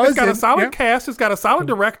 It does. It's got a and- solid yeah. cast. It's got a solid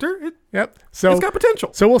director. Yep. So It's got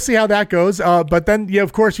potential. So we'll see how that goes. But then, yeah,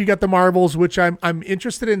 of course, you got the Marvels, which I'm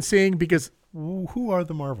interested in seeing because Who are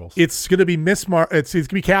the Marvels? it's going to be it's going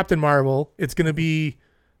to be Captain Marvel. It's going to be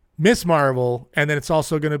Miss Marvel, and then it's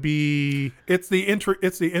also going to be It's the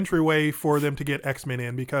entryway for them to get X-Men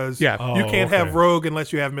in because Yeah. you Oh, can't have okay. Rogue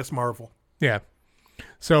unless you have Miss Marvel. yeah.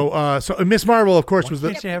 So Miss Marvel, of course, was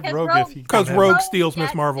the. Can't you have Because Rogue if you Because can have- Rogue steals Miss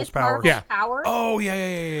gets Marvel's powers. Yeah. powers. Oh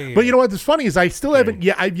yeah. But you know what? What's funny is I still haven't.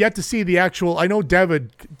 Yeah, I've yet to see the actual. I know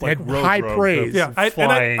David Like had Rogue high Rogue, praise. Yeah,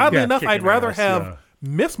 Flying, oddly yeah, enough, I'd kicking rather ass, have yeah.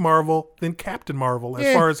 Miss Marvel than Captain Marvel as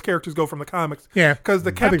Yeah. far as characters go from the comics. Yeah. because the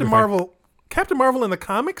I think Captain Marvel in the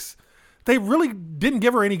comics, they really didn't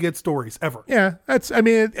give her any good stories ever. Yeah, that's. I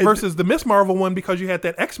mean, Versus the Miss Marvel one, because you had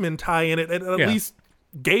that X-Men tie in it, it at Yeah. least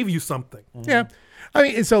gave you something. yeah. I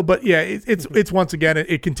mean, but yeah, it's once again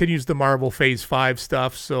it continues the Marvel Phase 5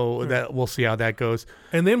 stuff. So that we'll see how that goes.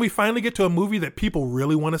 And then we finally get to a movie that people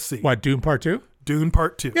really want to see. What, Doom Part 2? Dune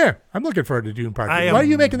Part 2. Yeah, I'm looking forward to Doom Part 2. I am- Why are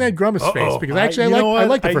you making that grimace face? Because actually, you know I what?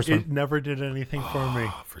 like the first It one. never did anything for me.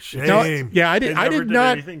 For shame. No, yeah, I It did. never I did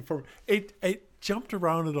not. anything for me. It jumped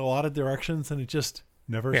around in a lot of directions, and it just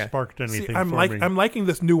never Yeah. sparked anything See, I'm for like me. I'm liking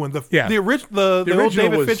this new one. The Yeah. the old original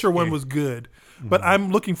David was- Fincher one yeah. was good, but I'm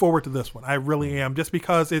looking forward to this one. I really am, just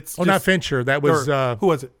because it's. Oh, just, not Fincher. That was or- who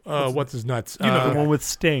was it? what's his nuts? You know the one with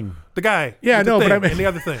Sting. The guy. Yeah, with the no, but thing I mean- and the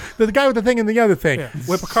other thing. the guy with the thing and the other thing. Yeah,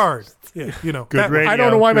 with Picard. Yeah, you know. Good that one. radio. I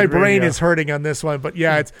don't know why my Good brain radio. is hurting on this one, but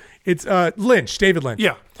yeah, it's Lynch, David Lynch.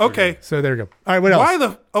 Yeah. Okay. So there you go. All right, what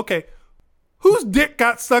else? Okay? Whose dick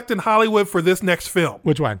got sucked in Hollywood for this next film?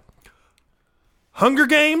 Which one? Hunger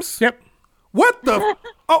Games. Yep. What the?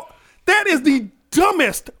 Oh, that is the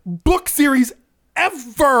dumbest book series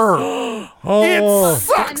ever. Oh, It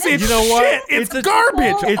sucks. And It's you know what? shit. It's It's a-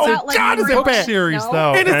 garbage. It's Oh, a God, is it book bad? series, No.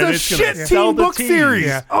 though, And it's a gonna shit sell teen the book teens. series.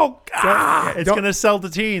 Yeah. Oh God. It's Don't- going to sell the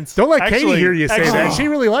teens. don't let Katie Actually- hear you say that. actually, She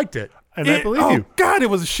really liked it. And I believe oh, you. God, it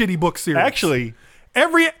was a shitty book series. Actually,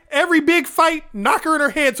 every big fight, knock her in her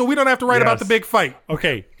head so we don't have to write about the big fight.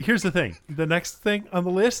 okay, here's the thing. The next thing on the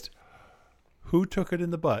list, who took it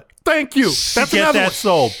in the butt? Thank you. That's Get another that one.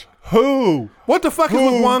 sold. Who? What the fuck is with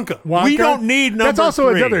Wonka? Wonka? We don't need number That's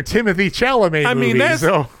also 3. another Timothy Chalamet I mean, movie. that's-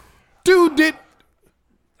 So Dude did.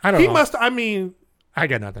 I don't He know. must. I mean, I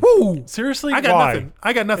got nothing. woo. Seriously? I got Why? nothing.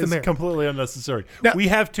 I got nothing It's there. completely unnecessary. Now- We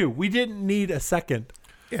have 2. We didn't need a second.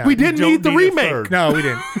 Yeah. We didn't don't need the need a remake. third. No, we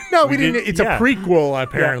didn't. No, we didn't. didn't- It's yeah. a prequel,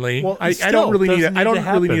 apparently. Yeah. Well, I still, don't really need doesn't it. I need don't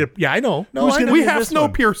to really need it. happen. Yeah, I know. No, Who's I gonna know. be We have this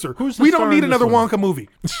one? Snowpiercer. Who's the We star don't in need this another one? Wonka movie.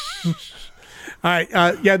 All right.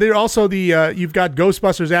 Yeah, they're also the you've got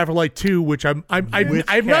Ghostbusters Afterlife 2, which I've Which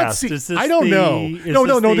not cast? seen. Is this I don't the- know. is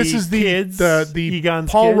No. this This is the the kids? the Egon's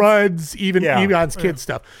Paul kids? Rudd's Yeah. Egon's kids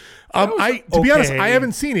stuff. To be honest, I okay.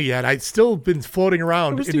 haven't seen it yet. I've still been floating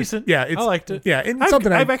around. It was in decent. Yeah, I liked it. Yeah, and I've,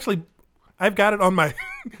 something I've got it on my.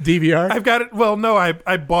 DVR. I've got it. Well, no, I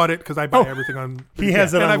bought it because I buy everything on. He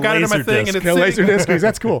has it and on I've got it on my Laserdisc. thing, and it's Yeah, sitting, Laserdisc.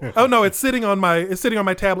 That's cool. Oh no, it's sitting on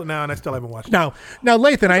my tablet now, and I still haven't watched it. Now,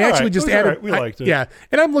 Lathan, I actually right. just It was all added. right. We liked it. Yeah,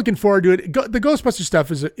 and I'm looking forward to it. The Ghostbusters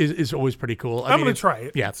stuff is always pretty cool. I'm gonna it's- try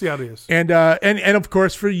it. Yeah, See how it is. and of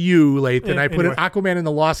course for you, Lathan, I put anyway. in Aquaman in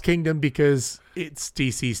the Lost Kingdom because it's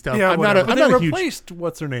DC stuff. Yeah, I'm not whatever. a They huge. replaced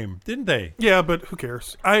what's her name, didn't they? Yeah, but who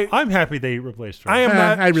cares? I'm happy they replaced her. I am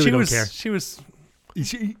not. I really she don't was, care.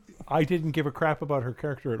 I didn't give a crap about her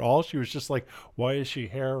character at all. She was just like, why is she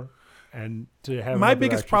hair? And to have My another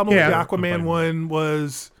biggest actress problem Yeah. with the Aquaman one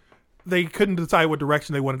was they couldn't decide what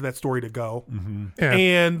direction they wanted that story to go. Yeah.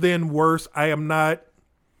 And then worse, I am not.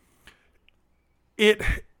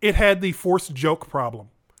 It had the forced joke problem.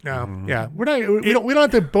 No, yeah, we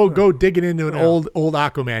don't have to go digging into an old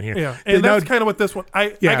Aquaman here. Yeah, and Now- that's kind of what this one.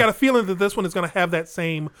 I got a feeling that this one is going to have that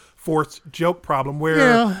same forced joke problem where.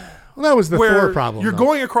 yeah. Well, that was the Where Thor problem. you're though.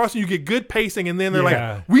 going across and you get good pacing, and then they're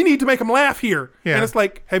Yeah. like, "We need to make them laugh here." Yeah. And it's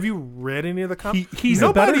like, have you read any of the comics? He's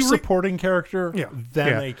a better supporting character Yeah. than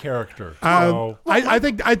Yeah. a character. I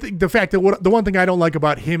think the fact that the one thing I don't like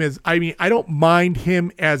about him is, I mean, I don't mind him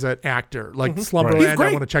as an actor. Like Slumberland, He's I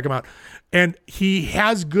great. want to check him out, and he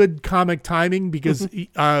has good comic timing because when he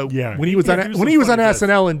was he on can do when he was some on funny bits.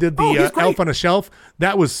 SNL and did Oh, he's the great. Elf on a Shelf,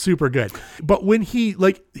 that was super good. But when he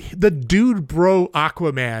the dude bro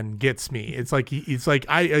Aquaman gets me. It's like he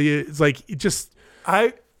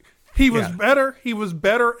was better. He was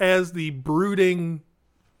better as the brooding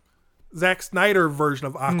Zack Snyder version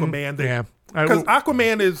of Aquaman. yeah. Because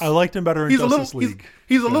Aquaman is. I liked him better in He's a Justice little. League.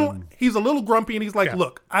 He's a little grumpy, and he's like, Yeah.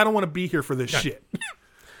 "Look, I don't want to be here for this shit."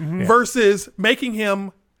 Versus making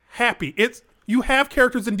him happy. You have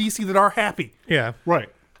characters in DC that are happy, yeah. Right.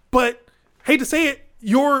 but hate to say it,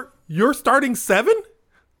 your starting 7.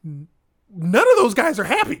 None of those guys are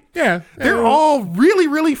happy. Yeah, They're all really,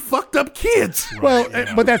 really fucked up kids. Well,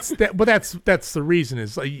 but that's the reason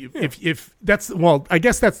is like, if that's I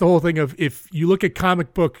guess that's the whole thing of if you look at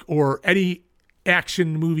comic book or any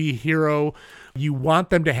action movie hero, you want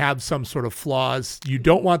them to have some sort of flaws. You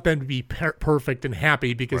don't want them to be perfect and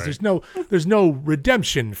happy because there's no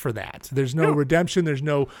redemption for that. There's no redemption. There's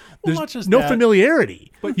no not just no that,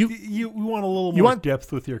 familiarity. But you want a little you more want-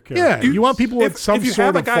 depth with your Yeah, character. you want people with some if you sort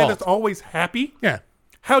have a of guy fault. that's always happy, Yeah,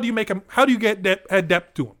 how do you make him? How do you get add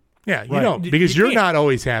depth to him? yeah, you Right. don't You because you're can't. not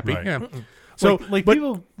always happy. Right. Yeah. So, like but-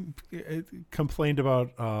 people complained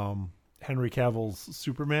about Henry Cavill's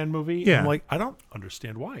Superman movie. Yeah. I'm like, I don't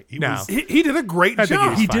understand why. No. He did a great I think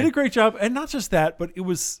job. He fine. did a great job, and not just that, but it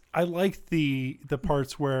was. I liked the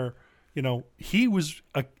parts where he was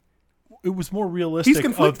it was more realistic of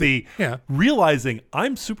conflicted. the Yeah. realizing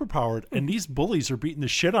I'm superpowered and these bullies are beating the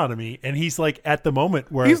shit out of me, and he's like at the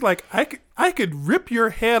moment where He's like, I could rip your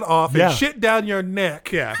head off Yeah. and shit down your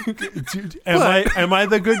neck. yeah. Dude, am I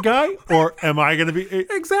the good guy or am I going to be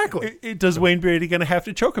Exactly. does Wayne Beatty going to have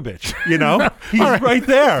to choke a bitch? He's right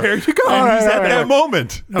there. There you go. And All he's right, at all that right.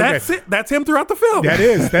 moment. That's it. That's him throughout the film. That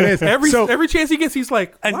is. Every chance he gets, he's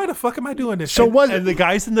like, why the fuck am I doing this? So shit? what? And the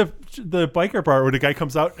guys in the biker bar where the guy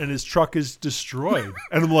comes out and his truck is destroyed,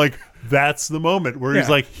 and I'm like, that's the moment where he's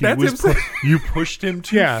Yeah. like, That's him. you pushed him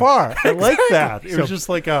too Yeah. far. I like that. It So- was just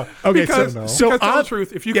like a Okay, because, so because tell on- the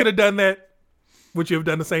truth, if you could have done that, would you have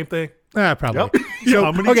done the same thing? Probably. Yep.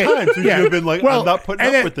 How many times would you have been like, I'm not putting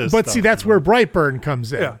and up with this But stuff, see, that's where Brightburn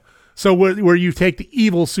comes in. Yeah. So where you take the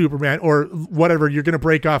evil Superman or whatever, you're going to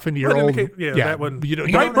break off into your But in own. the case- that one. You don't,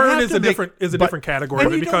 Brightburn have is to a make- different category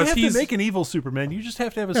And you because don't have he's to make an evil Superman. You just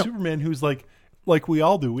have to have a Superman who's like like we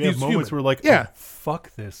all do. We have He's moments human. where like, Yeah. oh,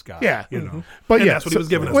 fuck this guy. Yeah. You know. But And yeah, that's what he was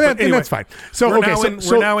giving us. Well, But and anyway, that's fine. So we're okay,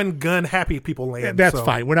 we're now in gun happy people land. that's so.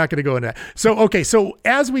 fine. We're not going to go into that. So okay, so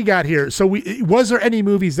as we got here, was there any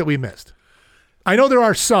movies that we missed? I know there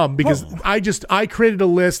are some because I created a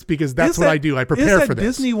list because that's Is what that- I do. I prepare is for that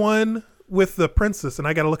this. Disney one with the princess, and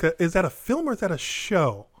I got to look at, is that a film or is that a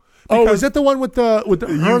show? Oh, Because- is that the one with the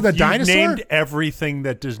You've dinosaur? named everything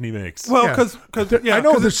that Disney makes. Well, Yeah. because yeah, I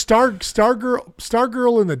know 'cause the it-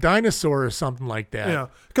 Stargirl and the dinosaur or something like that. yeah,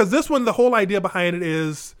 because this one, the whole idea behind it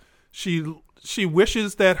is she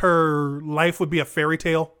wishes that her life would be a fairy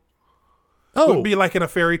tale. Oh, Would be like in a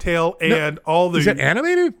fairy tale, and all the is it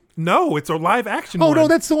animated? no, it's a live action. Oh one. no,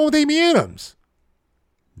 that's the one with Amy Adams.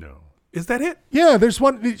 no. Is that it? Yeah, there's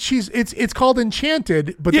one. It's called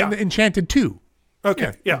Enchanted, but Yeah. then Enchanted 2.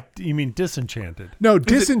 Okay, yeah. You mean Disenchanted? No, I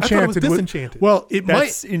thought it was Disenchanted. Disenchanted. Well, it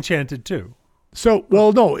That's might. Enchanted too. So,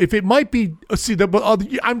 well, no. If it might be, see,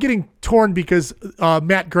 I'm getting torn because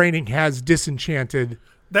Matt Groening has Disenchanted.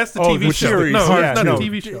 That's the Oh, TV the show. series. No, Yeah, it's not no. a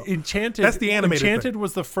TV show. Enchanted. That's the animated Enchanted thing.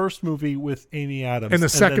 was the first movie with Amy Adams, And the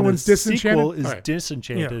second then one's the Disenchanted? Sequel is All right.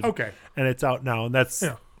 Disenchanted. Yeah. Okay. and it's out now, and that's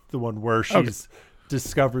Yeah. the one where she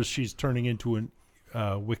discovers she's turning into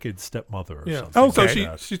a wicked stepmother. Or Yeah. something So like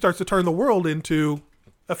that. she starts to turn the world into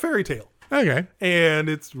a fairy tale, Okay. and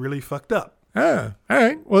it's really fucked up. All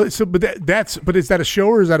right. Well, so but but is that a show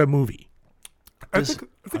or is that a movie? I think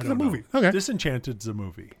it's a don't movie. know. Okay. Disenchanted's a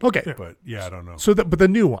movie. Okay. But yeah, I don't know. So, but the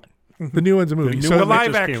new one, the new one's a movie. new So, one that live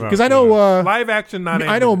just came action. out, because I know, Live action, not I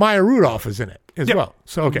know animated. Maya Rudolph is in it as Yeah. well.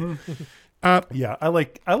 So okay. Yeah, I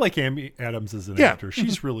like Amy Adams as an Yeah. actor.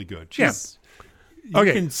 She's really good. Yeah. She's, You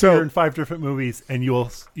Okay, can see so- her in 5 different movies, and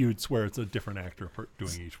you'd swear it's a different actor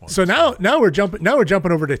doing each one. So now we're jumping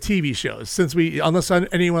over to TV shows since unless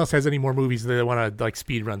anyone else has any more movies that they want to like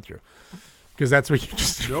speed run through. Because that's what you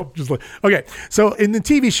just like. Okay, so in the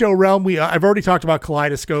TV show realm, I've already talked about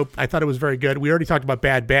Kaleidoscope. I thought it was very good. We already talked about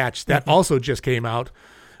Bad Batch. That also just came out.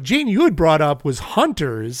 Jane, you had brought up was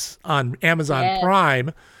Hunters on Amazon Yes.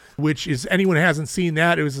 Prime, which is anyone who hasn't seen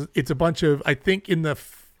that. It's a bunch of, I think in the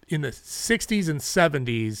 60s and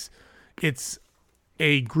 70s, it's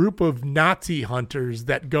a group of Nazi hunters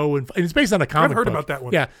that go and it's based on a comic book. heard about that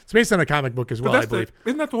one. Yeah, it's based on a comic book as well, I believe.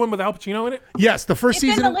 Isn't that the one with Al Pacino in it? Yes, the first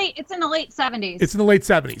It's season. in the late 70s. It's in the late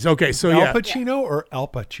 70s. Okay, so Al yeah. Pacino or Al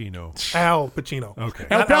Pacino? Al Pacino. Okay.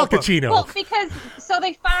 Al Not Al Pa- Pacino. Well, because so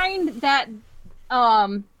they find that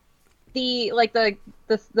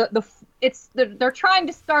they're trying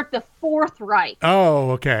to start the Fourth Reich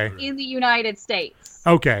Oh, okay. in the United States.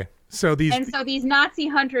 Okay. So these And so these Nazi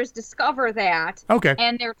hunters discover that, Okay.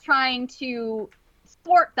 and they're trying to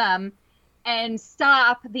thwart them and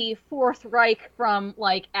stop the Fourth Reich from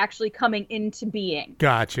like actually coming into being.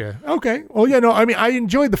 Gotcha. Okay. Well, yeah, no, I mean, I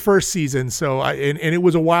enjoyed the first season, so and it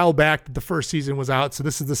was a while back that the first season was out, so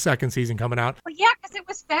this is the second season coming out. But yeah, because it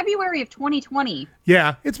was February of 2020.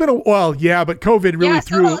 Yeah, it's been a while, yeah, but COVID really yeah,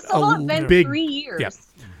 threw so it'll have been big 3 years. Yeah.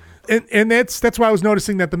 And that's why I was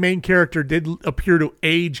noticing that the main character did appear to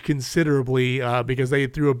age considerably because they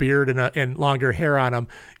threw a beard and longer hair on him,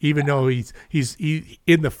 even though he's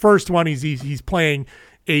in the first one he's playing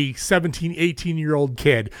a 17, 18-year-old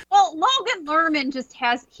kid. Well, Logan Lerman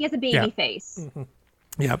has a baby Yeah. face.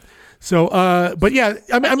 Yeah. So, but yeah,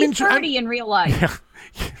 He's 30 in real life. Yeah.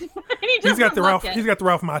 He's got the Ralph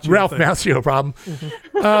Macchio. Ralph thing. Macchio problem.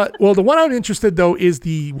 Well, the one I'm interested though is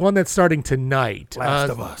the one that's starting tonight. Last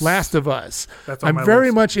of Us. Last of Us. That's on I'm my very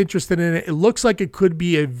list. much interested in it. It looks like it could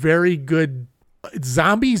be a very good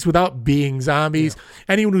zombies without being zombies.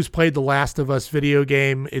 Anyone who's played the Last of Us video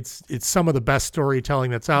game, it's some of the best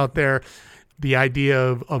storytelling that's out there. The idea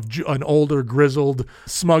of an older grizzled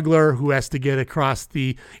smuggler who has to get across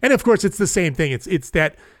and of course it's the same thing. It's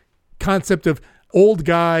that concept of old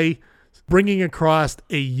guy bringing across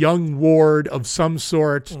a young ward of some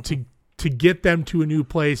sort to get them to a new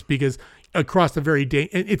place because across a very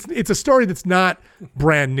it's a story that's not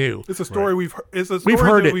brand new. It's a story we've heard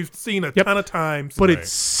that it. We've seen a Yep. ton of times. But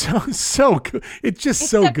it's so good. It's just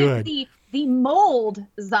so Except good. it's the mold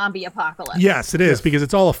zombie apocalypse. Yes, it is because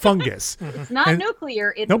it's all a fungus. It's not And-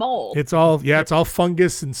 nuclear, it's Nope. mold. It's all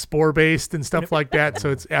fungus and spore based and stuff like that.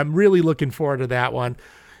 So I'm really looking forward to that one.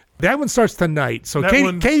 That one starts tonight. So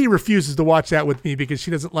Katie refuses to watch that with me because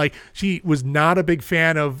she was not a big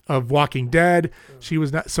fan of Walking Dead. She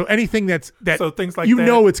was not. So anything so things like you that,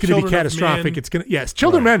 know it's going to be Children of catastrophic. Men. It's going to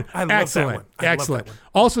Children of Men. I love that Excellent. one. I love Excellent. that one.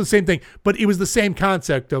 Also the same thing, but it was the same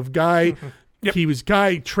concept of guy Yep. He was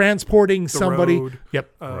guy transporting somebody. Road.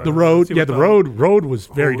 Yep. The Road. see Yeah, what the the- Road was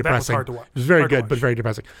very that was depressing. hard to watch. It was very Hard to good, but watch. very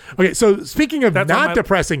depressing. Okay, so speaking of That's on not my-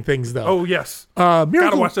 depressing things, though. Oh yes, Miracle,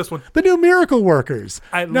 gotta watch this one. The new Miracle Workers.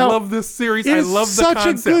 I Now, love this series. It I is love the such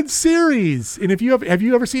concept. a good series. And if you have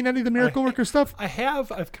you ever seen any of the Miracle Worker stuff? I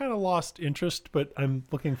have. I've kind of lost interest, but I'm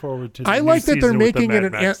looking forward to. The I new like that they're season with the making it Mad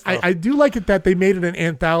an. Max stuff. I do like it that they made it an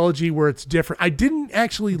anthology where it's different. I didn't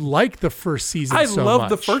actually like the first season. I so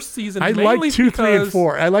loved the much. first season. I mainly liked 2, 3, and because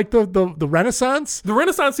 4. I like the Renaissance, The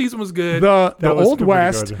Renaissance season was good. the was Old pretty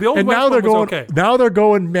West, good. The Old and West now they're one was going. okay. Now they're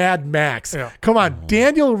going Mad Max. Yeah. Come on,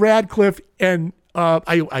 Daniel Radcliffe and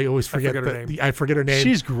I always forget forget her name. I forget her name.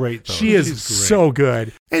 She's great, though. She is She's great. so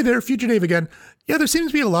good. Hey there, Future Dave again. Yeah, there seems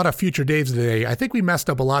to be a lot of Future Daves today. I think we messed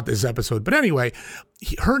up a lot this episode. But anyway,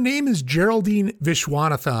 her name is Geraldine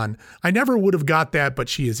Vishwanathan. I never would have got that, but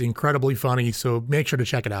she is incredibly funny. So make sure to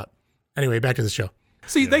check it out. Anyway, back to the show.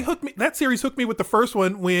 See, they hooked me. That series hooked me with the first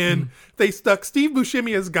one when they stuck Steve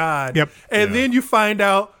Buscemi as God. Yep. And then you find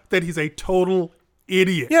out that he's a total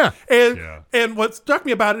idiot. Yeah. And what struck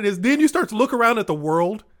me about it is then you start to look around at the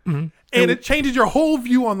world and it changes your whole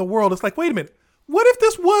view on the world. It's like, wait a minute. What if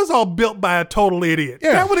this was all built by a total idiot?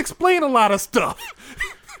 Yeah. That would explain a lot of stuff.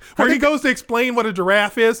 Where he goes to explain what a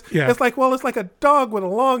giraffe is. Yeah. It's like, well, it's like a dog with a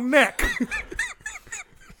long neck.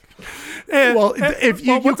 And, Well, if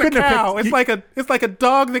you what's a couldn't have cow? picked- It's like a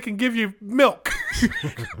dog that can give you milk.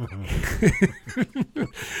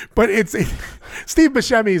 But Steve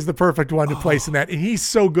Buscemi is the perfect one to place in that. And he's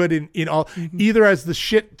so good in all, either as the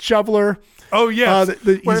shit shoveler. Oh yes.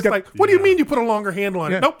 Where Where it's like, what do you mean you put a longer handle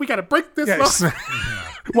on Yeah. it? Nope, we got to break this Yes. off.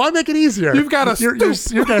 Why make it easier? You've gotta You're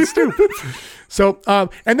stoop. got to stoop. So,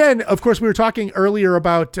 and then, of course, we were talking earlier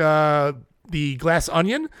about the Glass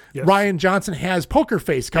Onion. Yes. Ryan Johnson has Poker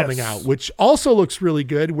Face coming Yes. out, which also looks really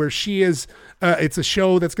good, where she is, it's a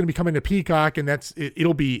show that's going to be coming to Peacock, and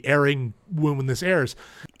it'll be airing when this airs.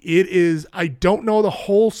 It is, I don't know the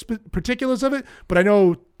whole particulars of it, but I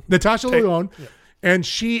know Natasha Lyonne, and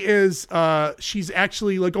she is, she's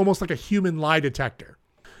actually like almost like a human lie detector.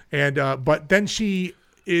 And, but then she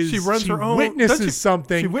She runs her own. witnesses doesn't she?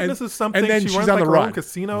 something. She witnesses something. And then she she's runs on like the her own run.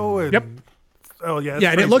 casino. And, Yep. Oh yeah. it's Yeah,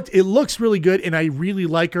 and crazy. it looks really good, and I really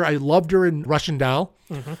like her. I loved her in Russian Doll,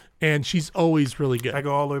 and she's always really good. I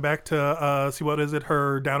go all the way back to see what is it?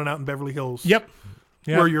 Her Down and Out in Beverly Hills. Yep.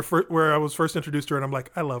 Yeah. Where I was first introduced to her, and I'm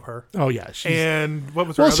like, I love her. Oh yeah. She's, And what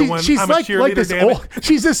was her other one? she's I'm like a cheerleader. this damn it. old.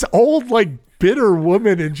 She's this old like bitter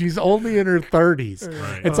woman, and she's only in her 30s.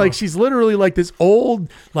 It's like she's literally like this old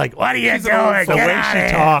like. What are you doing? old soul. Get The way out she of here!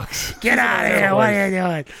 talks. Get out of here! What are you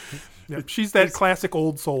doing? Yep, she's that classic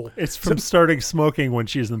old soul. It's from starting smoking when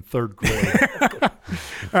she's in third grade.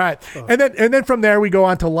 All right, and then from there we go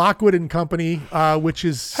on to Lockwood and Company, which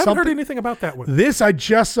is Haven't heard something. anything about that one. This I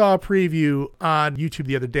just saw a preview on YouTube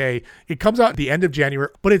the other day. It comes out at the end of January,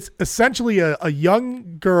 but it's essentially a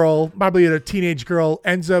young girl, probably a teenage girl,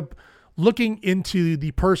 ends up looking into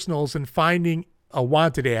the personals and finding a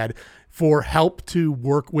wanted ad for help to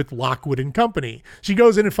work with Lockwood and Company. She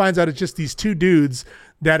goes in and finds out it's just these two dudes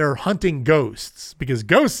that are hunting ghosts, because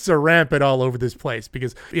ghosts are rampant all over this place,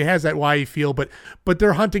 because it has that YA feel, but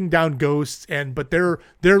they're hunting down ghosts, but they're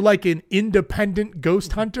like an independent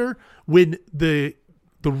ghost hunter when the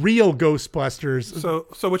real Ghostbusters.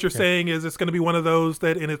 So what you're saying is it's going to be one of those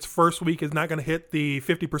that in its first week is not going to hit the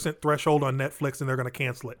 50% threshold on Netflix, and they're going to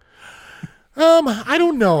cancel it. I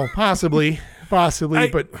don't know, possibly,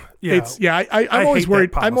 but yeah. I'm I always hate that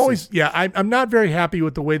worried. policy. I'm not very happy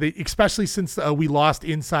with the way they, especially since we lost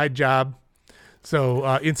Inside Job.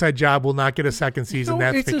 So Inside Job will not get a second season.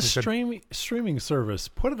 No, That's it's a 50%. streaming service.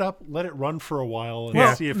 Put it up, let it run for a while, and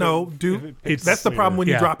Well, see if that's the problem when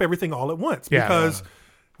you Yeah. drop everything all at once, Yeah. because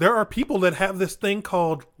there are people that have this thing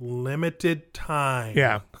called limited time.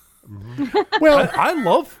 Yeah. Well, I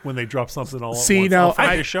love when they drop something all. See, at once. now, I'll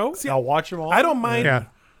find I- a show. I'll watch them all. I don't mind. yeah.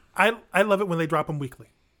 I love it when they drop them weekly,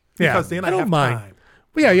 Yeah. because then I don't have mind. time.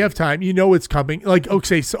 Well, yeah, you have time. You know it's coming. Like,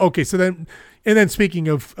 so then, and then speaking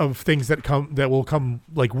of things that will come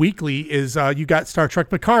like weekly is you got Star Trek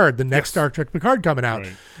Picard, the next Star Trek Picard coming out,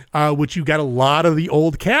 which you got a lot of the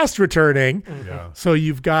old cast returning. Yeah. So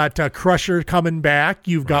you've got Crusher coming back.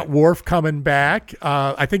 You've got Worf coming back.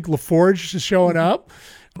 I think LaForge is showing up.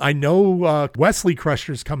 I know Wesley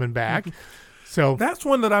Crusher's coming back. So That's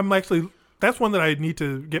one that that's one that I need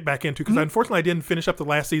to get back into, because unfortunately I didn't finish up the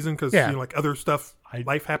last season because Yeah. like other stuff,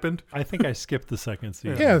 life happened. I think I skipped the second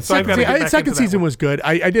season. yeah, So I've gotta get back second into that season one. was good.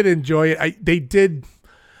 I did enjoy it.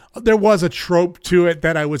 There was a trope to it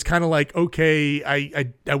that I was kind of like, okay, I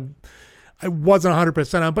wasn't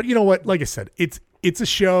 100% on, but you know what? Like I said, it's a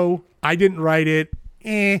show. I didn't write it.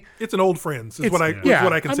 It's an old Friends. Is what I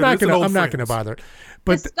consider. I'm not gonna bother.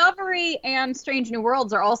 But Discovery and Strange New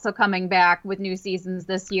Worlds are also coming back with new seasons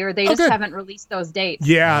this year. They just haven't released those dates.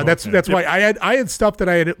 Yeah, that's why I had stuff that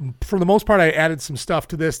I had, for the most part, I added some stuff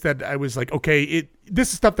to this that I was like, okay, this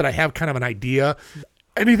is stuff that I have kind of an idea.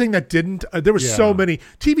 Anything that didn't, there was so many.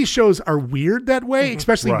 TV shows are weird that way,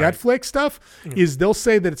 especially Netflix stuff, is they'll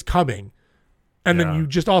say that it's coming. And then you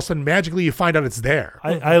just all of a sudden magically you find out it's there.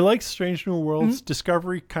 I like Strange New Worlds.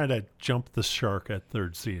 Discovery kind of jumped the shark at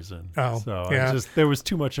third season. There was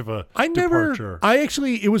too much of a departure.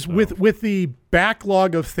 It was with the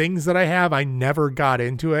backlog of things that I have, I never got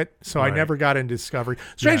into it. So I never got into Discovery.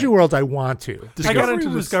 Strange New Worlds, I want to. I got into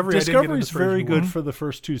Discovery. Discovery's very good for the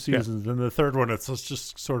first two seasons. And the third one, it's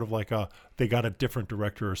just sort of like they got a different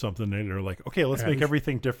director or something. And they're like, okay, let's make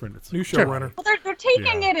everything different. It's new showrunner. Well, they're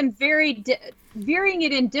taking it in veering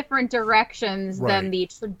it in different directions than the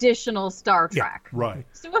traditional Star Trek. Right.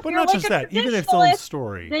 So if but you're not like just a that, even if it's own traditionalist,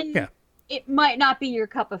 story. then it might not be your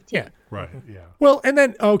cup of tea. Yeah. Right. Yeah. Well, and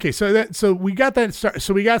then so we got that.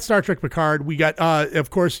 So we got Star Trek Picard. We got, of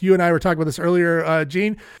course, you and I were talking about this earlier,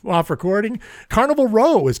 Gene, off recording. Carnival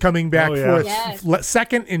Row is coming back for its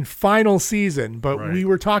second and final season, but we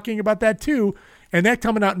were talking about that too. And that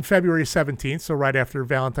coming out in February 17th, so right after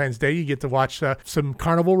Valentine's Day, you get to watch some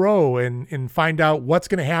Carnival Row and find out what's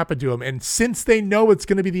going to happen to them. And since they know it's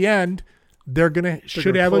going to be the end,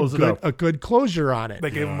 should have a good closure on it. They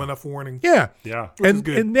gave them enough warning. Yeah. Which is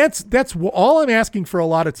good. And that's all I'm asking for a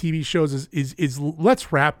lot of TV shows is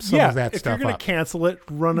let's wrap some of that stuff up. If you're going to cancel it,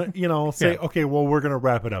 run it, say, okay, well, we're going to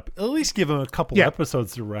wrap it up. At least give them a couple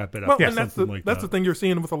episodes to wrap it up. Well, and that's the thing you're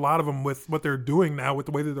seeing with a lot of them with what they're doing now with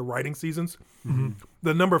the way that they're writing seasons. Mm-hmm.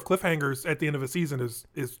 The number of cliffhangers at the end of a season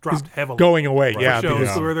is dropped heavily. Going away,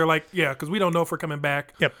 Shows where they're like, because we don't know if we're coming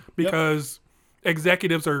back. Because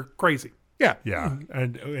executives are crazy. Yeah.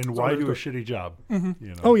 And why do a shitty job?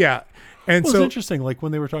 Mm-hmm. Oh, yeah. And it's interesting, like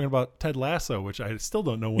when they were talking about Ted Lasso, which I still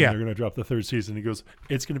don't know when they're going to drop the third season. He goes,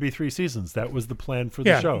 it's going to be 3 seasons. That was the plan for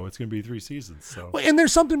the show. It's going to be 3 seasons. So, well, and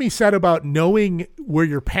there's something to be said about knowing where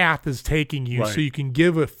your path is taking you so you can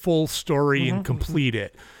give a full story and complete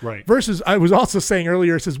it. Right. Versus, I was also saying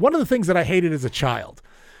earlier, it says one of the things that I hated as a child.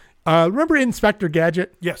 Remember Inspector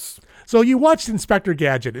Gadget? Yes. So you watched Inspector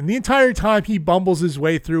Gadget, and the entire time he bumbles his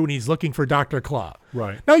way through and he's looking for Dr. Claw.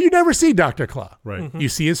 Right. Now, you never see Dr. Claw. Right. You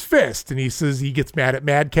see his fist, and he says he gets mad at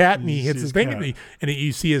Mad Cat, and he hits his thing, and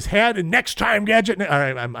you see his head, and next time, Gadget.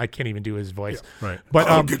 I can't even do his voice. Yeah. Right. But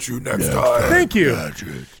I'll get you next time. Thank you.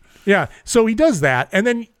 Gadget. Yeah, so he does that, and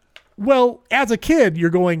then, well, as a kid, you're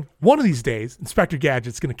going, one of these days, Inspector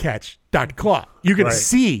Gadget's going to catch Dr. Claw. You're going to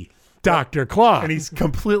see Dr. Claw. And he's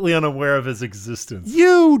completely unaware of his existence.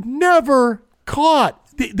 You never caught.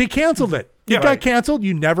 They canceled it. It got canceled.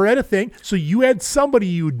 You never had a thing. So you had somebody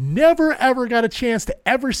you never, ever got a chance to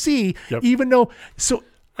ever see, even though...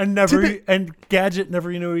 And Gadget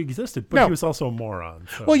never knew he existed, but he was also a moron.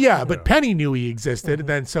 So, but Penny knew he existed, and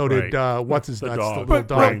then so did what's his nuts, dog. the little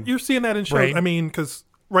dog. But you're seeing that in shows. I mean, because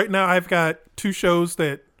right now I've got 2 shows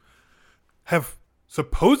that have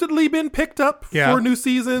supposedly been picked up for new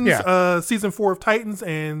seasons. Season 4 of Titans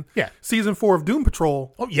and season 4 of Doom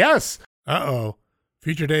Patrol. Oh, yes. Uh-oh.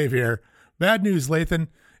 Future Dave here. Bad news, Lathan.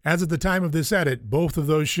 As of the time of this edit, both of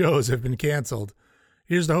those shows have been canceled.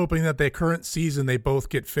 Here's to hoping that the current season they both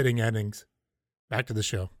get fitting endings. Back to the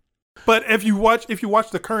show. But if you watch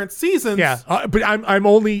the current seasons, but I'm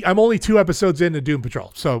only 2 episodes into Doom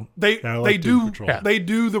Patrol, so they do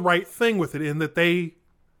the right thing with it in that they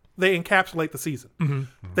encapsulate the season.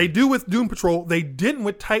 Mm-hmm. They do with Doom Patrol. They didn't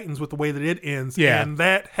with Titans with the way that it ends, and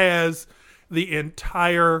that has the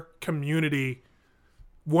entire community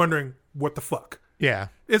wondering what the fuck. Yeah,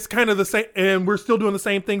 it's kind of the same, and we're still doing the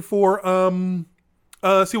same thing for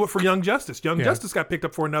for Young Justice. Young Justice got picked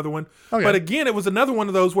up for another one. Okay. But again, it was another one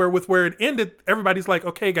of those where it ended, everybody's like,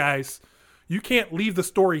 okay, guys, you can't leave the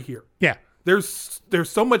story here. Yeah. There's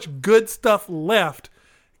so much good stuff left.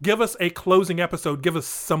 Give us a closing episode. Give us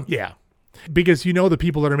something. Yeah. Because the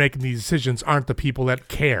people that are making these decisions aren't the people that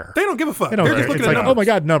care. They don't give a fuck. They're just looking at numbers. Oh my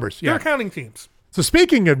God, numbers. They're accounting teams. So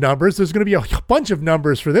speaking of numbers, there's going to be a bunch of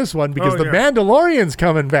numbers for this one because The Mandalorian's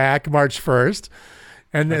coming back March 1st.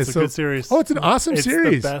 And that's a good series. Oh, it's an awesome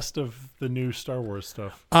series. It's the best of the new Star Wars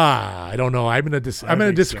stuff. I don't know. I'm gonna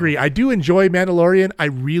disagree. So. I do enjoy Mandalorian. I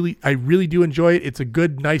really do enjoy it. It's a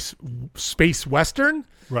good, nice space western.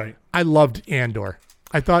 Right. I loved Andor.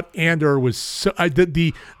 I thought Andor was so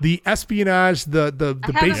the espionage, the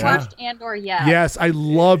I haven't basic. watched Andor yet. Yes, I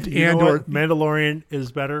loved You know Andor. what? Mandalorian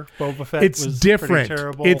is better. Boba Fett It's was different. pretty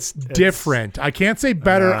terrible. It's different. I can't say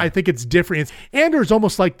better. I think it's different. Andor's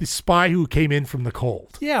almost like the spy who came in from the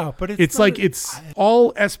cold. Yeah, but It's like it's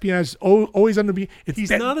all espionage, always under be.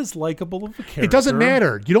 he's not as likable of a character. It doesn't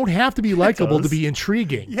matter. You don't have to be likable to does. be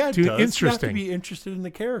intriguing. Yeah, it to does. interesting. You have to be interested in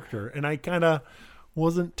the character, and I kind of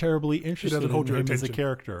wasn't terribly interested doesn't in hold your him as a attention.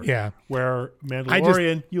 character. Yeah. Where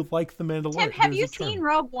Mandalorian, you like the Mandalorian. Tim, have he you was a charm. seen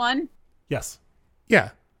Rogue One? Yes. Yeah.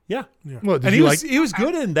 Yeah. Well, did And you he like? was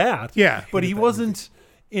good in that. Yeah. But he wasn't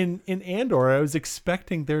in Andor. I was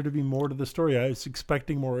expecting there to be more to the story. I was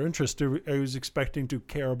expecting more interest. I was expecting to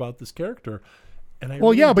care about this character. And I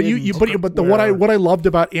Well, really yeah, but didn't. what I loved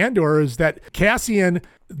about Andor is that Cassian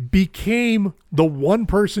became the one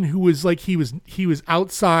person who was like he was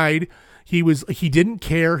outside. He didn't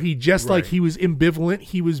care. He just like he was ambivalent.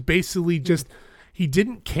 He was basically just he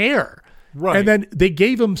didn't care. Right. And then they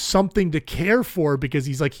gave him something to care for because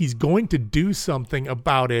he's going to do something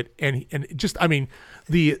about it. And just I mean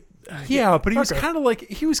Yeah, but he was kind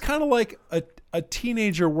of like a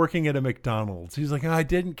teenager working at a McDonald's. He's like, I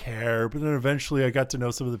didn't care, but then eventually I got to know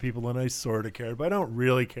some of the people and I sort of cared, but I don't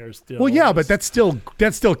really care still. well, yeah, but that's still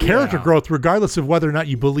character Yeah. growth, regardless of whether or not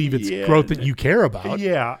you believe it's Yeah. growth that you care about.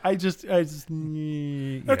 Yeah, I just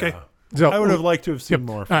Okay. yeah. So I would have liked to have seen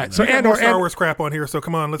more. All From right, so We got Andor, more Star Wars crap on here, so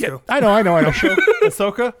come on, let's go. I know.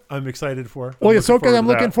 Ahsoka, I'm excited for. Well, looking Ahsoka, forward I'm to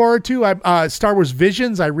looking that. forward to. Star Wars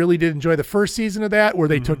Visions, I really did enjoy the first season of that, where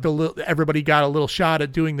they took everybody got a little shot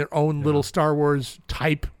at doing their own little Star Wars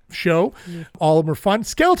type show. All of them were fun.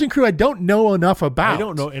 Skeleton Crew, I don't know enough about. I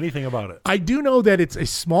don't know anything about it. I do know that it's a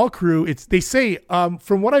small crew. They say,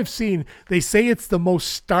 from what I've seen, they say it's the most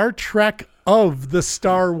Star Trek of the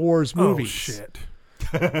Star Wars movies. Oh shit.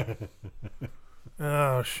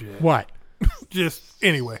 Oh shit. What? Just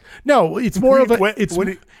anyway. No, it's more of a When- it's when-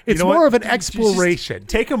 you it's know more what? of an Just exploration.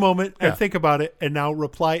 Take a moment Yeah. and think about it, and now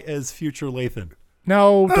reply as future Lathan.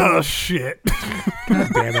 No, don't, Oh shit.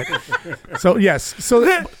 damn it. So yes, so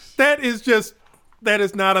that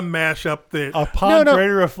is not a mashup that Upon No.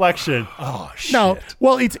 greater reflection. Oh shit. no.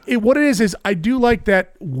 Well, what it is I do like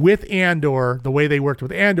that with Andor. The way they worked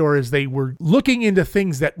with Andor is they were looking into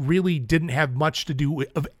things that really didn't have much to do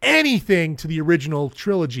of anything to the original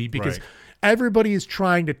trilogy because. Right. Everybody is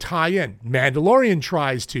trying to tie in. Mandalorian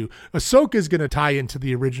tries to. Ahsoka's going to tie into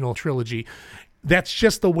the original trilogy. That's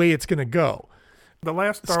just the way it's going to go. the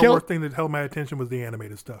last Star Skele- Wars thing that held my attention was the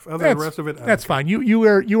animated stuff. Other than the rest of it, I that's don't fine. You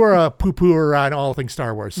are a poo-pooer on all things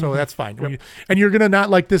Star Wars, so that's fine. And you're gonna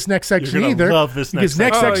not like this next section gonna either. love this because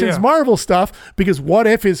next next section. section Oh, is yeah. Marvel stuff. Because What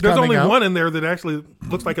If is There's coming only out. one in there that actually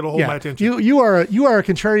looks like it'll hold my attention. You are a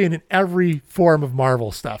contrarian in every form of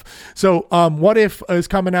Marvel stuff. So What If is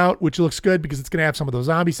coming out, which looks good because it's going to have some of those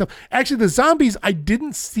zombie stuff. Actually, the zombies, I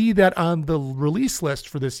didn't see that on the release list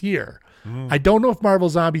for this year. I don't know if Marvel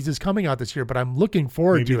Zombies is coming out this year, but I'm looking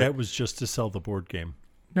forward Maybe to that it. was just to sell the board game.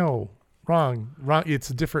 No, wrong.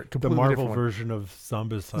 It's a different, The completely Marvel different one. version of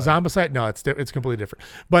Zombicide. Zombicide? No, it's completely different.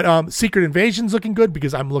 But Secret Invasion's looking good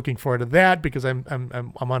because I'm looking forward to that because I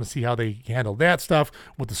want to see how they handle that stuff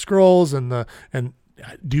with the scrolls and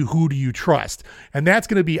who do you trust? And that's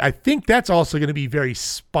going to be. I think that's also going to be very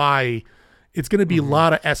spy. It's going to be a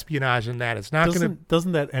lot of espionage in that. It's not going to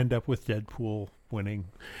Doesn't that end up with Deadpool winning?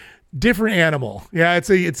 different animal. Yeah,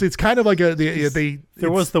 it's kind of like There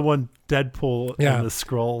was the one Deadpool Yeah. and the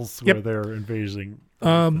Skrulls Yep. where they're invading.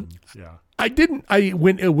 Yeah.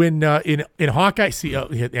 When in Hawkeye. See,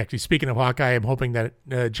 actually, speaking of Hawkeye, I'm hoping that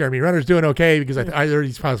Jeremy Renner's doing okay because I heard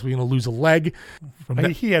he's possibly going to lose a leg. From I that.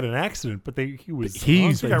 mean, he had an accident, but he's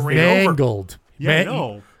He's got ran over. mangled. Yeah, I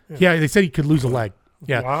know. Yeah, they said he could lose a leg.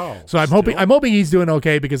 Yeah. Wow. So I'm hoping he's doing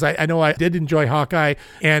okay because I know I did enjoy Hawkeye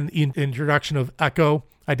and in introduction of Echo.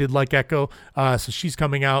 I did like Echo. So she's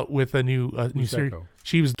coming out with a new series. Echo?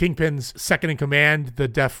 She was Kingpin's second in command, the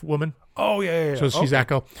deaf woman. Oh yeah. So she's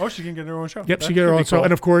Echo. Oh, she can get her own show. Yep, That she got her could own be show. cool.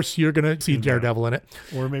 And of course, you're going to see Daredevil in it.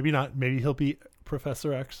 Or maybe not. Maybe he'll be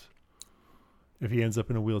Professor X if he ends up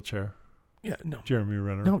in a wheelchair. Yeah, no. Jeremy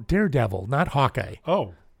Renner. No, Daredevil, not Hawkeye.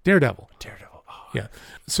 Oh, Daredevil. Oh, Yeah.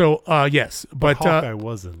 So, yes. But Hawkeye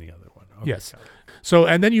was in the other one. Okay, yes. got it. So,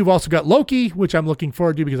 and then you've also got Loki, which I'm looking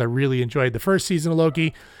forward to because I really enjoyed the first season of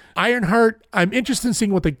Loki. Ironheart, I'm interested in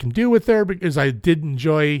seeing what they can do with her because I did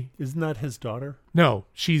enjoy. Isn't that his daughter? No,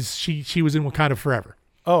 she was in Wakanda Forever.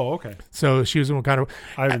 Oh, okay. So she was in Wakanda.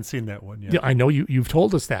 I haven't seen that one yet. Yeah, I know you've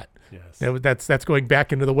told us that. Yes. That's going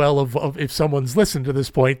back into the well of if someone's listened to this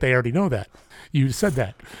point, they already know that. You said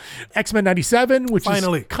that. X-Men 97, which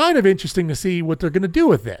Finally. is kind of interesting to see what they're going to do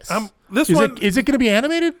with this. Is it going to be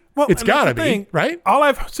animated? Well, it's and got to that's the be, thing. right? All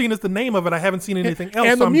I've seen is the name of it. I haven't seen anything else.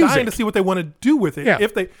 and So the I'm music. dying to see what they want to do with it. Yeah.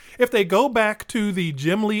 If they go back to the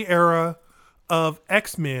Jim Lee era of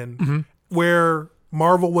X-Men, where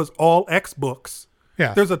Marvel was all X books,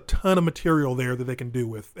 Yeah. there's a ton of material there that they can do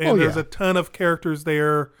with. And there's a ton of characters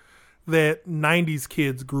there that 90s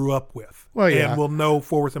kids grew up with and will know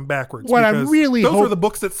forwards and backwards. What I because really those hope- were the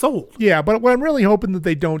books that sold. Yeah, but what I'm really hoping that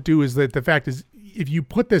they don't do is that the fact is, if you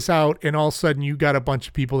put this out and all of a sudden you got a bunch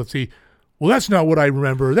of people that see, well, that's not what I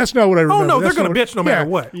remember. That's not what I remember. Oh no, they're That's going not to bitch no matter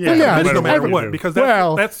what. Yeah, They're yeah, gonna bitch no matter every- what, because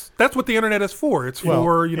that's what the internet is for. It's for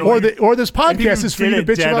or this podcast is for you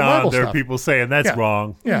to bitch dead about Marvel on. There stuff. are people saying that's Yeah.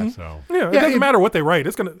 wrong. Yeah. So it doesn't matter what they write.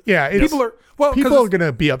 It's gonna people are people are going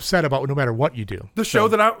to be upset about no matter what you do. the show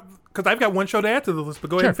because I've got one show to add to the list, but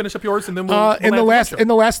go ahead and finish up yours, and then we'll. And add the last show. and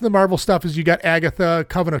the last of the Marvel stuff is you got Agatha,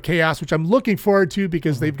 Coven of Chaos, which I'm looking forward to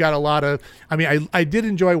because they've got a lot of. I mean, I did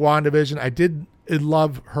enjoy WandaVision. I did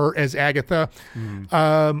love her as Agatha.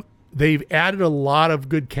 They've added a lot of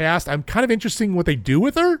good cast. I'm kind of interested in what they do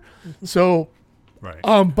with her. So, right.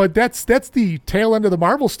 but that's the tail end of the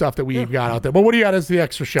Marvel stuff that we've got out there. But what do you got as the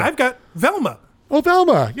extra show? I've got Velma. Oh,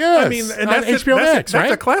 Velma, yes. I mean, and on that's HBO Max, that's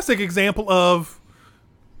right? a classic example of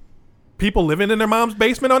people living in their mom's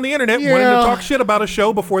basement on the internet wanting to Yeah. talk shit about a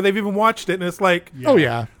show before they've even watched it, and it's like, Oh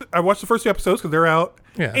yeah, I watched the first 2 episodes because they're out,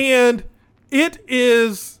 Yeah. and it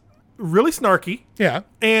is really snarky, yeah.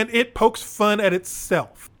 and it pokes fun at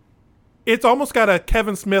itself. It's almost got a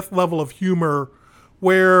Kevin Smith level of humor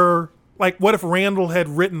where, like, what if Randall had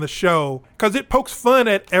written the show? Because it pokes fun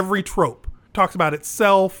at every trope, talks about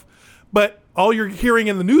itself, but all you're hearing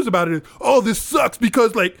in the news about it is, oh, this sucks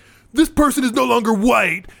because, like, this person is no longer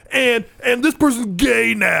white, and this person's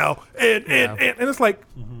gay now, and it's like,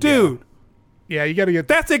 dude, Yeah, you got to get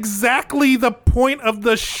that's exactly the point of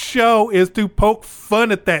the show, is to poke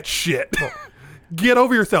fun at that shit. Get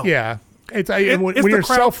over yourself. Yeah. When it's you're the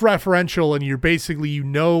crowd- self-referential and you're basically, you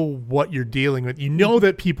know what you're dealing with, you know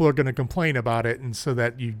that people are going to complain about it, and so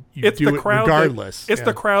that you It's do the it crowd regardless. It's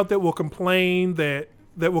the crowd that will complain that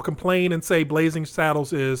will complain and say Blazing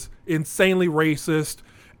Saddles is insanely racist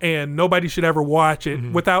and nobody should ever watch it,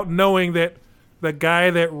 without knowing that the guy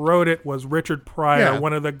that wrote it was Richard Pryor, Yeah.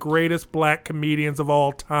 one of the greatest black comedians of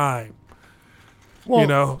all time. Well, You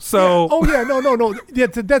know, so Oh yeah, no.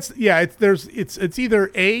 It's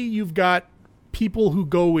either A, you've got people who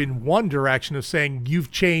go in one direction of saying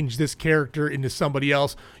you've changed this character into somebody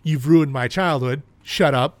else, you've ruined my childhood.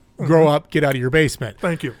 Shut up, grow up, get out of your basement.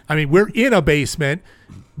 Thank you. I mean, we're in a basement,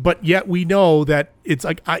 but yet we know that it's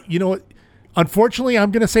like you know what? Unfortunately,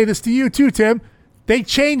 I'm going to say this to you too, Tim. They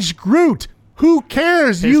changed Groot. Who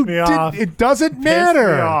cares? Pissed me off. It doesn't Pissed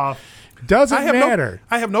matter. me off. Doesn't matter.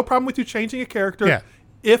 I have no problem with you changing a character Yeah.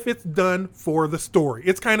 if it's done for the story.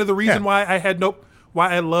 It's kind of the reason Yeah. why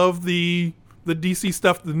I love the DC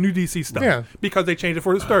stuff, the new DC stuff, Yeah. because they changed it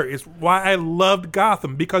for the story. It's why I loved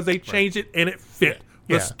Gotham, because they changed it and it fit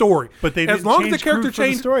the Yeah. story. But they as didn't long as change the character Groot for the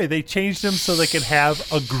changed, story. They changed him so they could have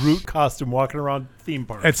a Groot costume walking around theme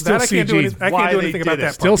parks. It's still that I can't do CG. anything, I Why can't do they anything did about it.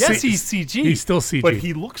 that. Still part. Yes, C- he's CG. he's still CG. But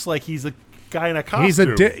he looks like he's a guy in a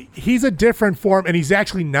costume. He's a different form, and he's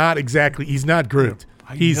actually not exactly. He's not Groot.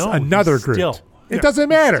 I He's know, another he's Groot. still. It doesn't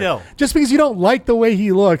matter. Still. Just because you don't like the way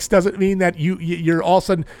he looks doesn't mean that you're all of a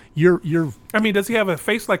sudden you're. I mean, does he have a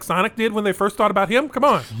face like Sonic did when they first thought about him? Come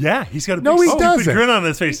on. Yeah, he's got a No, big he stupid doesn't. grin on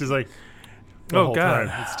his face. He's like, the Oh whole God,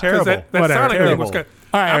 time. It's 'Cause terrible. That Whatever, Sonic thing terrible. was good.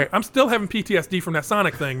 All right. I'm still having PTSD from that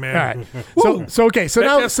Sonic thing, man. All right. So okay. So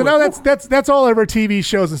now that's all of our TV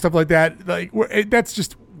shows and stuff like that. Like that's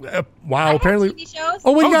just wow. I have Apparently. TV shows.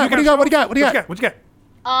 Oh, what do you Oh, got? What do you got? What do you got? What do you got? What you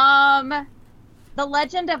got? The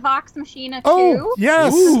Legend of Vox Machina 2. Oh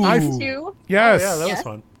yes. Ooh. I've- 2. yes. Yeah, that was Yes.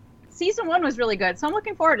 fun. Season 1 was really good, so I'm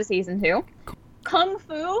looking forward to season 2. Kung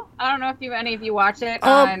Fu. I don't know if any of you watch it.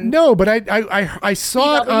 No, but I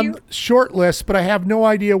saw it on CW? Shortlist, but I have no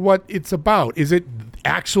idea what it's about. Is it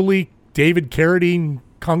actually David Carradine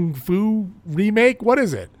Kung Fu remake? What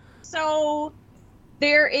is it? So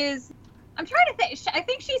there is. I'm trying to think. I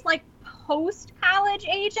think she's like post-college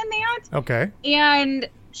age in that, Okay. and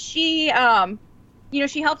she,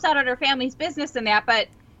 she helps out at her family's business and that, but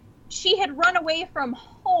she had run away from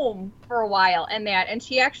home for a while and that, and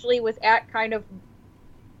she actually was at kind of,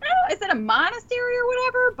 I don't know, is it a monastery or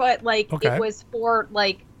whatever? But like Okay. it was for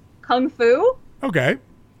like Kung Fu. Okay.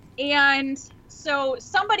 And so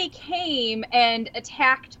somebody came and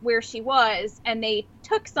attacked where she was, and they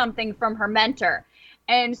took something from her mentor.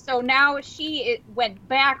 And so now went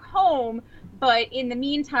back home, but in the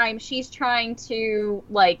meantime, she's trying to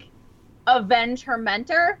like avenge her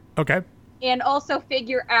mentor. Okay. And also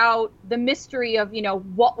figure out the mystery of,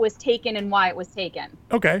 what was taken and why it was taken.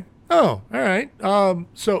 Okay. Oh, all right.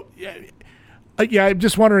 So, I'm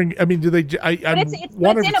just wondering. I mean, do they? It's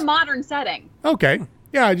in a modern setting. Okay.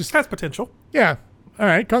 Yeah, I just Has potential. Yeah. All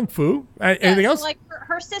right. Kung Fu. Anything else? Like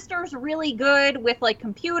her sister's really good with like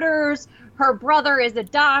computers. Her brother is a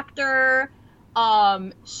doctor.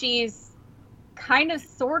 She's kind of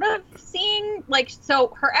sort of seeing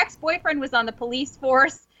so her ex-boyfriend was on the police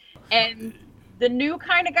force. And the new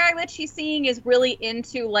kind of guy that she's seeing is really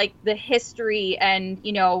into like the history and,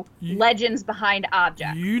 legends behind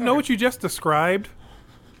objects. You know what you just described?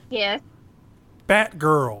 Yes.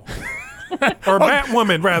 Batgirl. Or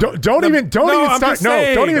Batwoman, rather. Don't even start.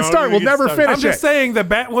 No, don't even start. We'll never finish I'm just saying the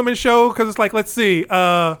Batwoman show, because it's like, let's see.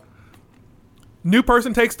 New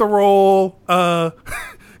person takes the role.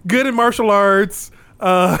 Good in martial arts.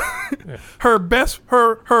 Her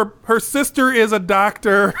sister is a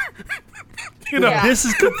doctor. This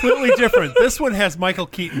is completely different. This one has Michael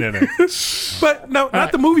Keaton in it. But no,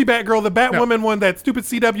 not the movie Batgirl, the Batwoman one, that stupid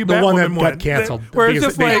CW the Batwoman one that one. got canceled. Where it's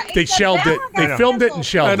just they shelved it. They filmed it and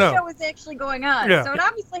shelved it. The show is actually going on. Yeah. So it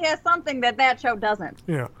obviously has something that show doesn't.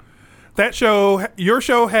 Yeah. That show, your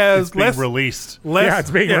show has It's being less released. Yeah, it's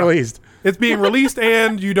being released. It's being released,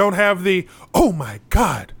 and you don't have the, oh my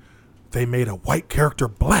God, they made a white character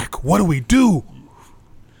black. What do we do?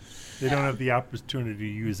 They don't have the opportunity to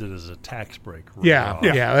use it as a tax break. Yeah.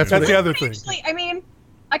 That's the other thing. Actually, I mean,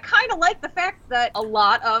 I kind of like the fact that a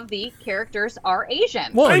lot of the characters are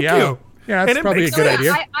Asian. Well, Thank yeah. you. Yeah, that's And it probably a makes good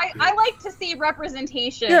So, idea. I like to see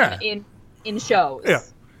representation Yeah. in shows. Yeah.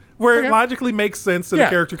 Where Okay. it logically makes sense that Yeah. a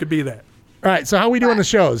character could be that. All right. So how are we doing the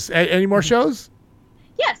shows? Any more shows?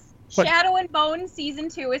 Yes. What? Shadow and Bone season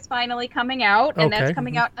 2 is finally coming out, and Okay. that's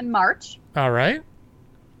coming out in March. All right.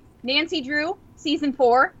 Nancy Drew season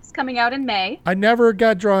 4 is coming out in May. I never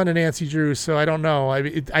got drawn to Nancy Drew, so I don't know.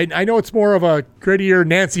 I know it's more of a grittier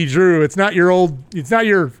Nancy Drew. It's not your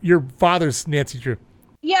your father's Nancy Drew.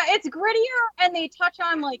 Yeah, it's grittier, and they touch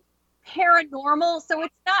on like paranormal, so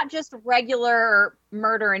it's not just regular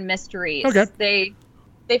murder and mysteries. Okay.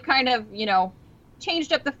 They've kind of,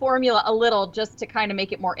 changed up the formula a little just to kind of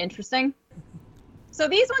make it more interesting. So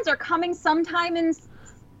these ones are coming sometime in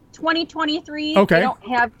 2023. Okay. They don't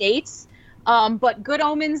have dates. But Good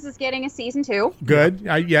Omens is getting a season 2. Good.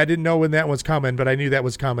 I didn't know when that was coming, but I knew that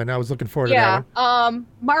was coming. I was looking forward to that one.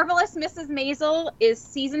 Marvelous Mrs. Maisel is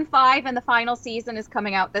season 5, and the final season is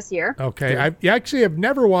coming out this year. Okay. I actually have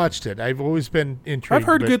never watched it. I've always been intrigued. I've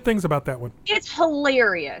heard but- good things about that one. It's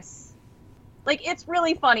hilarious. Like, it's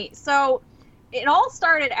really funny. So it all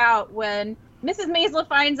started out when Mrs. Maisel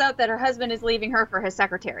finds out that her husband is leaving her for his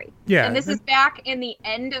secretary. Yeah. And this is back in the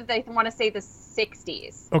end of I want to say the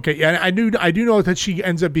 60s. Okay. Yeah, I do know that she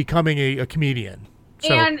ends up becoming a comedian.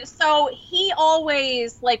 So, And so he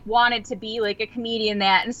always like wanted to be like a comedian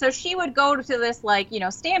and so she would go to this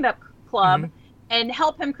stand-up club and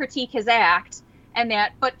help him critique his act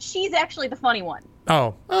but she's actually the funny one.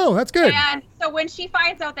 Oh, that's good. And so when she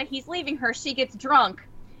finds out that he's leaving her, she gets drunk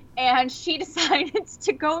and she decided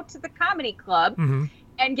to go to the comedy club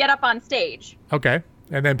and get up on stage. Okay.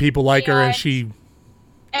 And then people like her and she...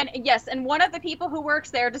 And yes, and one of the people who works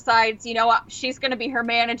there decides, she's going to be her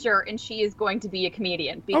manager and she is going to be a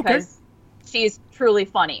comedian because she's truly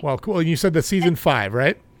funny. Well, cool. And you said the season 5,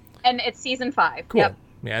 right? And it's season 5. Cool. Yep.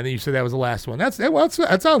 Yeah, and then you said that was the last one. That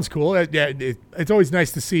sounds cool. It's always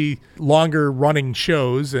nice to see longer running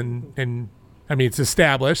shows, and I mean it's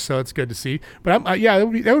established, so it's good to see. But that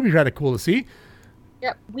would be kind of cool to see.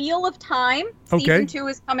 Yep. Wheel of Time Okay. season 2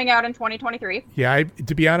 is coming out in 2023. Yeah,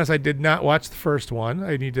 to be honest, I did not watch the first one.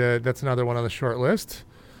 I need to. That's another one on the short list.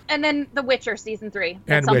 And then The Witcher season 3 at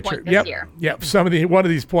And some Witcher. point this year. Yep. One of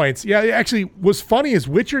these points. Yeah, it actually was funny is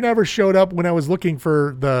Witcher never showed up when I was looking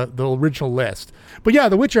for the original list. But yeah,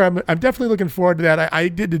 The Witcher, I'm definitely looking forward to that. I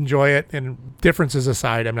did enjoy it, and differences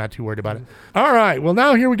aside, I'm not too worried about it. All right. Well,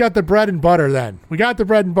 now here we got the bread and butter then. We got the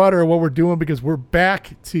bread and butter of what we're doing because we're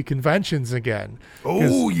back to conventions again.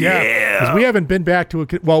 Oh, yeah. Because we haven't been back to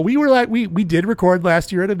we did record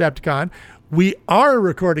last year at Adepticon. We are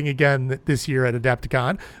recording again this year at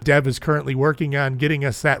Adepticon. Dev is currently working on getting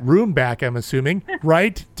us that room back, I'm assuming.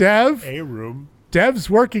 Right, Dev? A room. Dev's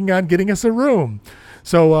working on getting us a room.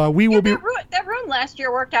 So we will be... That room last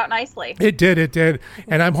year worked out nicely. It did.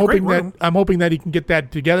 And I'm hoping room. that he can get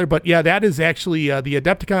that together. But yeah, that is actually the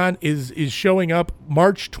Adepticon is showing up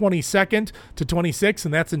March 22nd to 26th,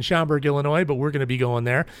 and that's in Schaumburg, Illinois. But we're going to be going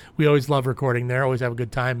there. We always love recording there. Always have a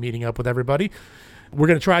good time meeting up with everybody. We're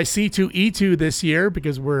going to try C2E2 this year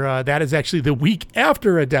because that is actually the week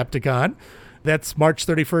after Adepticon. That's March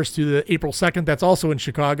 31st to the April 2nd. That's also in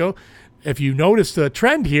Chicago. If you notice the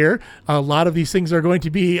trend here, a lot of these things are going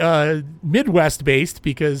to be Midwest-based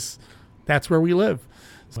because that's where we live.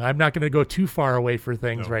 So I'm not going to go too far away for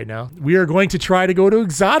things right now. We are going to try to go to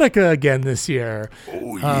Exotica again this year.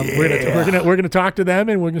 Oh, yeah. We're gonna talk to them,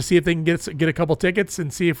 and we're gonna see if they can get a couple tickets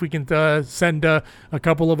and see if we can send a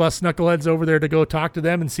couple of us knuckleheads over there to go talk to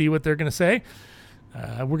them and see what they're gonna say.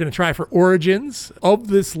 We're gonna try for Origins. Of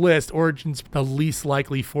this list, Origins the least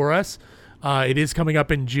likely for us. It is coming up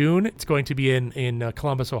in June. It's going to be in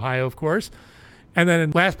Columbus, Ohio, of course. And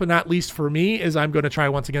then last but not least for me is I'm going to try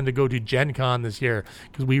once again to go to Gen Con this year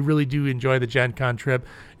because we really do enjoy the Gen Con trip.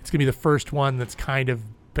 It's going to be the first one that's kind of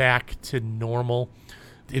back to normal.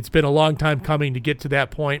 It's been a long time coming to get to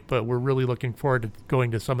that point, but we're really looking forward to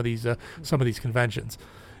going to some of these conventions.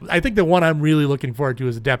 I think the one I'm really looking forward to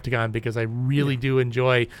is Adepticon because I really do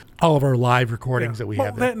enjoy all of our live recordings that we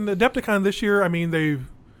have there. And Adepticon this year, I mean,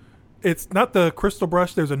 it's not the Crystal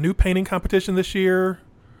Brush. There's a new painting competition this year.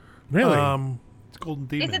 Really? Golden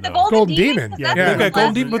Demon. Is it the Golden Demon? Yeah. Okay,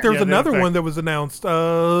 Golden Demon, but there was Yeah, another they're one that was announced.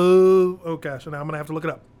 Oh gosh, now I'm gonna have to look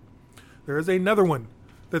it up. There is another one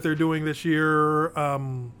that they're doing this year.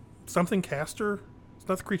 Something Caster. It's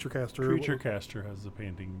not the Creature Caster. Creature Caster has the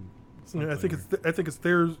painting. Yeah, I think it's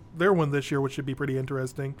their one this year, which should be pretty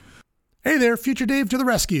interesting. Hey there, Future Dave to the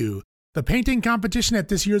rescue. The painting competition at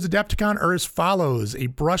this year's Adepticon are as follows: A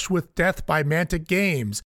Brush with Death by Mantic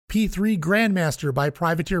Games, P3 Grandmaster by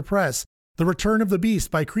Privateer Press, The Return of the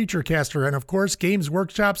Beast by Creature Caster, and of course, Games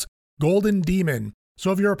Workshop's Golden Demon.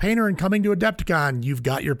 So if you're a painter and coming to Adepticon, you've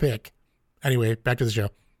got your pick. Anyway, back to the show.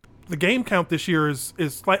 The game count this year is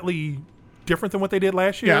slightly different than what they did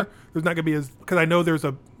last year. Yeah. There's not going to be because I know there's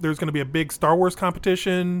going to be a big Star Wars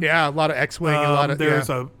competition. Yeah, a lot of X-Wing, a lot of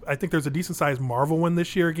I think there's a decent sized Marvel one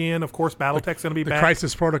this year again. Of course, BattleTech's going to be the back.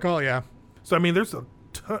 Crisis Protocol, yeah. So I mean, there's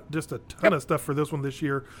just a ton of stuff for this one this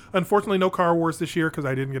year. Unfortunately, no Car Wars this year because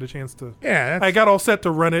I didn't get a chance to. Yeah, I got all set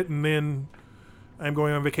to run it, and then I'm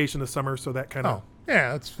going on vacation this summer, so that kind of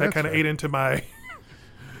that's kind of ate into my.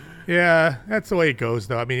 Yeah, that's the way it goes,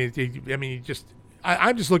 though. I mean,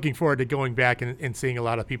 I'm just looking forward to going back and seeing a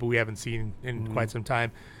lot of people we haven't seen in quite some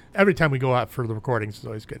time. Every time we go out for the recordings is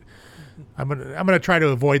always good. I'm gonna try to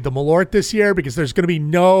avoid the Malort this year because there's gonna be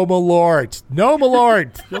no Malort. No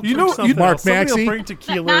Malort. Mark Maxey. Bring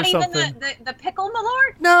tequila Not or even something. the pickle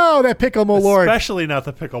Malort? No, that pickle Malort. Especially not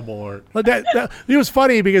the pickle Malort. But it was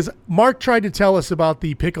funny because Mark tried to tell us about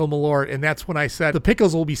the pickle Malort, and that's when I said the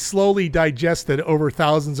pickles will be slowly digested over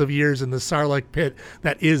thousands of years in the Sarlacc pit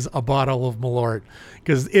that is a bottle of Malort,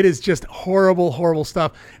 because it is just horrible, horrible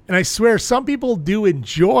stuff. And I swear some people do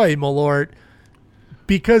enjoy Malort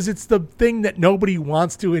because it's the thing that nobody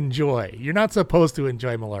wants to enjoy. You're not supposed to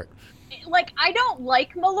enjoy Malort. Like, I don't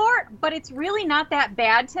like Malort, but it's really not that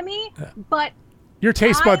bad to me. But your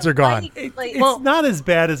taste buds are gone. It's not as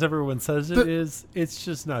bad as everyone says it is. It's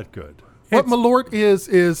just not good. What Malort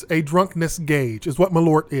is a drunkenness gauge, is what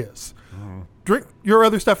Malort is. Drink your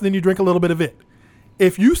other stuff, and then you drink a little bit of it.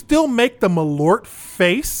 If you still make the Malort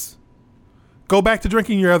face, go back to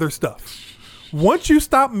drinking your other stuff. Once you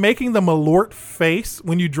stop making the Malort face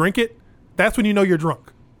when you drink it, that's when you know you're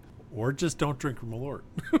drunk. Or just don't drink Malort.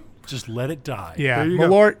 Just let it die. Yeah,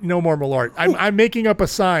 Malort, no more Malort. I'm making up a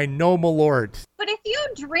sign, no Malort. But if you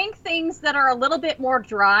drink things that are a little bit more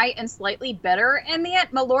dry and slightly bitter, and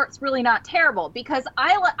yet Malort's really not terrible, because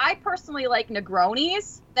I personally like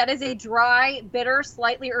Negronis. That is a dry, bitter,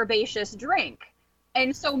 slightly herbaceous drink.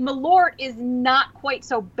 And so Malort is not quite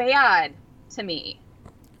so bad to me.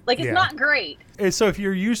 Like, it's not great. And so if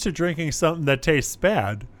you're used to drinking something that tastes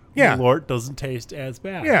bad, Malort doesn't taste as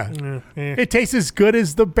bad. Yeah. It tastes as good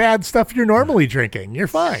as the bad stuff you're normally drinking. You're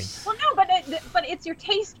fine. Well, no, but it's your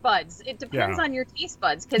taste buds. It depends on your taste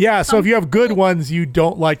buds. So if you have good ones, you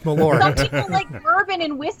don't like Malort. Some people like bourbon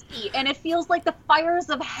and whiskey, and it feels like the fires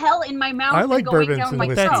of hell in my mouth. I like going bourbons down and my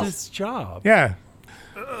whiskey. throat. That's its job. Yeah.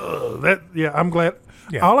 I'm glad.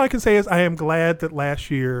 Yeah. All I can say is I am glad that last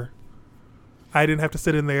year I didn't have to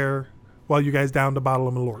sit in there while you guys downed a bottle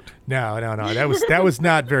of Malort. No. That was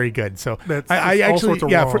not very good. So I all actually sorts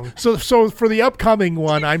of wrong. So for the upcoming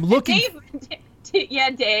one, I'm looking.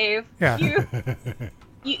 Dave. Yeah.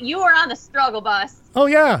 You were on the struggle bus. Oh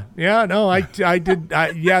yeah. No, I did.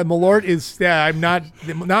 Malort is. Yeah, I'm not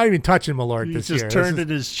even touching Malort He this just year. turned in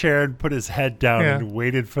his chair and put his head down and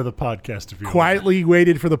waited for the podcast to be quietly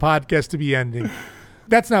waited for the podcast to be ending.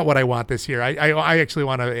 That's not what I want this year. I actually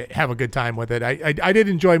want to have a good time with it. I did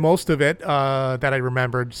enjoy most of it that I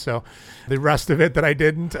remembered. So the rest of it that I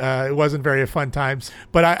didn't, it wasn't very fun times.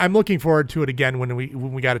 But I'm looking forward to it again when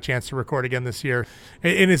we got a chance to record again this year.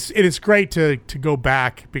 And it is great to go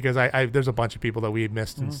back because there's a bunch of people that we had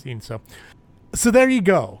missed and seen. So there you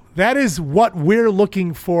go. That is what we're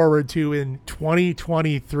looking forward to in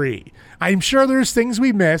 2023. I'm sure there's things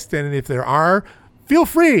we missed, and if there are, feel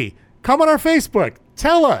free. Come on our Facebook.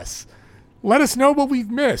 Tell us. Let us know what we've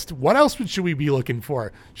missed. What else should we be looking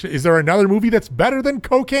for? Is there another movie that's better than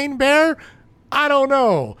Cocaine Bear? I don't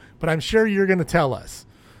know, but I'm sure you're going to tell us.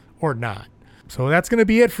 Or not. So that's going to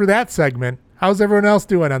be it for that segment. How's everyone else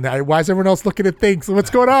doing on that? Why is everyone else looking at things? What's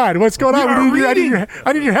going on? What's going on?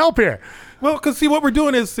 I need your help here. Well, because see, what we're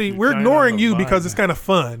doing is, we're ignoring you because it's kind of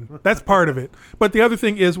fun. That's part of it. But the other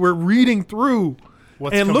thing is we're reading through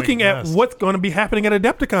and looking at what's going to be happening at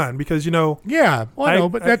Adepticon because, Yeah, well, I know,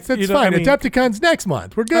 but that's fine. Adepticon's next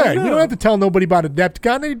month. We're good. We don't have to tell nobody about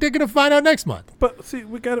Adepticon. They're going to find out next month. But see,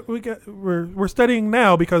 we're studying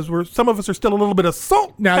now because some of us are still a little bit of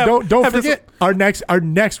salt. Now, don't forget, our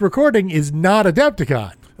next recording is not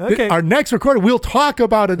Adepticon. Okay. Our next recording, we'll talk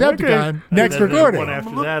about Adepticon next recording. One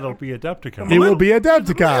after that will be Adepticon. It will be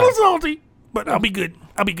Adepticon. A little salty, but I'll be good.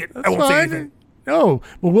 I won't say anything. No,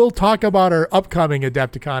 but we'll talk about our upcoming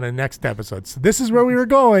Adepticon in next episode. So this is where we were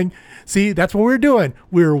going. See, that's what we're doing.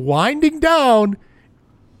 We're winding down.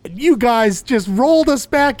 You guys just rolled us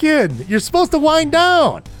back in. You're supposed to wind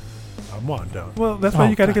down. I'm wound down. Well, that's why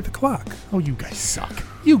you got to get the clock. Oh, you guys suck.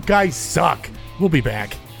 You guys suck. We'll be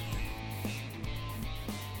back.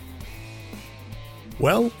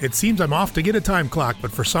 Well, it seems I'm off to get a time clock,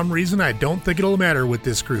 but for some reason I don't think it'll matter with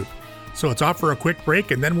this group. So it's off for a quick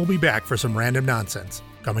break, and then we'll be back for some random nonsense.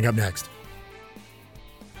 Coming up next.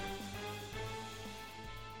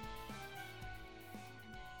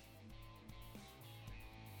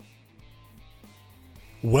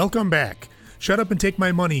 Welcome back. Shut Up and Take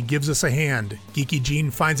My Money gives us a hand. Geeky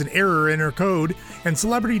Jean finds an error in her code, and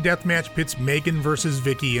Celebrity Deathmatch pits Megan versus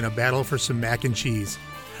Vicky in a battle for some mac and cheese.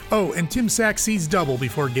 Oh, and Tim Sack sees double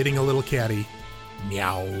before getting a little catty.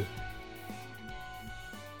 Meow.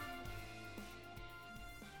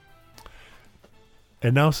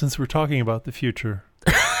 And now, since we're talking about the future,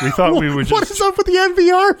 we thought we would just... What is up with the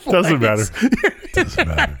NVR voice? Doesn't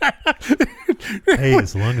matter. Hey,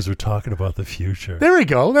 as long as we're talking about the future. There we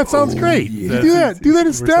go. That sounds great. Yeah. Do that We're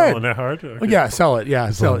instead. selling that hard? Okay. Yeah, sell it. Yeah,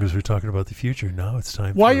 As sell long it. as we're talking about the future, now it's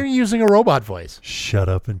time Why for are you using a robot voice? Shut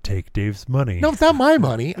Up and Take Dave's Money. No, it's not my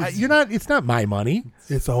money. It's not my money.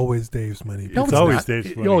 It's always Dave's money. No, It's always not.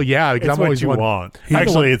 Dave's money. Oh, yeah, because It's I'm what always you one. want. I'm the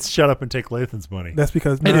Actually, one- it's Shut Up and Take Lathan's money. That's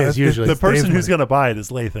because It is usually. The person Dave's who's money. going to buy it is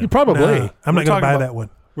Lathan. Probably. Nah, I'm not going to We're talking buy about- that one.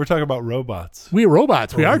 We're talking about robots. We're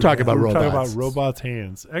robots. We are talking about We're robots. talking about robots'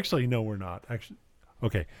 hands. Actually, no, we're not. Actually,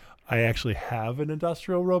 okay. I actually have an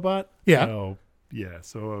industrial robot. Yeah. So, yeah.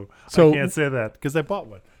 So So- I can't say that because I bought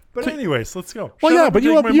one. But anyways, let's go. Well, Shut yeah, up but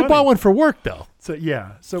and take my you money. bought one for work, though. So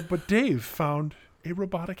yeah. But Dave found a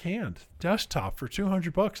robotic hand desktop for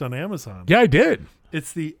 $200 on Amazon. Yeah, I did.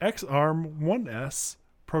 It's the X-Arm 1S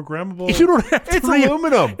programmable. You don't have to It's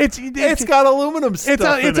aluminum. It's got aluminum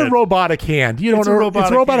stuff. It's in a it. robotic hand. You don't. It's a robotic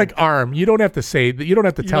it's a robotic hand. arm. You don't have to say that. You don't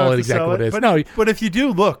have to You tell don't it have to exactly sell what it is. But, No, but if you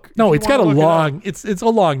do look, no, if you it's got a wanna look it up, long. It's a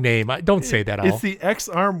long name. Don't say that. It's the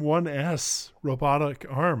X-Arm 1S robotic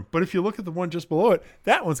arm. But if you look at the one just below it,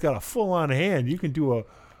 that one's got a full-on hand. You can do a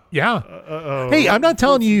Yeah. Hey, I'm not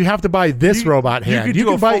telling you have to buy this robot hand. You can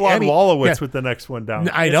do a buy full-on any. Wallowitz yeah. with the next one down.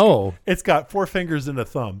 I know. It's got 4 fingers and a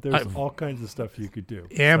thumb. There's all kinds of stuff you could do.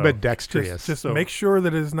 Ambidextrous. Just So- make sure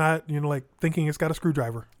that it's not, like thinking it's got a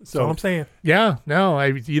screwdriver. That's So- all I'm saying. Yeah. No.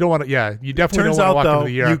 You don't want to. Yeah. You definitely Turns don't out, want to walk though,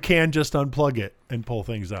 into the you ER. can just unplug it and pull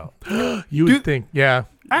things out. You would think. Yeah.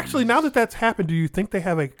 Actually, now that that's happened, do you think they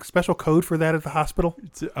have a special code for that at the hospital?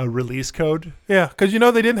 It's a release code. Yeah, because they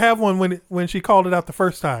didn't have one when she called it out the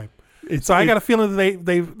first time. So I got a feeling that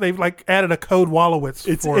they've like added a code Wallowitz.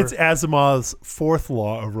 It's Asimov's 4th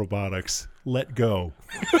law of robotics. Let go.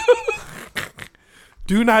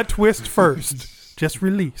 Do not twist first. Just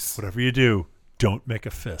release. Whatever you do, don't make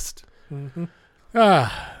a fist.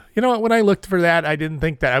 You know what? When I looked for that, I didn't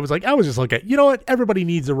think that. I was just looking. You know what? Everybody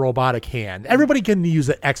needs a robotic hand. Everybody can use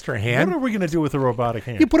an extra hand. What are we going to do with a robotic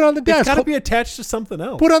hand? You put it on the desk. It's got to be attached to something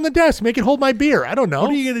else. Put it on the desk. Make it hold my beer. I don't know. What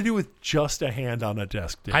are you going to do with just a hand on a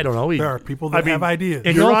desk, Dave? I don't know. There are people that have ideas.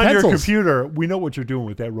 And You're all on your pencils. computer. We know what you're doing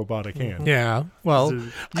with that robotic hand. Yeah. Well,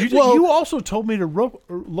 You also told me to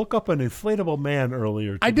look up an inflatable man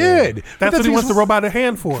earlier today. I did. That's what he wants the robotic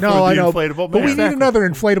hand for. No, for I the know. inflatable But we man. need another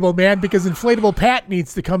inflatable man because inflatable Pat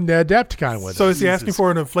needs to come to Adepticon with So us. is he asking for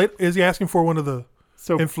an inflate? Is he asking for one of the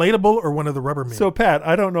So inflatable or one of the rubber men. So, Pat,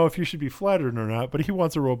 I don't know if you should be flattered or not, but he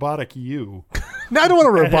wants a robotic you. No, I don't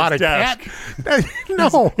want a At his robotic desk. cat.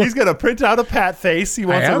 No. He's going to print out a Pat face. He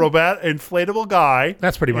wants a robot inflatable guy.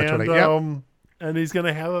 That's pretty much what I get. And he's going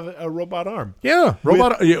to have a robot arm. Yeah.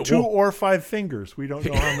 Robot. With 2 or 5 fingers. We don't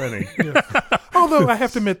know how many. Although I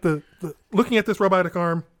have to admit, the looking at this robotic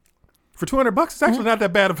arm for $200, it's actually not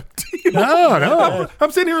that bad of a deal. No. I'm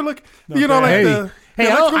sitting here looking, Not like bad. the Hey,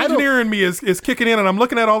 electrical I don't- engineer in me is kicking in, and I'm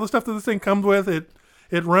looking at all the stuff that this thing comes with.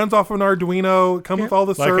 It runs off an Arduino. It comes with all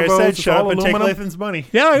the Like servos. I said, it's shut all up and take aluminum. Lathan's money.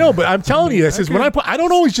 Yeah, I know, but I'm telling you, this is when I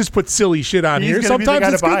don't always just put silly shit on He's here. gonna be the Sometimes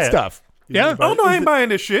guy it's to buy good it. stuff. Yeah. Oh no, I ain't buying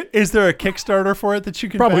this shit. Is there a Kickstarter for it that you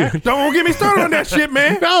can Probably. back? Don't get me started on that shit,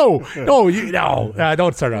 man. No,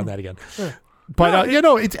 don't start on that again. But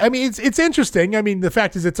it's interesting. I mean, the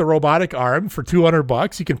fact is, it's a robotic arm for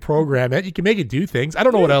 $200. You can program it. You can make it do things. I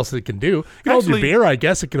don't know what else it can do. You can hold your Actually- beer. I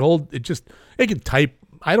guess it can hold. It can type.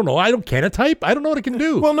 I don't know. Can it type? I don't know what it can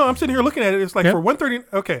do. Well, no, I'm sitting here looking at it. It's like Yeah. for $130.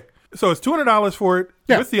 Okay, so it's $200 for it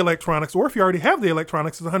Yeah. with the electronics, or if you already have the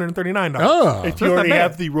electronics, it's $139. Oh. If That's you not already bad.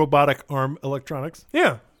 have the robotic arm electronics.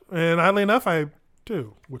 Yeah, and oddly enough, I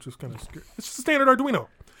do, which is kind of scary. It's just a standard Arduino.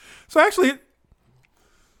 So actually,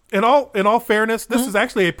 in all fairness, this is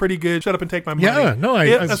actually a pretty good shut up and take my money. Yeah, no,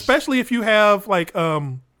 especially if you have like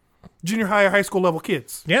junior high or high school level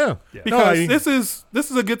kids, Yeah. because this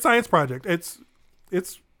is a good science project.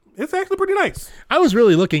 It's actually pretty nice. I was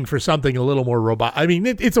really looking for something a little more robot. I mean,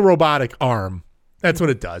 it's a robotic arm. That's what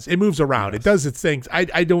it does. It moves around. It does its things.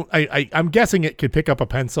 I'm guessing it could pick up a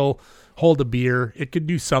pencil, hold a beer. It could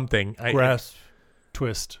do something. Grasp,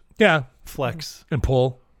 twist, Yeah. flex, And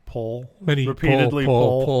pull. pull, Many repeatedly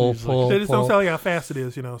pull. He's like, They just don't tell you how fast it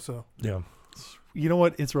is, So Yeah. you know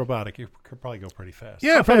what? It's robotic. It could probably go pretty fast.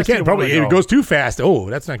 Yeah, How probably fast do can. you Probably wanna it go? goes too fast. Oh,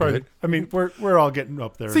 that's not Probably- good. I mean, we're all getting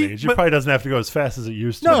up there See, in age. It but- probably doesn't have to go as fast as it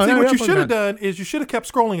used to. No, see, what you definitely should have not. done is you should have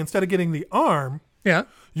kept scrolling instead of getting the arm. Yeah.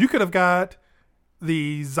 You could have got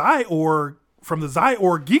the Zyorg from the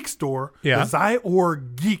Zyorg Geek store. Yeah. The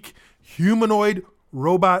Zyorg Geek humanoid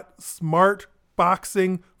robot smart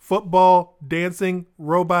boxing football dancing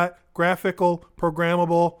robot graphical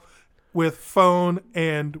programmable with phone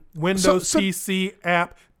and Windows So- PC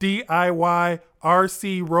app DIY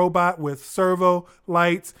RC robot with servo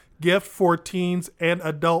lights gift for teens and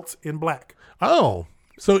adults in black. Oh.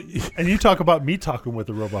 So And you talk about me talking with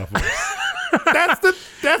the robot voice. That's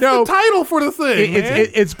No. the title for the thing. man.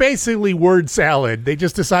 it's basically word salad. They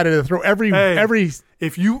just decided to throw every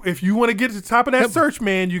If you want to get to the top of that search,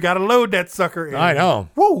 man, you got to load that sucker in. I know.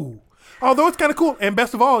 Whoa. Although it's kind of cool, and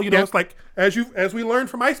best of all, Yep. it's like as we learned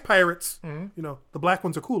from Ice Pirates, the black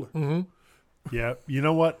ones are cooler. Yeah. You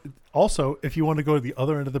know what? Also, if you want to go to the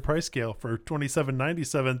other end of the price scale for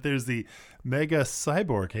 $27.97, there's the Mega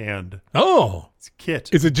Cyborg Hand Oh. kit.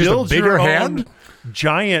 Is it just a Build bigger your own hand?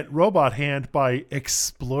 giant robot hand by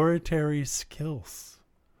Exploratory Skills.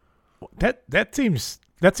 That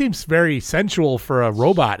seems very sensual for a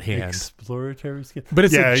robot hand. Exploratory Skills. But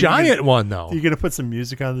it's a giant one though. You're going to put some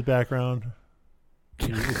music on in the background.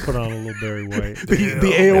 You put on a little Barry White.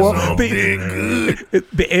 the AOL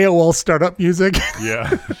the AOL startup music.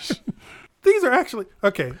 Yeah. These are actually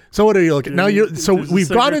okay. So what are you looking now? There's We've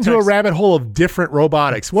a gone into a text. rabbit hole of different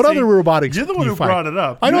robotics. What See, other robotics? You're the do one you who find? brought it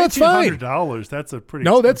up. I know it's fine. $1,900. That's a pretty.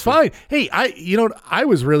 No, that's expensive. fine. Hey, I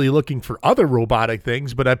was really looking for other robotic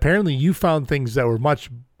things, but apparently you found things that were much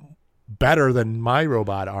better than my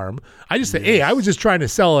robot arm. I just said, hey, I was just trying to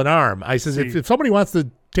sell an arm. I says, if somebody wants to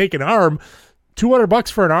take an arm,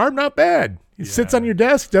 $200 for an arm, not bad. It sits on your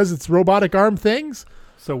desk, does its robotic arm things.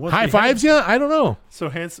 So once High we fives have, you? I don't know. So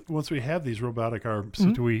hence, once we have these robotic arms,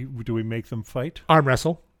 do we make them fight? Arm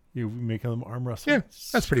wrestle. You make them arm wrestle? Yeah,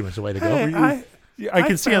 that's pretty much the way to go. Hey, Yeah, I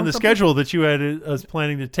can see on found the something- schedule that you had us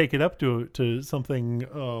planning to take it up to something.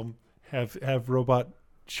 Have robot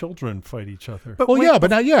children fight each other. But Well, wait, yeah, but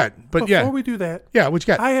not yet. But before yeah. we do that, Yeah, what you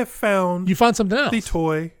got? I have found You found something else. the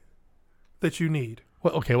toy that you need.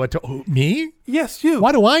 Well, okay, me? Yes, you.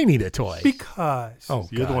 Why do I need a toy? Because Oh,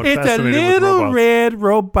 You're the God. one it's a fascinated with little robots. red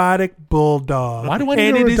robotic bulldog. Why do I need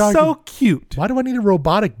and a it is dog? so cute. Why do I need a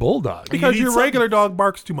robotic bulldog? Because need your something- regular dog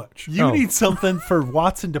barks too much. You Oh. need something for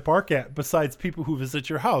Watson to bark at besides people who visit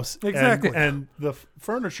your house. Exactly. And the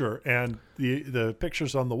furniture and the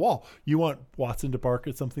pictures on the wall. You want Watson to bark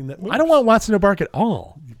at something that moves. I don't want Watson to bark at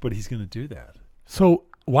all. But he's going to do that. So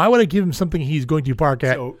why would I give him something he's going to bark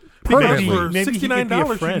at? So Because Permanently. for maybe he could be a $69,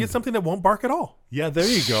 you friend. can get something that won't bark at all. Yeah, there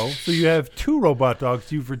you go. So you have two robot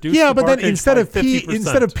dogs. You've reduced Yeah, the but then barkage instead by of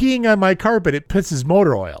 50%. peeing on my carpet, it pisses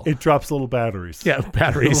motor oil. It drops little batteries. Yeah,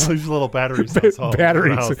 batteries. There's little batteries. That's all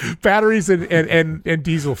around. batteries and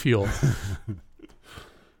diesel fuel.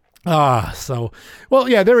 Well,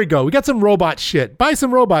 yeah, there we go. We got some robot shit. Buy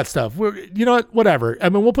some robot stuff. You know what? Whatever. I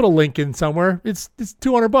mean, we'll put a link in somewhere. It's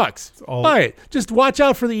 $200. Buy it. Just watch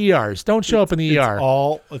out for the ERs. Don't show up in the ER.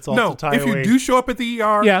 It's all No, to tie if you away. do show up at the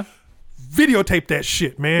ER, Yeah. videotape that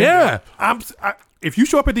shit, man. Yeah. If you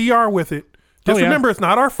show up at the ER with it, just yeah. remember it's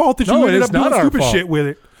not our fault that No, you it ended is up doing not our stupid fault. shit with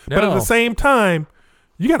it. But at No. the same time,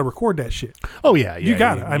 you got to record that shit. Oh yeah, You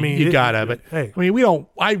gotta. I mean, you gotta. But hey. I mean, we don't.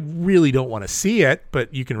 I really don't want to see it,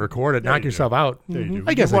 but you can record it. Knock yourself out. you do.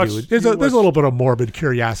 I guess You I watch- do. There's you a watch- little bit of morbid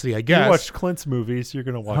curiosity, I guess. You watch Clint's movies, you're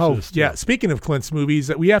going to watch Oh this. too. yeah. Speaking of Clint's movies,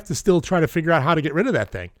 that we have to still try to figure out how to get rid of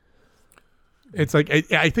that thing. It's like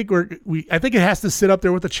I think I think it has to sit up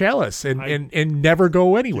there with the chalice and never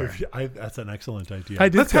go anywhere. That's an excellent idea. I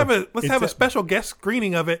did Let's too. have a special guest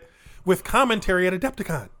screening of it with commentary at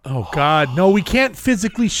Adepticon. Oh God, no! We can't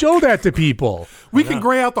physically show that to people. We can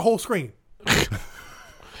gray out the whole screen.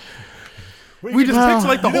 We just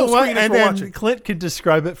pixelate the You know whole what? screen as And we're then watching. Clint can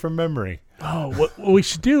describe it from memory. Oh, what we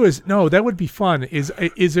should do is that would be fun. Is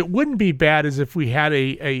it wouldn't be bad as if we had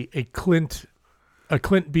a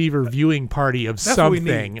Clint Beaver viewing party of That's what we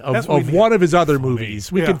something need. That's what we of need. one of his other movies.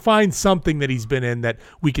 We Yeah. can find something that he's been in that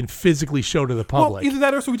we can physically show to the Well, public. either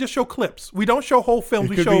that or so we just show clips. We don't show whole films. It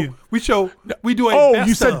We could do a Oh, best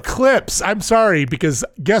you said of. clips. I'm sorry, because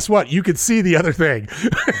guess what? You could see the other thing.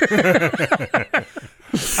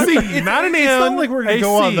 See, not an It's N, not like we're going a to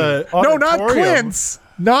go on C. the No, not auditorium. Clint's.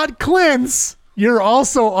 Not Clint's. You're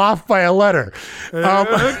also off by a letter.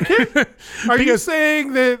 Are you Because-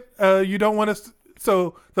 saying that you don't want us?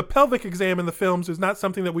 So the pelvic exam in the films is not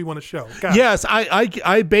something that we want to show. Got it. Yes,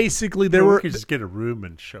 I basically there We were. could just get a room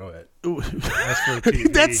and show it. That's for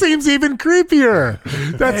TV. That seems even creepier.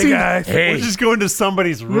 That Hey, seems. guys, Hey, We're just going to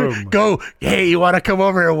somebody's room. go. Hey, you want to come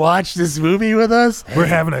over and watch this movie with us? We're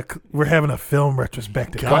having a film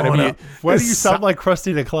retrospective. God, Going I mean, up. Why do this you sound like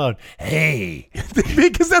Krusty the Clown? Hey,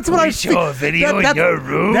 because that's what I show a video in your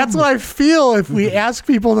room? That's what I feel if we ask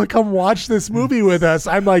people to come watch this movie with us.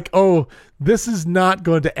 I'm like, oh, this is not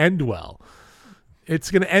going to end well. It's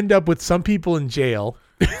going to end up with some people in jail.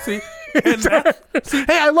 See, and that's, Hey,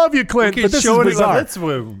 I love you, Clint, but this is bizarre. Let's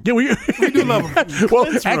room. Yeah, we do love him. Well,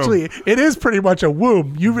 Clint's room. actually, it is pretty much a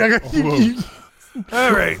womb. You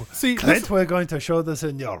all right. See, Clint, we're going to show this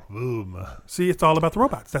in your room. see, it's all about the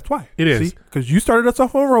robots. That's why It is. because you started us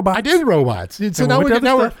off on robots. I did robots. So And now we went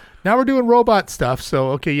to other stuff. now we're doing robot stuff. So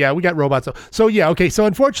okay, yeah, we got robots. So yeah, okay. So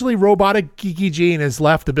unfortunately, robotic Geeky Jean has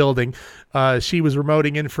left the building. She was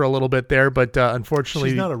remoting in for a little bit there, but unfortunately,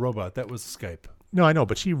 She's not a robot. That was Skype. no, I know,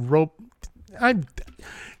 but she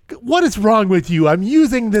What is wrong with you? I'm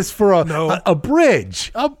using this for a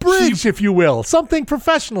bridge, if you will, something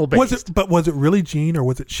professional based. Was it really Gene or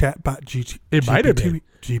was it chatbot GPT? It might have been.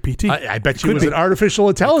 GPT. I bet she Could was be. an artificial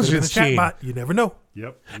Could've been a intelligence gene. chatbot. You never know.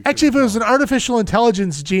 Yep. Actually, if it was an artificial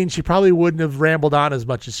intelligence gene, she probably wouldn't have rambled on as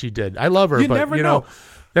much as she did. I love her, You but never you know, know.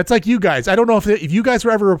 that's like you guys. I don't know if you guys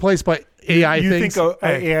were ever replaced by AI You things. think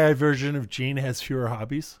an AI version of Gene has fewer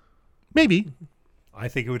hobbies? Maybe I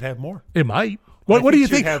think it would have more. it might. What do think you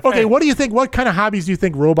she'd think? have- Okay, hey. what do you think? What kind of hobbies do you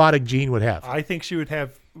think robotic Gene would have? I think she would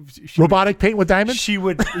have Robotic paint with diamonds? She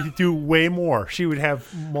would do way more. She would have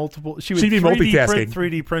multiple. She would She'd be 3D multitasking.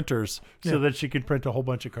 print 3D printers so that she could print a whole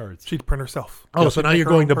bunch of cards. She'd print herself. Oh, so now you're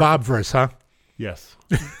going to Bobverse, huh? Yes,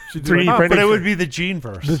 She'd do 3D it. print- but it would be the Gene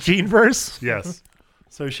verse. The Gene verse? Yes.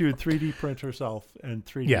 So she would 3D print herself and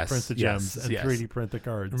 3D Yes, print the yes, gems and yes. 3D print the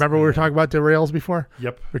cards. Remember we were talking about derails before?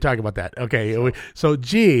 Yep. We're talking about that. Okay, so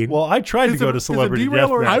Gene. Well, I tried to Is go it- to is it Celebrity derail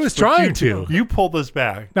or- Deathmatch. I was but trying you- to. You pulled us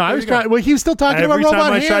back. No, I was trying. Well, he was still talking Every about time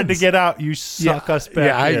robot I tried to hands. get out, you suck us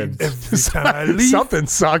back in. Every time I leave. Something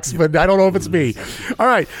sucks, but I don't know if it's me. All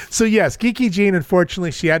right. So yes, Geeky Jean,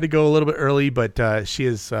 unfortunately, she had to go a little bit early, but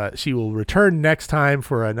she will return next time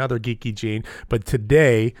for another Geeky Jean. But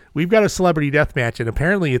today we've got a celebrity death match, and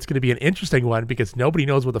apparently it's going to be an interesting one because nobody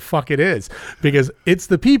knows what the fuck it is because it's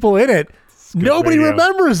the people in it. Nobody radio.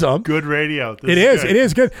 remembers them. Good radio. This It is. It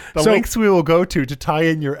is good. The So- links we will go to tie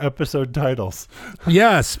in your episode titles.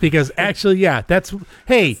 Yes, because actually, yeah, that's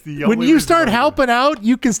hey. the When only you reason start why I do it. helping out,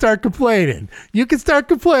 you can start complaining. You can start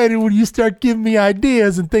complaining when you start giving me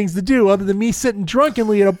ideas and things to do, other than me sitting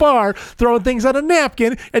drunkenly at a bar, throwing things on a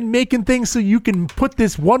napkin and making things so you can put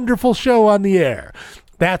this wonderful show on the air.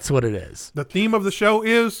 That's what it is. The theme of the show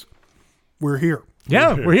is we're here.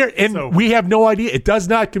 Yeah, we're here, and So- we have no idea. It does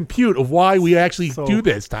not compute of why we actually So- do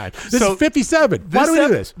this time. This so is 57. Why do we do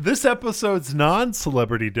this? This episode's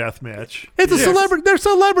non-celebrity deathmatch. It's a celebrity. They're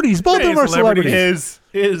celebrities. Both of them are celebrities.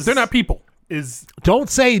 Is They're not people. Is Don't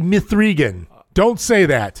say Mithrigan. Don't say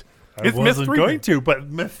that. I It's wasn't Mithrigan. going to,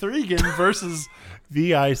 but Mithrigan versus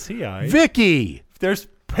VICI. Vicky. There's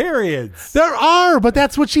periods. There are, but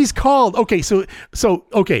that's what she's called. Okay, so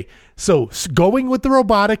going with the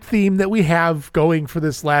robotic theme that we have going for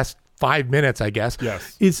this last 5 minutes, I guess.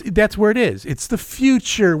 Yes. That's where it is. It's the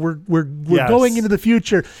future. We're going into the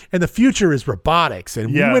future, and the future is robotics.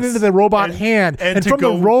 And we went into the robot hand, and from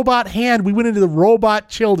the robot hand, we went into the robot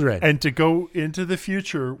children. And to go into the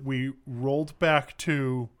future, we rolled back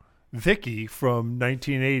to Vicky from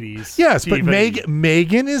 1980s. Yes, but TV.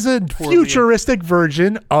 Megan is a futuristic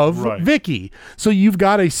version of Vicky. So you've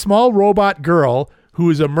got a small robot girl who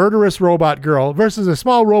is a murderous robot girl versus a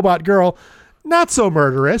small robot girl, not so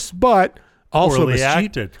murderous, but also poorly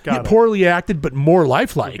acted. Poorly acted, but more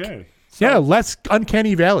lifelike. Okay. Less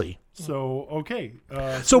uncanny valley. So, okay.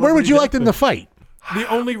 So where would you like them to fight? The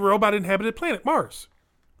only robot-inhabited planet, Mars.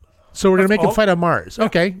 So we're going to make them fight on Mars.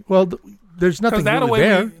 Okay. Well, there's nothing really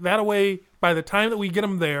there. That way, by the time that we get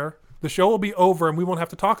them there, the show will be over and we won't have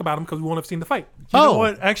to talk about them because we won't have seen the fight. You know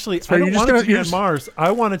what? Actually, I don't want it to be on Mars.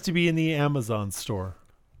 I want it to be in the Amazon store.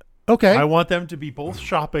 Okay. I want them to be both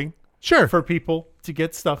shopping. Sure. For people to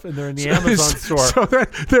get stuff, and they're in the Amazon store. So they're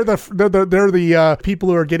the people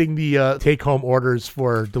who are getting the take-home orders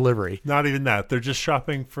for delivery. Not even that. They're just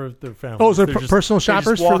shopping for their family. Oh, so they're personal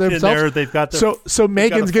shoppers for themselves? In there, they've got their, so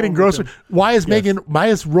Megan's getting grocery. Why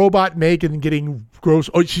is robot Megan getting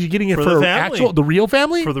grocery? Oh, she's getting it for the real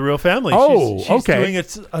family? For the real family. Oh, she's okay. doing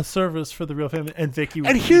a service for the real family. And Vicky.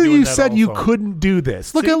 And here you said you couldn't do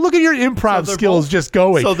this. Look at your improv skills just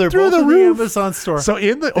going. So they're through both the in roof. the Amazon store. So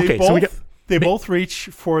They both reach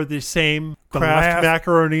for the same Kraft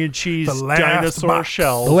macaroni and cheese dinosaur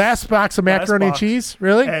shell. The last box of macaroni and cheese?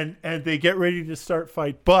 Really? And they get ready to start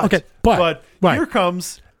fight. But here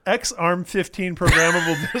comes X-Arm 15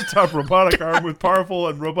 programmable desktop robotic arm with powerful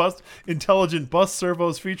and robust intelligent bus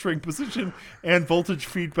servos featuring position and voltage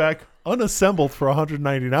feedback unassembled for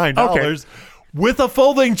 $199 with a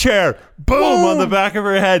folding chair. Boom! On the back of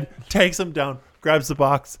her head. Takes him down. Grabs the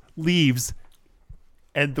box. Leaves.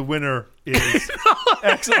 And the winner is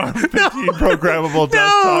X-Arm 15 programmable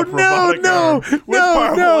desktop robotic arm with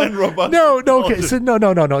powerful and robust. Okay. So no.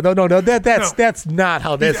 That's not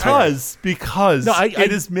how this works. Because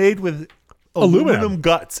it is made with aluminum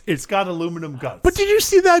guts. It's got aluminum guts. But did you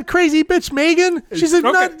see that crazy bitch Megan? She's a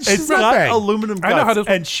nut. It's got aluminum guts,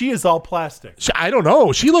 and she is all plastic. I don't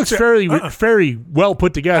know. She looks very well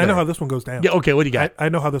put together. I know how this one goes down. Yeah. Okay. What do you got? I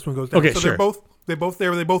know how this one goes down. Okay. So sure. they're both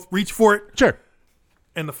there. They both reach for it. Sure.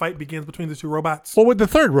 And the fight begins between the two robots. Well, with the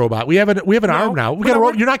third robot, we have an arm now.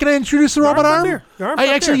 You're not going to introduce the robot arm? You know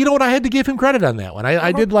what? I had to give him credit on that one.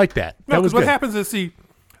 I did like that. No, that was what good. happens is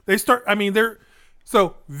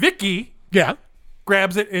so Vicky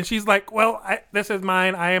grabs it and she's like, "Well, this is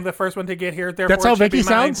mine. I am the first one to get here. Therefore, that's how Vicky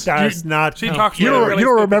sounds. Does not. She talks. You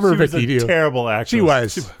don't remember Vicky, do you? Terrible actress. She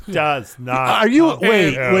was. Does not. Are you?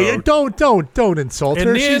 Wait! Don't insult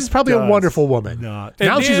her. She's probably a wonderful woman.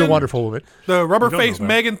 Now she's a wonderful woman. The rubber-faced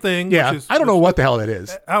Megan thing. Yeah, I don't know what the hell that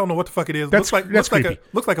is. I don't know what the fuck it is. Looks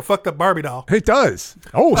like a fucked up Barbie doll. It does.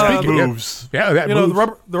 Oh, speaking moves. Yeah, that moves.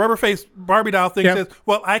 The rubber-faced Barbie doll thing says,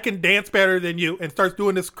 "Well, I can dance better than you," and starts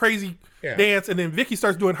doing this crazy dance, and then Vicky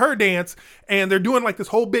starts doing her dance, and they're doing like this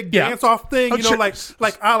whole big dance off thing, like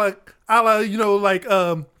a la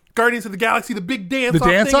Guardians of the Galaxy, the big dance off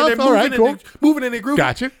thing, and they're moving and they're grooving.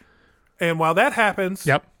 Gotcha. And while that happens,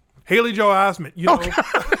 Haley Joel Osment,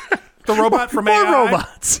 the robot from AI,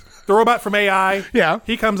 robots. The robot from AI,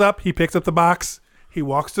 he comes up, he picks up the box, he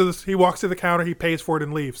walks to the counter, he pays for it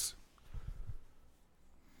and leaves.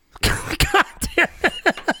 God damn it.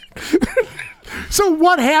 So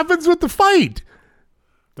what happens with the fight?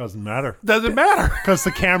 Doesn't matter. Doesn't matter because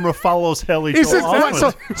the camera follows Haley Joel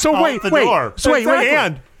Osment. So wait.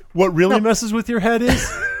 And what really messes with your head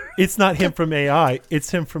is it's not him from AI.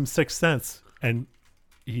 It's him from Sixth Sense, and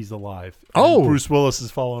he's alive. And Bruce Willis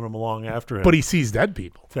is following him along after him, but he sees dead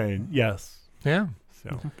people. Saying yes. Yeah.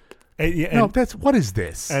 So. What is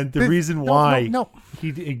this? And the reason why he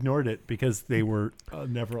ignored it because they were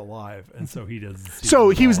never alive, and so he doesn't. So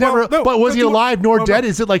he was never. But was he alive nor dead?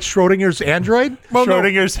 Is it like Schrodinger's android?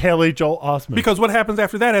 Schrodinger's Haley Joel Osment. Because what happens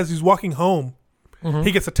after that, as he's walking home,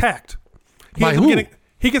 he gets attacked. By who?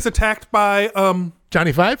 He gets attacked by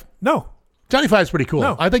Johnny Five. No, Johnny Five's pretty cool.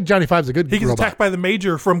 No. I think Johnny Five's a good. He gets attacked by the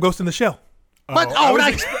Major from Ghost in the Shell. What?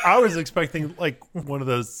 I was expecting like one of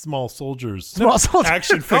those small soldiers. Small soldiers.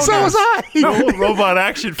 Action figures. So was I. Little robot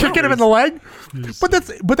action figures. Kicking him in the leg. But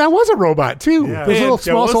that was a robot too. Yeah. Those little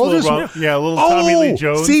small soldiers. Little Tommy Lee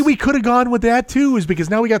Jones. See, we could have gone with that too, is because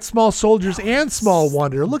now we got small soldiers and small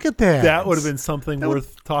wonder. Look at that. That would have been something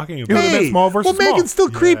worth talking about. would've been small versus small. Megan's still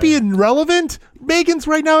creepy and relevant. Megan's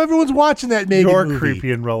right now. Everyone's watching that Megan You're movie.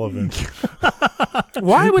 creepy and relevant.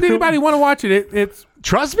 Why would anybody want to watch it? It's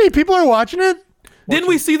Trust me, people are watching it. Didn't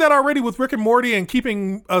we see that already with Rick and Morty and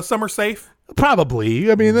keeping Summer safe?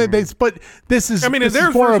 Probably. I mean, but this is. I mean, this their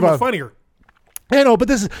is more version of was a funnier. I know, but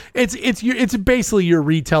this is it's basically your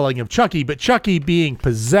retelling of Chucky, but Chucky being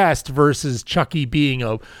possessed versus Chucky being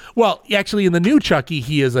actually in the new Chucky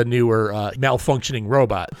he is a newer malfunctioning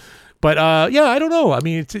robot. But yeah, I don't know. I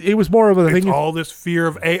mean, it was more of a It's thing. all this fear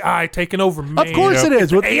of AI taking over, man. Of course it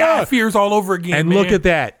is. With AI fears all over again, and man. look at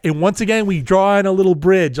that. And once again, we draw in a little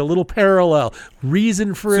bridge, a little parallel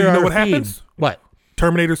reason for. So you know our what theme. happens? What?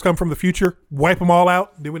 Terminators come from the future, wipe them all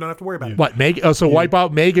out, then we don't have to worry about it. What? Wipe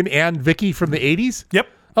out Megan and Vicky from the 80s? Yep.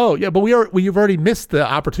 Oh yeah, but we've already missed the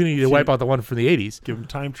opportunity to wipe out the one from the 80s. Give him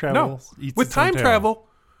time travel. No, with time travel,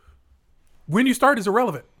 when you start is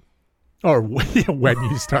irrelevant. Or when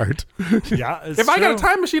you start. Yeah, If I got a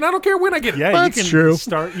time machine, I don't care when I get it. Yeah, That's you can true.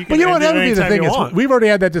 Start. You can But you know what? end That it would be the anytime thing. you Is want. we've already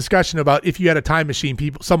had that discussion about if you had a time machine,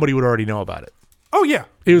 somebody would already know about it. Oh yeah.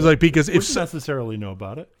 It was like because if Wouldn't necessarily know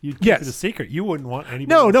about it. You'd keep Yes. it a secret. You wouldn't want anybody.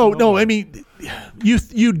 no. else to know about I it. mean,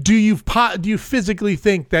 do you physically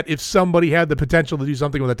think that if somebody had the potential to do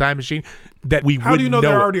something with a time machine, that we How do you know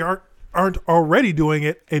wouldn't they know already aren't already doing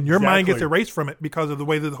it, and your mind gets Exactly. erased from it because of the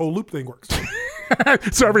way that the whole loop thing works?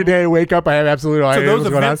 it? So every day I wake up, I have absolutely no idea those what's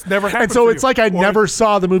going on. events never happen And so to it's you. like I Or- never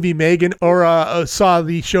saw the movie Megan or saw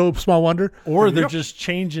the show Small Wonder. Or There you they're go. just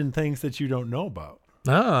changing things that you don't know about.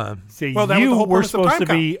 Ah, Say Well, that was the you whole were premise of supposed to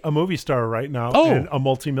Time be a movie star right now Oh. and a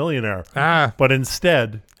multimillionaire, ah, but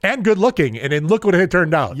instead, and good looking, and then look what it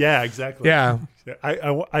turned out. yeah, exactly. Yeah.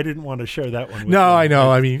 I didn't want to share that one. With No, you. I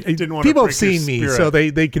know. I mean, didn't want to people have break your seen me, spirit. so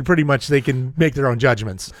they can pretty much they can make their own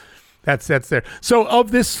judgments. That's there. So of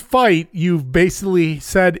this fight, you've basically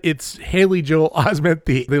said it's Haley Joel Osment,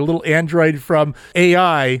 the little android from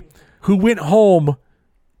AI, who went home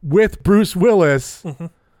with Bruce Willis.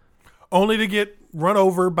 Only to get run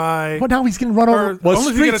over by Well, now he's getting run over. Or Well,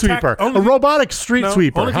 only to street get attacked- sweeper, only a to- robotic street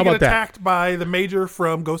sweeper. Only to How get about that? attacked by the major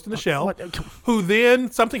from Ghost in the Shell, What? who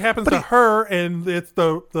then something happens to her, and it's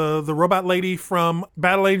the robot lady from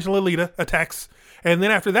Battle Angel Alita attacks, and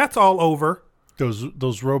then after that's all over,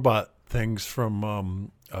 those robot things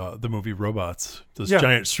from the movie Robots, those Yeah.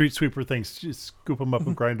 giant street sweeper things, just scoop them up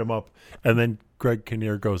and grind them up, and then Greg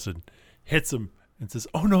Kinnear goes and hits him and says,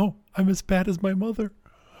 "Oh no, I'm as bad as my mother.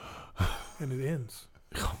 and it ends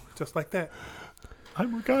just like that.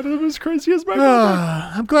 I'm as crazy as my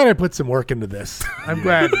mother." I'm glad I put some work into this. I'm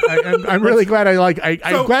glad. I'm really glad. I'm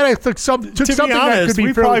So, glad I took something To be that honest, could be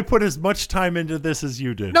we fairly- probably put as much time into this as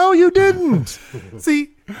you did. No, you didn't.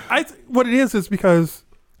 See, what it is because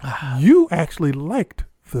you actually liked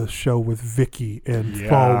the show with Vicky and Yeah.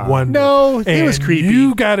 Fall Wonder. No, it was And creepy.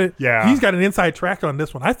 You got it. Yeah. He's got an inside track on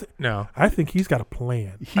this one. No. I think he's got a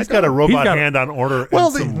plan. He's got a robot got- hand on order.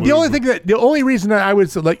 Well, and the only reason that I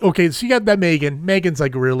was like, okay, so you got that Megan. Megan's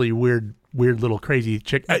like a really weird little crazy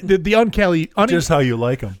chick. The uncanny, just how you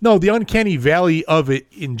like him. no, the uncanny valley of it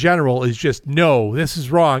in general is just no, this is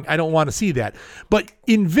wrong. I don't want to see that. But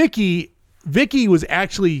in Vicky was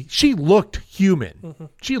actually, she looked human. Mm-hmm.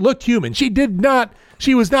 She looked human.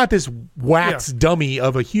 She was not this wax dummy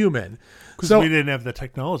of a human. Because So we didn't have the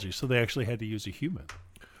technology, so they actually had to use a human.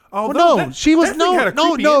 Although no, that- she was that thing had a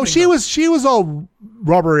creepy ending, she though. was all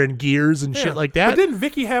rubber and gears and Yeah. shit like that. But didn't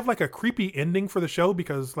Vicky have like a creepy ending for the show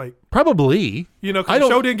because like Probably. you know 'cause I the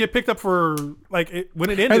don't- show didn't get picked up for like when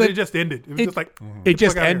it ended And then- it just ended. It was just like It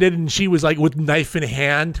just fuck outta ended, and she was like with knife in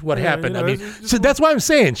hand. What Yeah, happened? you know, I mean, it's just- so that's why I'm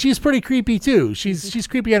saying she's pretty creepy too. She's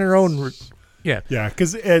creepy on her own. Yeah, Yeah,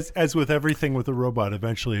 because as with everything with a robot,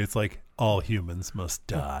 eventually it's like all humans must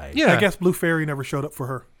die. yeah. I guess Blue Fairy never showed up for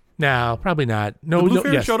her. No, probably not. No, The Blue no.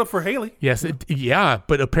 Fairy Yes, showed up for Haley. yes, yeah,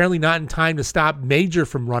 but apparently not in time to stop Major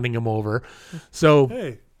from running him over. So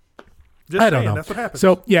Hey, just I don't saying, know. That's what happened.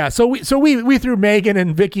 So yeah, so we threw Megan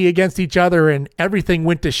and Vicky against each other, and everything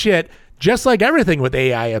went to shit. Just like everything with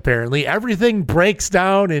AI, apparently everything breaks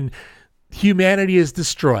down and humanity is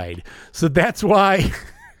destroyed. So that's why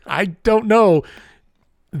I don't know.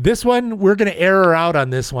 This one, we're going to air her out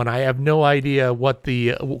on this one. I have no idea what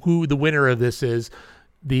who the winner of this is.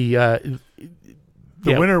 The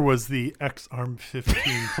The Yeah. winner was the X-Arm 15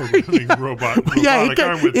 programming robotic Yeah,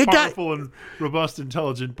 arm with it got- powerful and robust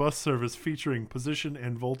intelligent bus service featuring position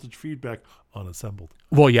and voltage feedback unassembled.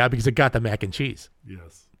 Well, yeah, because it got the mac and cheese.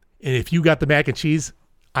 Yes. And if you got the mac and cheese,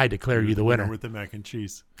 I declare you the winner. With the mac and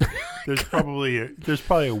cheese. There's probably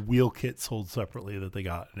a wheel kit sold separately that they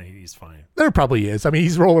got, and he's fine. There probably is. I mean,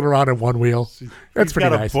 he's rolling around in one wheel. That's He's pretty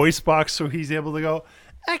got nice. a voice box so he's able to go,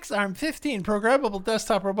 X-Arm 15 programmable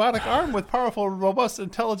desktop robotic arm with powerful, robust,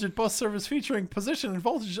 intelligent bus service featuring position and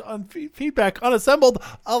voltage feedback unassembled,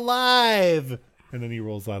 alive. And then he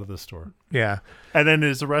rolls out of the store. Yeah. And then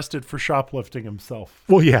is arrested for shoplifting himself.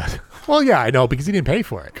 Well, yeah. Well, yeah, I know, because he didn't pay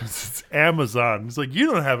for it. It's Amazon. He's like,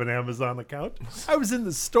 you don't have an Amazon account. I was in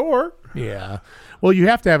the store. Yeah. Well, you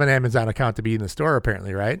have to have an Amazon account to be in the store,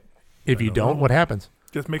 apparently, right? If you don't, what happens?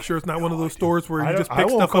 Just make sure it's not one of those stores where you just I pick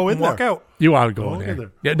won't stuff go up in and walk there. out. You want to go Don't in there.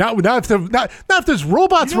 either. Yeah, not if there's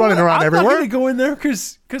robots You know running what? around I'm everywhere. not going to go in there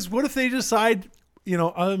because what if they decide,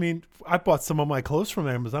 I mean, I bought some of my clothes from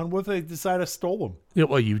Amazon. What if they decide I stole them? Yeah,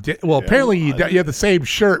 well, you did. Well, apparently you have the same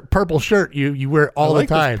shirt, purple shirt. You wear all I like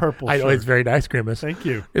the this time. purple I know shirt. it's very nice, Grimace. Thank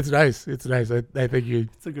you. It's nice. It's nice. I think you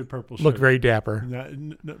It's a good purple shirt. look very dapper.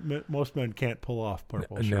 Most men can't pull off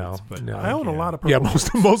purple No, shirts. But no. I own a lot of purple Yeah,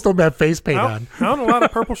 most of them have face paint on. I own a lot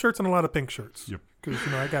of purple shirts and a lot of pink shirts. Yep. Because,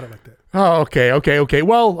 I got it like that. Oh, okay.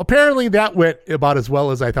 Well, apparently that went about as well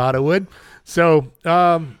as I thought it would. So,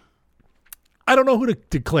 I don't know who to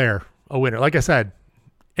declare a winner. Like I said,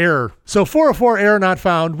 error. So 404 error not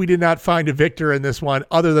found. We did not find a victor in this one,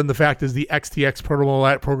 other than the fact is the XTX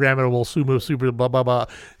programmable sumo super blah blah blah.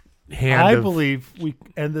 I believe we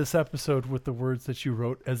end this episode with the words that you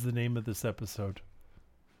wrote as the name of this episode.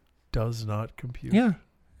 Does not compute. Yeah,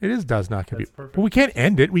 it does not compute. perfect. But we can't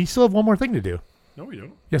end it. We still have one more thing to do. No, we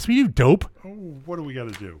don't. Yes, we do. Dope. Oh, what do we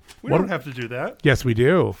got to do? We What- don't have to do that. Yes, we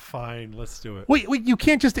do. Fine, let's do it. Wait, you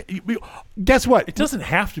can't just. Guess what? It doesn't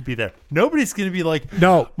have to be there. Nobody's going to be like,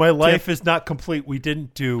 No, my life is not complete. We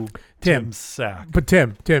didn't do Tim. Tim's sack. But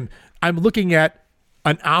Tim, I'm looking at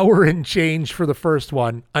an hour and change for the first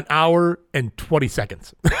one, an hour and 20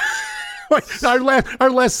 seconds. Like our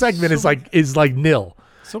last segment is like nil.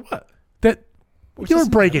 So what? That you don't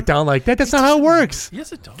break it down like that. That's not how it works.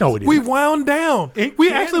 Yes, it does. No, it We isn't. wound down. It We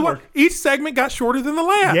can actually work. each segment got shorter than the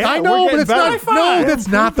last. Yeah. I we're know, but getting it's better. not. High No, five. that's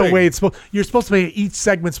not the Improving. way it's supposed. You're supposed to be. Each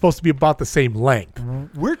segment's supposed to be about the same length.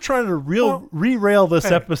 We're trying to re-rail this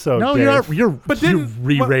episode. No, Dave. you're But you're then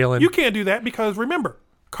re-railing. you can't do that because remember,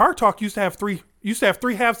 Car Talk used to have three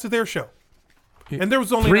halves to their show, and there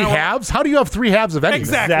was only three an hour- halves. How do you have three halves of anything?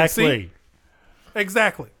 Exactly. Exactly.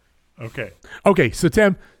 Exactly. Okay. Okay, so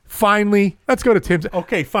Tim, finally, let's go to Tim's.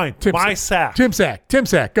 Okay, fine. Tim's My sack. Tim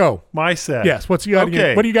sack. Go. My sack. Yes. What's you got?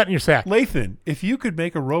 Okay. What do you got in your sack? Lathan, if you could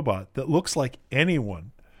make a robot that looks like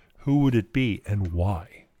anyone, who would it be and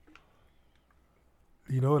why?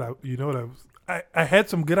 I had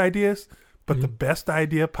some good ideas, but the best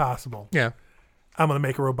idea possible. Yeah. I'm gonna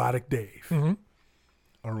make a robotic Dave.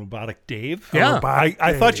 A robotic Dave? Yeah.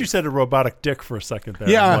 I thought you said a robotic Dick for a second there.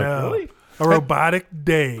 Yeah. I'm like, No. really? A robotic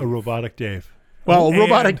Dave. A robotic Dave. Well, a And-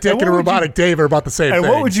 robotic Dick and a what would robotic Dave are about the same And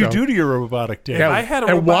thing. what would you so- do to your robotic Dave? Yeah, I had a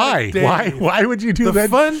and why? robotic Dave. Why would you do the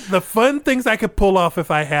that? the fun things I could pull off if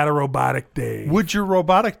I had a robotic Dave. Would your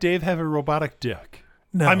robotic Dave have a robotic Dick?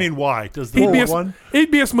 No. I mean, why? Does the He'd be, a, one?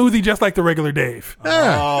 he'd be a smoothie just like the regular Dave. Yeah,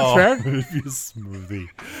 that's fair. It'd be a smoothie.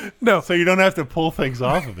 No, So you don't have to pull things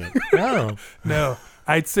off of it. Oh. no.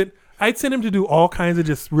 I'd send him to do all kinds of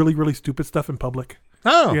just really, really stupid stuff in public.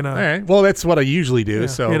 Oh, You know. all right. Well, that's what I usually do.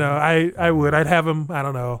 So I would. I'd have him, I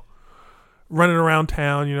don't know, running around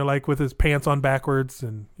town, like with his pants on backwards.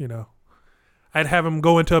 And, I'd have him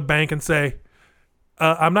go into a bank and say,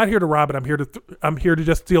 I'm not here to rob it. I'm here to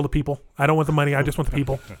just steal the people. I don't want the money. I just want the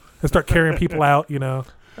people. And start carrying people out,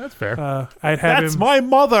 that's fair. I'd have That's him. my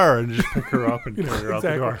mother, and just pick her up and carry her out the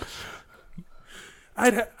exactly. door.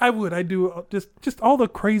 I'd do just all the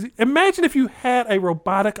crazy. Imagine if you had a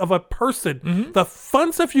robotic of a person, the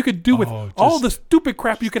fun stuff you could do with Oh, all just- the stupid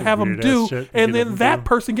crap you could the have them weird-ass do, shit you and get then them that do.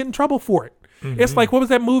 person get in trouble for it. It's like, what was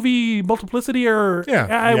that movie, Multiplicity, or Yeah.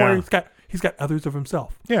 where Yeah. he's got others of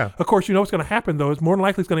himself. Yeah. Of course, what's going to happen though is more than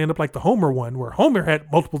likely it's going to end up like the Homer one, where Homer had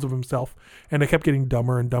multiples of himself, and they kept getting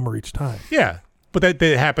dumber and dumber each time. Yeah. But that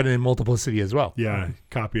happened in Multiplicity as well. Yeah,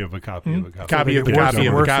 copy of a copy of a copy. Copy of the Worse copy and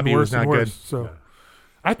of the worse copy and was worse and not good. worse. So,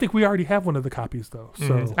 I think we already have one of the copies though.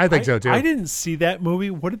 So I think so too. I didn't see that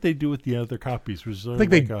movie. What did they do with the other copies? Was there I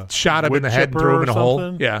think they like a shot him in wood the head and chipper threw him or in a hole.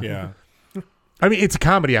 something? Yeah. Yeah. I mean, it's a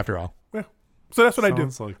comedy after all. So that's what I do.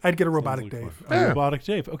 Sounds like- I'd get a sounds robotic like Dave. fun. A robotic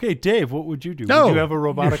Dave. Okay, Dave, what would you do? No. Would you have a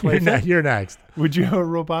robotic Lathan? You're next. Would you have a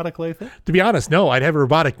robotic Lathan? To be honest, no, I'd have a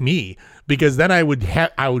robotic me because then I would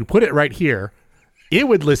put it right here. It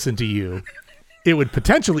would listen to you. It would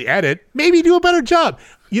potentially edit, maybe do a better job.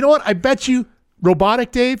 You know what? I bet you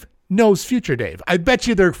robotic Dave knows future Dave. I bet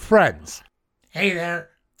you they're friends. Hey there,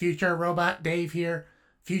 future robot Dave here.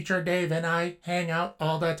 Future Dave and I hang out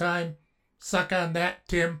all the time. Suck on that,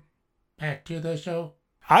 Tim. Back to the show.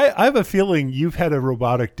 I have a feeling you've had a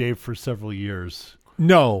robotic Dave for several years.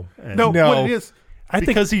 No. No, what it is, I think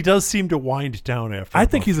Because he does seem to wind down after. I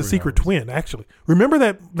think about he's a 3 secret hours. twin. Actually, remember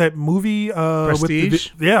that movie?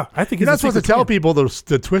 Prestige? Yeah, I think You're not he's a supposed to secret tell twin. people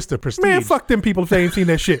the twist of Prestige. Man, fuck them people if they ain't seen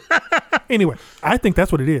that shit. Anyway, I think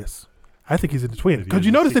that's what it is. I think he's a twin That he because is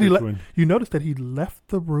you a notice that secret twin. you notice that he left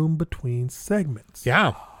the room between segments.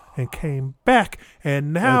 Yeah. And came back,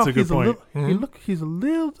 and now That's a good he's point. he's a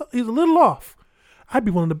little off. I'd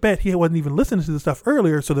be willing to bet he wasn't even listening to the stuff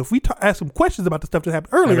earlier. So that if we ask him questions about the stuff that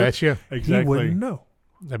happened I earlier, bet you. he Exactly. wouldn't know.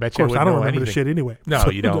 I bet Of you. course, I don't remember the shit anyway. No, so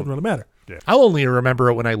you It don't. doesn't really matter. I'll only remember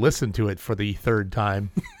it when I listen to it for the third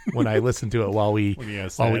time. When I listen to it while we When he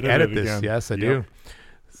has to edit edit it this. again. Yes, I Yep. do.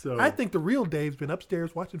 So I think the real Dave's been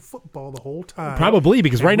upstairs watching football the whole time. Probably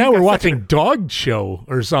because And right we now got we're watching second. Dog Show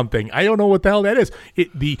or something. I don't know what the hell that is.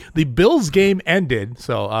 The Bills game ended.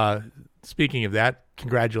 So speaking of that,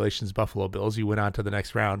 congratulations, Buffalo Bills. You went on to the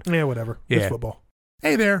next round. Yeah, whatever. Yeah. It's football.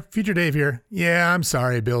 Hey there, Future Dave here. Yeah, I'm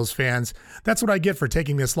sorry, Bills fans. That's what I get for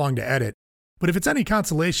taking this long to edit. But if it's any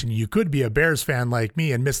consolation, you could be a Bears fan like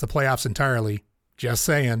me and miss the playoffs entirely. Just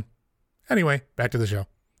saying. Anyway, back to the show.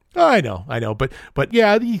 I know, but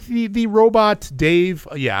yeah, the robot Dave.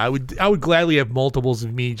 Yeah, I would gladly have multiples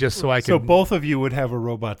of me just so I So can. both of you would have a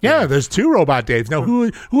robot. Yeah, Dave. there's 2 robot Daves. Now,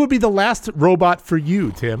 who would be the last robot for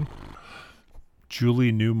you, Tim?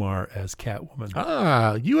 Julie Newmar as Catwoman.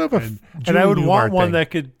 Ah, you have a. And I would Julie want Newmar one thing.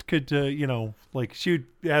 that could like she would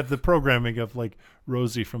have the programming of like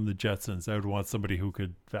Rosie from the Jetsons. I would want somebody who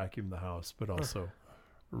could vacuum the house, but also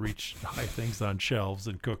reach high things on shelves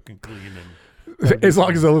and cook and clean. And As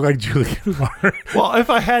long as they look like Julie Newmar. well, if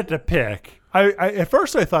I had to pick, I at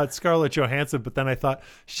first I thought Scarlett Johansson, but then I thought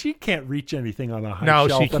she can't reach anything on a high No,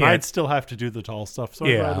 shelf, she and I'd can't. still have to do the tall stuff. So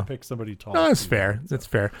Yeah. I'd rather pick somebody tall. No, that's fair. That's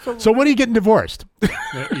fair. So when are you getting divorced?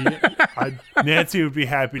 Nancy would be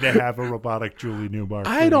happy to have a robotic Julie Newmar.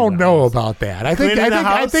 I don't know about that. I think Cleaning the I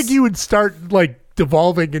house? think you would start like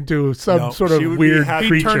devolving into some No, sort of she would be weird happy- He'd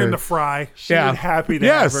creature. turn into Fry. She Yeah. would happy to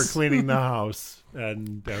Yes. have her cleaning the house,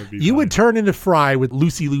 and that would be. You fine. would turn into Fry with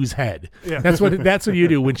Lucy Lou's head. Yeah. That's what you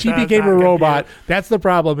do. When she That's became a not robot, computer. that's the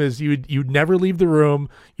problem. Is you'd never leave the room.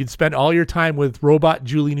 You'd spend all your time with robot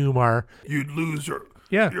Julie Newmar. You'd lose your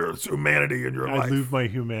humanity in your I'd life. lose my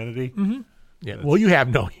humanity. Yeah. Well, you have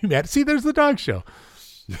no humanity. See, there's the dog show.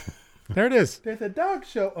 There it is. There's a dog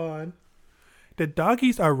show on. The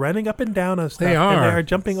doggies are running up and down on stuff. They And are. they are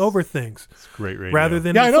jumping over things. It's great radio. Rather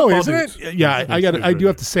than Yeah, I the know, football isn't dudes. it? Yeah, I got. That's I good do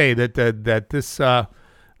have to say that this.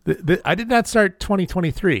 I did not start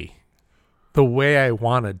 2023 the way I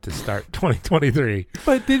wanted to start 2023.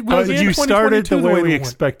 But did we You end started 2022 the way we we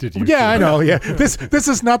expected you. Yeah, to. I know. Yeah, this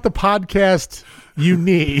is not the podcast you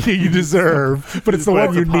need, you deserve, but it's the But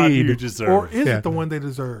one you the pod need. You deserve. want. Or is Yeah. it the one they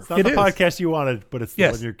deserve? It's not It the is. podcast you wanted, but it's the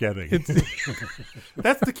Yes. one you're getting.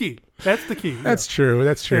 That's the key. That's the key. That's true.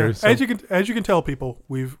 That's true. Yeah. So- As you can tell, people,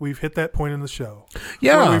 we've hit that point in the show.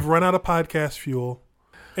 Yeah. where we've run out of podcast fuel,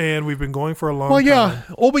 and we've been going for a long well, time. yeah.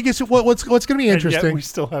 Oh, because what's going to be And yet interesting? we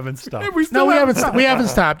still haven't stopped. And we No, still we haven't. stopped. We haven't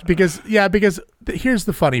stopped because here's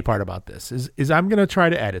the funny part about this is I'm going to try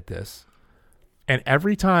to edit this, and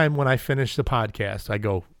every time when I finish the podcast, I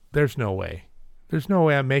go, "There's no way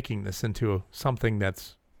I'm making this into something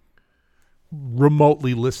that's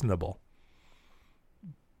remotely listenable."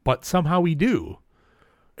 But somehow we do,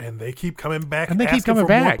 And they keep coming back. and they keep asking coming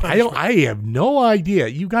for more back. punishment. I have no idea.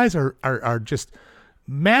 You guys are just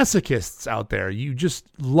masochists out there. You just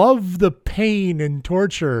love the pain and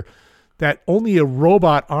torture that only a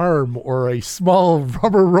robot arm or a small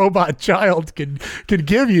rubber robot child can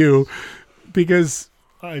give you, because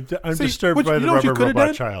I'm See, disturbed what- by you the know what you rubber could've robot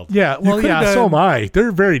done? child. yeah, well, could've yeah, so done- am I.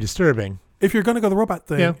 They're very disturbing. If you're going to go the robot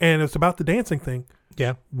thing, Yeah. and it's about the dancing thing,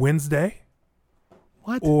 Yeah. Wednesday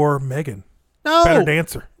What? or Megan, No. better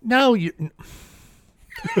dancer. No, you.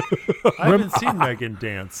 I haven't seen Megan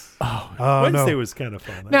dance. Oh Wednesday no. was kind of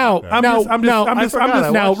fun. I Now, like that. I'm now, just- I'm just- now, I'm just- I forgot I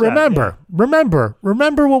now, watched that,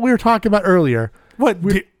 remember what we were talking about earlier. What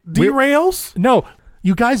derails? No,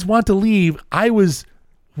 you guys want to leave. I was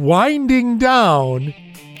winding down.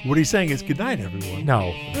 What he's saying is good night, everyone.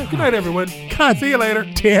 No. Good night, everyone. God See you later.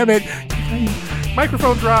 damn it.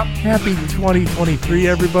 Microphone drop. Happy 2023,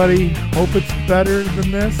 everybody. Hope it's better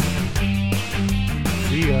than this.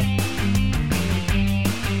 See ya.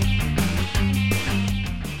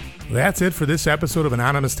 That's it for this episode of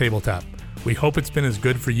Anonymous Tabletop. We hope it's been as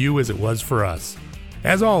good for you as it was for us.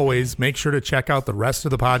 As always, make sure to check out the rest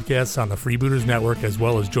of the podcasts on the Freebooters Network, as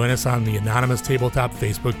well as join us on the Anonymous Tabletop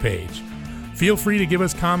Facebook page. Feel free to give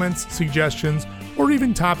us comments, suggestions, or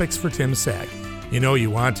even topics for Tim's Sag. You know you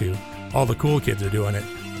want to. All the cool kids are doing it.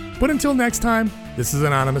 But until next time, this is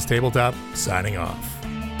Anonymous Tabletop, signing off.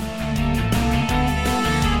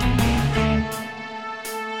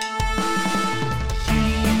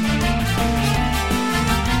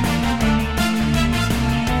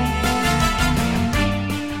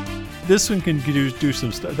 This one can do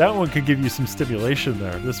some stuff. That one could give you some stimulation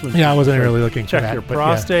there. This one, Yeah, I wasn't really looking for check that, your but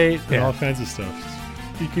prostate yeah. and all kinds of stuff.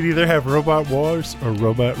 You could either have robot wars or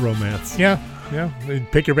robot romance. Yeah.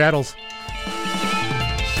 Pick your battles.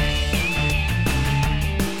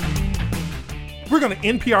 We're going to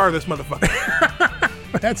NPR this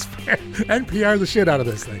motherfucker. That's fair. NPR the shit out of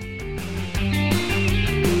this thing.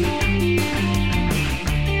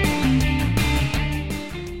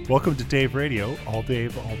 Welcome to Dave Radio, all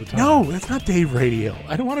Dave, all the time. No, that's not Dave Radio.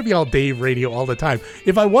 I don't want to be all Dave Radio all the time.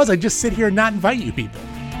 If I was, I'd just sit here and not invite you people.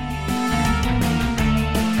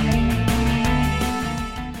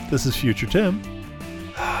 This is Future Tim.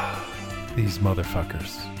 These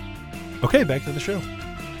motherfuckers. Okay, back to the show.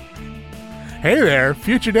 Hey there,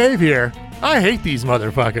 Future Dave here. I hate these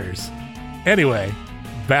motherfuckers. Anyway,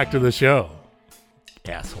 back to the show.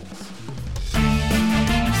 Assholes.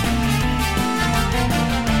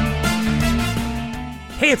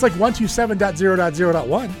 Hey, it's like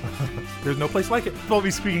 127.0.0.1. There's no place like it. We'll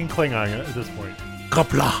be speaking Klingon at this point.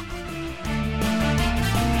 Kapla.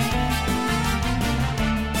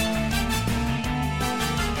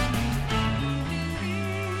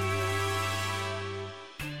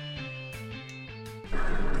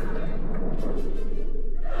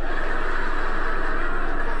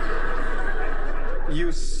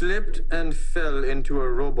 You slipped and fell into a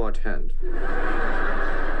robot hand.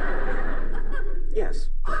 Yes.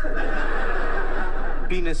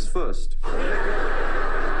 Penis first.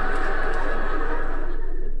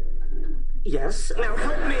 Yes. Now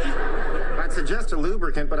help me. I'd suggest a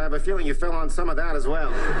lubricant, but I have a feeling you fell on some of that as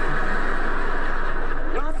well.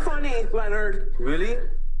 Not funny, Leonard. Really?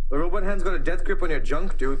 A robot hand's got a death grip on your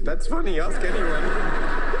junk, dude. That's funny. Ask anyone.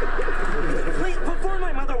 Please, before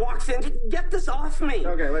my mother walks in, just get this off me.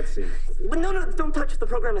 Okay, let's see. No, don't touch. The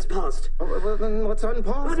program is paused. Oh, well, then what's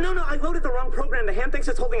unpaused? No, I loaded the wrong program. The hand thinks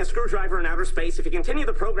it's holding a screwdriver in outer space. If you continue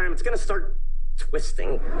the program, it's going to start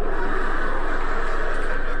twisting.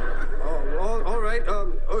 All right.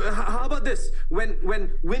 How about this? When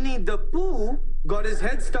Winnie the Pooh got his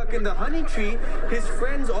head stuck in the honey tree, his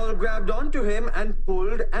friends all grabbed onto him and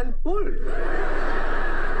pulled and pulled.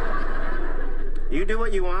 You do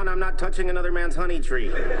what you want. I'm not touching another man's honey tree.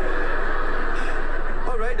 All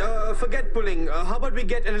right, forget pulling. How about we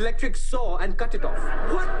get an electric saw and cut it off?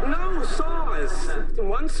 What? No, saws.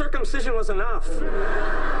 One circumcision was enough.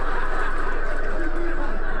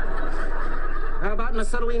 How about an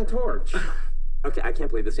acetylene torch? Okay, I can't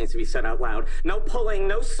believe this needs to be said out loud. No pulling,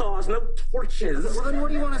 no saws, no torches. Well, then what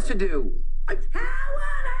do you want us to do? How would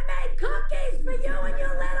I make cookies for you and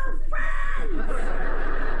your little friends?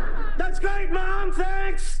 That's great, Mom,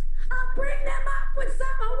 thanks! I'll bring them up with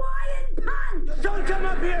some Hawaiian punch. Don't come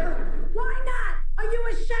up here! Why not? Are you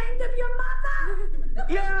ashamed of your mother?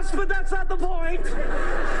 Yes, but that's not the point!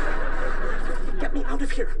 Get me out of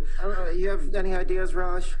here. You have any ideas,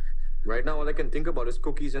 Raj? Right now, all I can think about is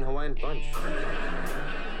cookies and Hawaiian punch.